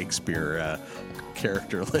like a Shakespeare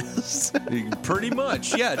character list. Pretty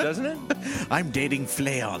much, yeah, doesn't it? I'm dating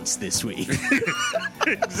Fleance this week.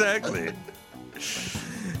 Exactly.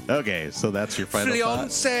 Okay, so that's your final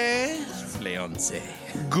Fiance, Fleance.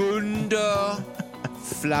 Gunda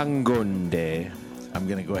Flangunde I'm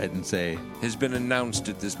going to go ahead and say has been announced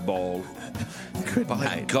at this ball. good By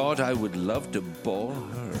night. God, I would love to ball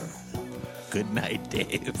her. Good night,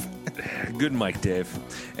 Dave. Good, Mike Dave.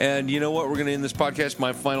 And you know what? We're going to end this podcast.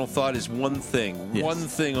 My final thought is one thing. Yes. One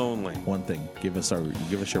thing only. One thing. Give us your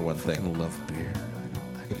one I thing. love beer.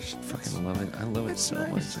 I just fucking love it. I love it so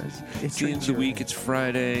nice. much. It It's the end of the week. It's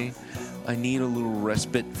Friday. I need a little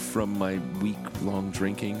respite from my week-long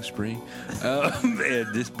drinking spree.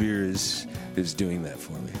 And this beer is doing that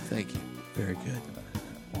for me. Thank you. Very good.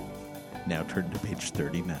 Now turn to page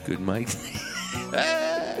 39. Good, Mike.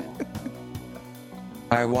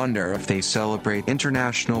 I wonder if they celebrate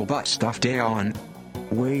International Butt Stuff Day on,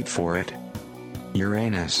 wait for it,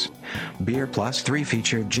 Uranus. Beer Plus 3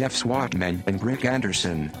 featured Jeff Swatman and Rick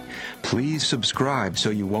Anderson. Please subscribe so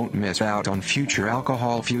you won't miss out on future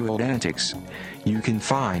alcohol-fueled antics. You can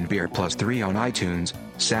find Beer Plus 3 on iTunes,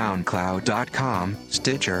 SoundCloud.com,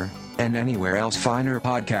 Stitcher, and anywhere else finer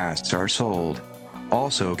podcasts are sold.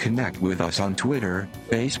 Also connect with us on Twitter,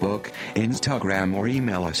 Facebook, Instagram, or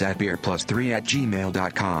email us at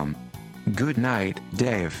beerplus3@gmail.com. Good night,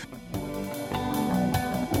 Dave.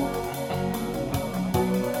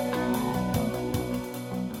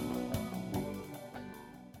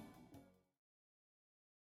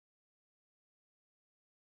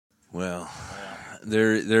 Well,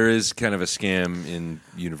 there is kind of a scam in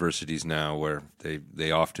universities now where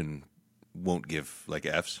they often won't give like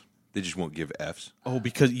Fs. They just won't give Fs. Oh,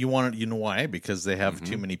 because you want it. You know why? Because they have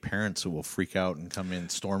too many parents who will freak out and come in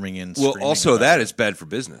storming in. Well, screaming also about that it. is bad for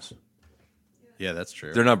business. Yeah, that's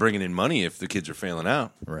true. They're not bringing in money if the kids are failing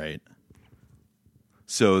out. Right.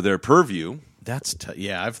 So their purview. That's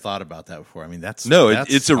yeah. I've thought about that before. I mean, that's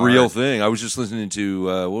It's a real hard. thing. I was just listening to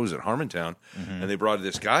what was it, Harmontown, and they brought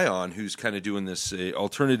this guy on who's kind of doing this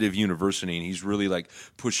alternative university, and he's really like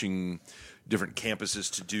pushing different campuses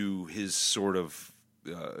to do his sort of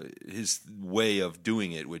his way of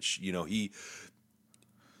doing it, which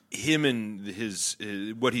him and his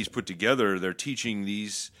what he's put together. They're teaching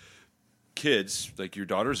these kids like your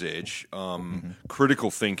daughter's age critical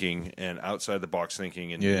thinking and outside the box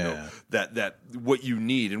thinking, and that what you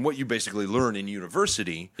need and what you basically learn in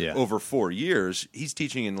university over 4 years, he's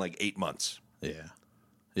teaching in like 8 months.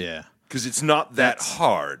 Yeah, because it's not that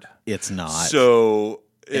hard. It's not. So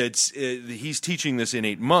he's teaching this in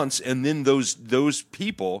 8 months, and then those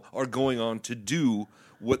people are going on to do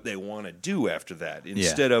what they want to do after that.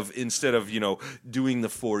 Instead of doing the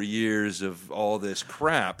 4 years of all this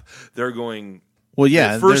crap, they're going. Well,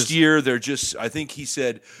 yeah. The first year, they're just. I think he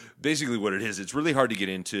said basically what it is. It's really hard to get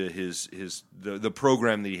into the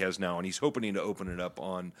program that he has now, and he's hoping to open it up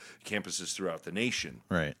on campuses throughout the nation.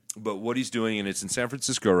 Right. But what he's doing, and it's in San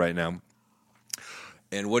Francisco right now,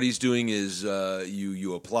 And what he's doing is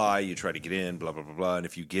you apply, you try to get in, blah, blah, blah, blah. And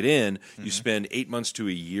if you get in, you spend 8 months to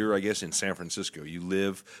a year, I guess, in San Francisco. You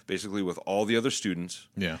live basically with all the other students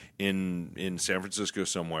in San Francisco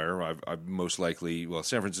somewhere. I've most likely, well,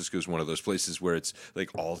 San Francisco is one of those places where it's like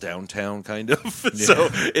all downtown kind of. So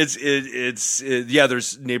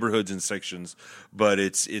there's neighborhoods and sections, but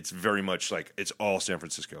it's very much like it's all San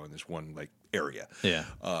Francisco in this one like area. Yeah.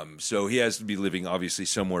 So he has to be living obviously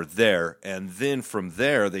somewhere there, and then from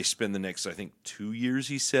there they spend the next, I think, 2 years.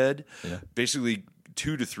 He said, basically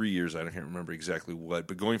 2 to 3 years. I can't remember exactly what,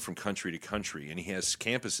 but going from country to country, and he has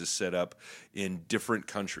campuses set up in different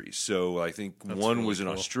countries. So I think one really was in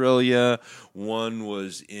Australia, one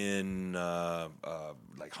was in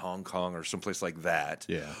like Hong Kong or someplace like that.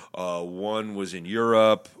 Yeah. One was in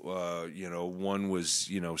Europe. One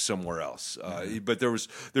was somewhere else. But there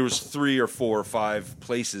was 3 or 4 or 5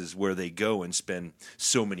 places where they go and spend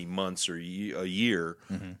so many months or a year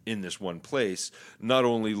in this one place, not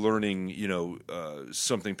only learning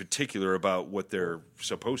something particular about what they're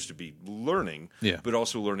supposed to be learning, but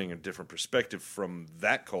also learning a different perspective from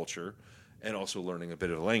that culture. And also learning a bit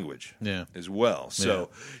of the language as well. So,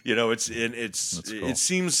 it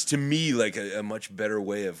seems to me like a much better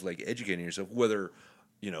way of like educating yourself, whether,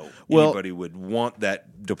 anybody would want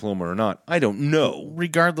that diploma or not. I don't know.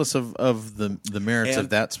 Regardless of the merits of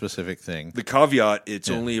that specific thing. The caveat, it's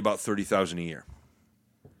only about $30,000 a year.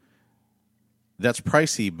 That's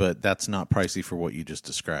pricey, but that's not pricey for what you just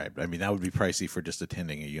described. I mean, that would be pricey for just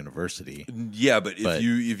attending a university. Yeah, but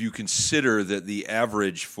if you consider that the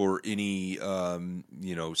average for any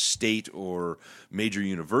state or major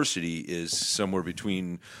university is somewhere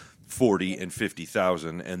between 40 and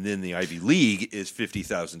 50,000, and then the Ivy League is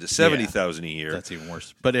 50,000 to 70,000 a year. That's even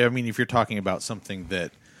worse. But I mean, if you're talking about something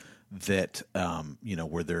that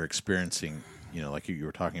where they're experiencing, like you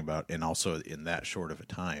were talking about, and also in that short of a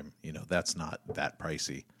time, that's not that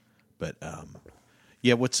pricey. But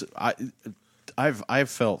I've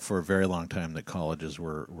felt for a very long time that colleges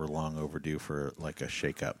were long overdue for like a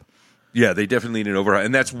shakeup. Yeah, they definitely need an overhaul,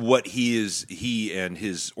 and that's what he and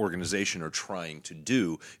his organization are trying to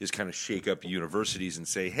do, is kind of shake up universities and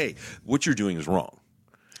say, hey, what you're doing is wrong.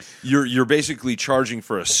 You're basically charging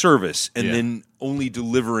for a service and then only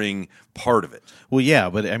delivering part of it. Well, yeah,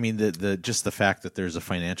 but I mean, the just the fact that there's a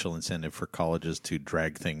financial incentive for colleges to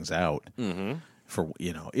drag things out. For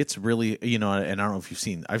it's really and I don't know if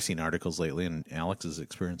I've seen articles lately, and Alex is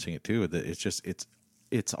experiencing it too. That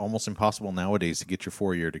it's almost impossible nowadays to get your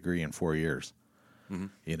 4-year degree in 4 years.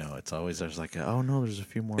 It's always there's like, oh no, there's a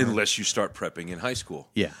few more. Unless you start prepping in high school,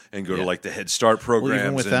 and go to like the Head Start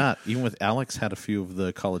programs. Well, even with Alex had a few of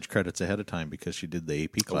the college credits ahead of time because she did the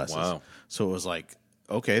AP classes. Oh, wow. So it was like,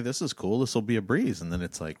 okay, this is cool. This will be a breeze. And then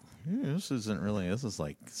it's like, this isn't really. This is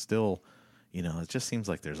like still. It just seems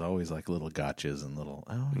like there's always like little gotchas and little,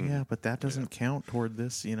 but that doesn't count toward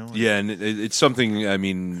this, Yeah, and it's something, I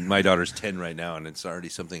mean, my daughter's 10 right now, and it's already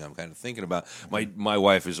something I'm kind of thinking about. My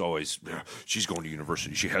wife is always, she's going to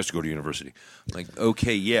university. She has to go to university. Like,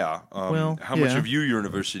 okay, yeah. How much of your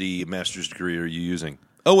university master's degree are you using?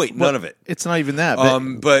 Oh, wait, none of it. It's not even that.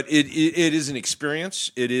 But it is an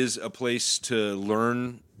experience. It is a place to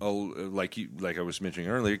learn, like I was mentioning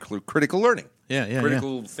earlier, critical learning.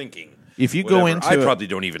 Critical thinking. If you go into, I probably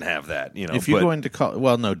don't even have that. If you go into college,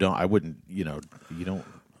 well, no, don't. I wouldn't. You don't.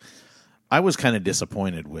 I was kind of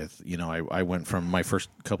disappointed with. I went from my first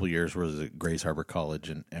couple of years was at Grays Harbor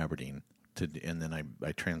College in Aberdeen and then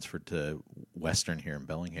I transferred to Western here in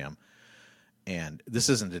Bellingham. And this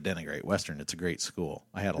isn't to denigrate Western; it's a great school.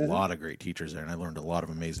 I had a lot of great teachers there, and I learned a lot of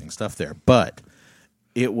amazing stuff there. But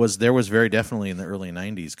there was very definitely in the early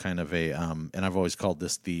 '90s kind of a, and I've always called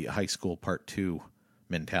this the high school part 2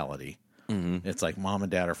 mentality. It's like mom and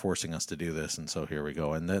dad are forcing us to do this, and so here we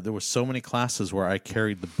go. And there was so many classes where I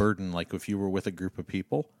carried the burden. Like if you were with a group of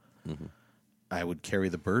people, I would carry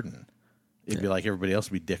the burden. It'd be like everybody else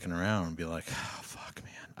would be dicking around and be like, oh, "Fuck,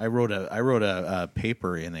 man!" I wrote a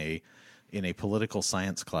paper in a political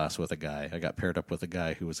science class with a guy. I got paired up with a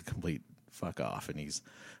guy who was a complete fuck off, and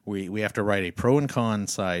we have to write a pro and con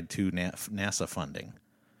side to NASA funding,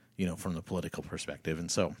 from the political perspective, and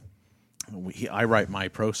so I write my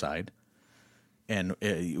pro side. And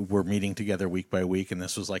we're meeting together week by week, and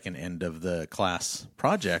this was like an end of the class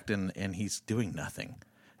project, and he's doing nothing.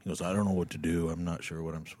 He goes, I don't know what to do. I'm not sure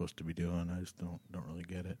what I'm supposed to be doing. I just don't really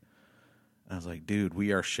get it. And I was like, dude,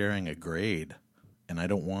 we are sharing a grade, and I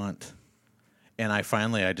don't want. And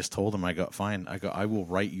I just told him, I go, fine. I will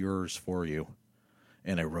write yours for you,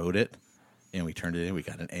 and I wrote it, and we turned it in. We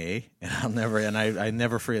got an A, and I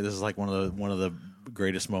never forget. This is like one of the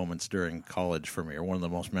greatest moments during college for me, or one of the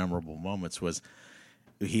most memorable moments was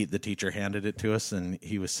the teacher handed it to us, and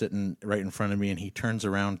he was sitting right in front of me, and he turns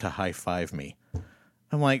around to high five me.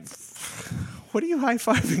 I'm like, what are you high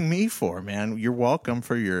fiving me for, man? You're welcome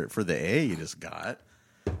for the A you just got.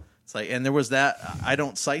 It's like, and there was that. I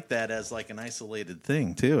don't cite that as like an isolated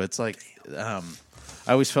thing too. It's like, I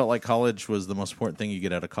always felt like college was the most important thing you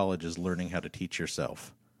get out of college is learning how to teach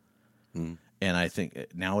yourself. And I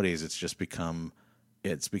think nowadays it's just become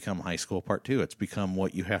high school part 2. It's become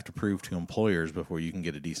what you have to prove to employers before you can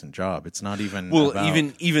get a decent job. It's not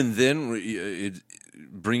even even then,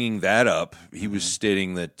 bringing that up, he was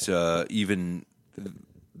stating that even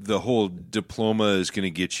the whole diploma is going to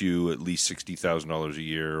get you at least $60,000 a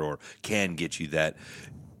year, or can get you that,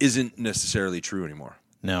 isn't necessarily true anymore.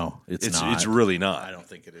 No, it's not. It's really not. I don't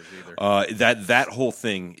think it is either. That whole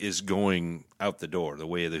thing is going out the door, the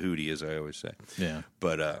way of the hootie, as I always say. Yeah,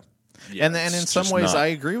 but yeah, and in some ways, I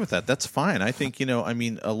agree with that. That's fine. I think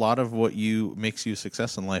a lot of what makes you a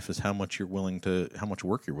success in life is how much work you're willing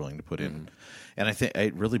to put in. And I think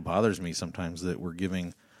it really bothers me sometimes that we're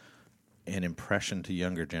giving an impression to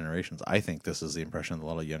younger generations. I think this is the impression that a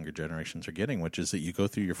lot of younger generations are getting, which is that you go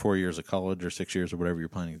through your 4 years of college or 6 years or whatever you're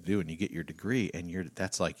planning to do, and you get your degree, and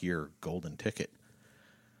that's like your golden ticket.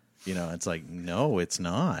 It's like, no, it's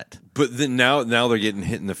not. But then now they're getting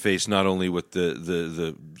hit in the face not only with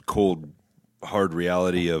the cold, hard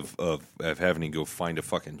reality of having to go find a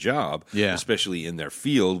fucking job, especially in their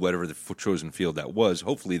field, whatever the chosen field that was.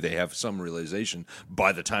 Hopefully they have some realization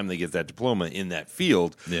by the time they get that diploma in that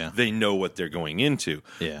field, they know what they're going into.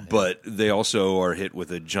 But they also are hit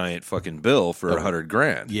with a giant fucking bill for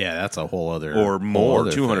 $100,000. Yeah, that's a whole other or more,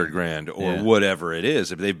 $200,000 or whatever it is.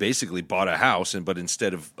 They basically bought a house, but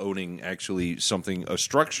instead of owning actually a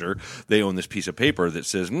structure, they own this piece of paper that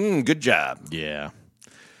says, "Good job." Yeah.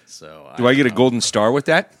 So do I get a golden star with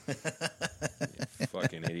that? You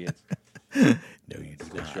fucking idiot. No, you do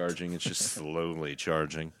not. Charging. It's just slowly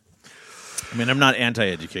charging. I mean, I'm not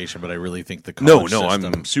anti-education, but I really think the college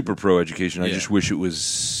system... I'm super pro-education. I just wish it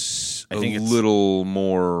was a little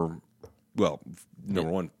more,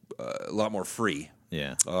 number one, a lot more free.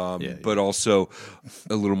 Yeah. But also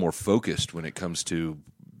a little more focused when it comes to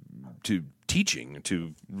teaching,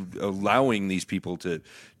 to allowing these people to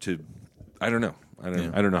I don't know. I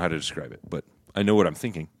don't know how to describe it, but I know what I'm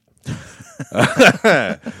thinking.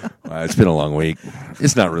 It's been a long week.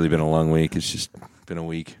 It's not really been a long week. It's just been a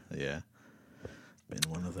week. Yeah, been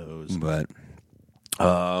one of those. But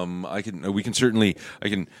I can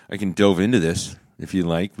delve into this if you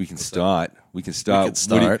like. We can start. I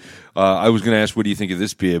was going to ask, what do you think of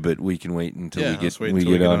this beer? But we can wait until we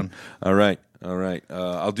get on. All right.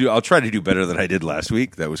 I'll try to do better than I did last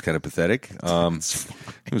week. That was kind of pathetic.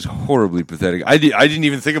 It was horribly pathetic. I didn't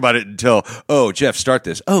even think about it until, Jeff, start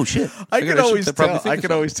this. Oh shit! I can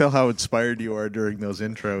always tell how inspired you are during those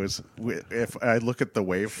intros. If I look at the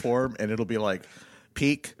waveform, and it'll be like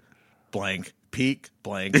peak blank. Peak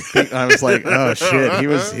blank. Peak. I was like, oh shit,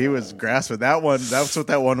 he was grasping that one. That's what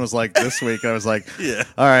that one was like this week. I was like, yeah,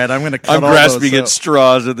 all right, I'm grasping at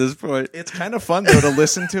straws at this point. It's kind of fun though to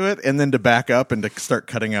listen to it and then to back up and to start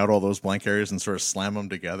cutting out all those blank areas and sort of slam them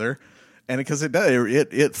together. And because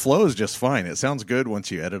it flows just fine. It sounds good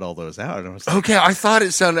once you edit all those out. And I was like, okay, I thought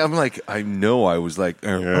it sounded. I'm like, I was like,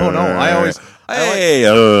 oh no,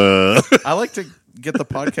 I like to get the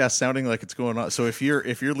podcast sounding like it's going on. So if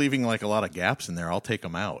you're leaving like a lot of gaps in there, I'll take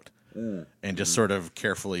them out and just sort of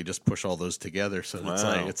carefully just push all those together. So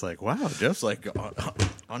it's like wow, Jeff's like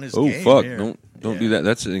on his game. Fuck! Here. Don't do that.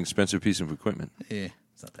 That's an expensive piece of equipment. Yeah,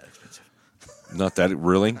 it's not that expensive. Not that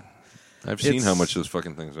really. I've seen how much those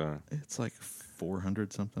fucking things are. It's like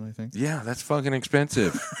 $400 something, I think. Yeah, that's fucking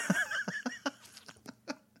expensive.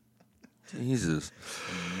 Jesus.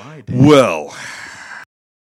 My day. Well,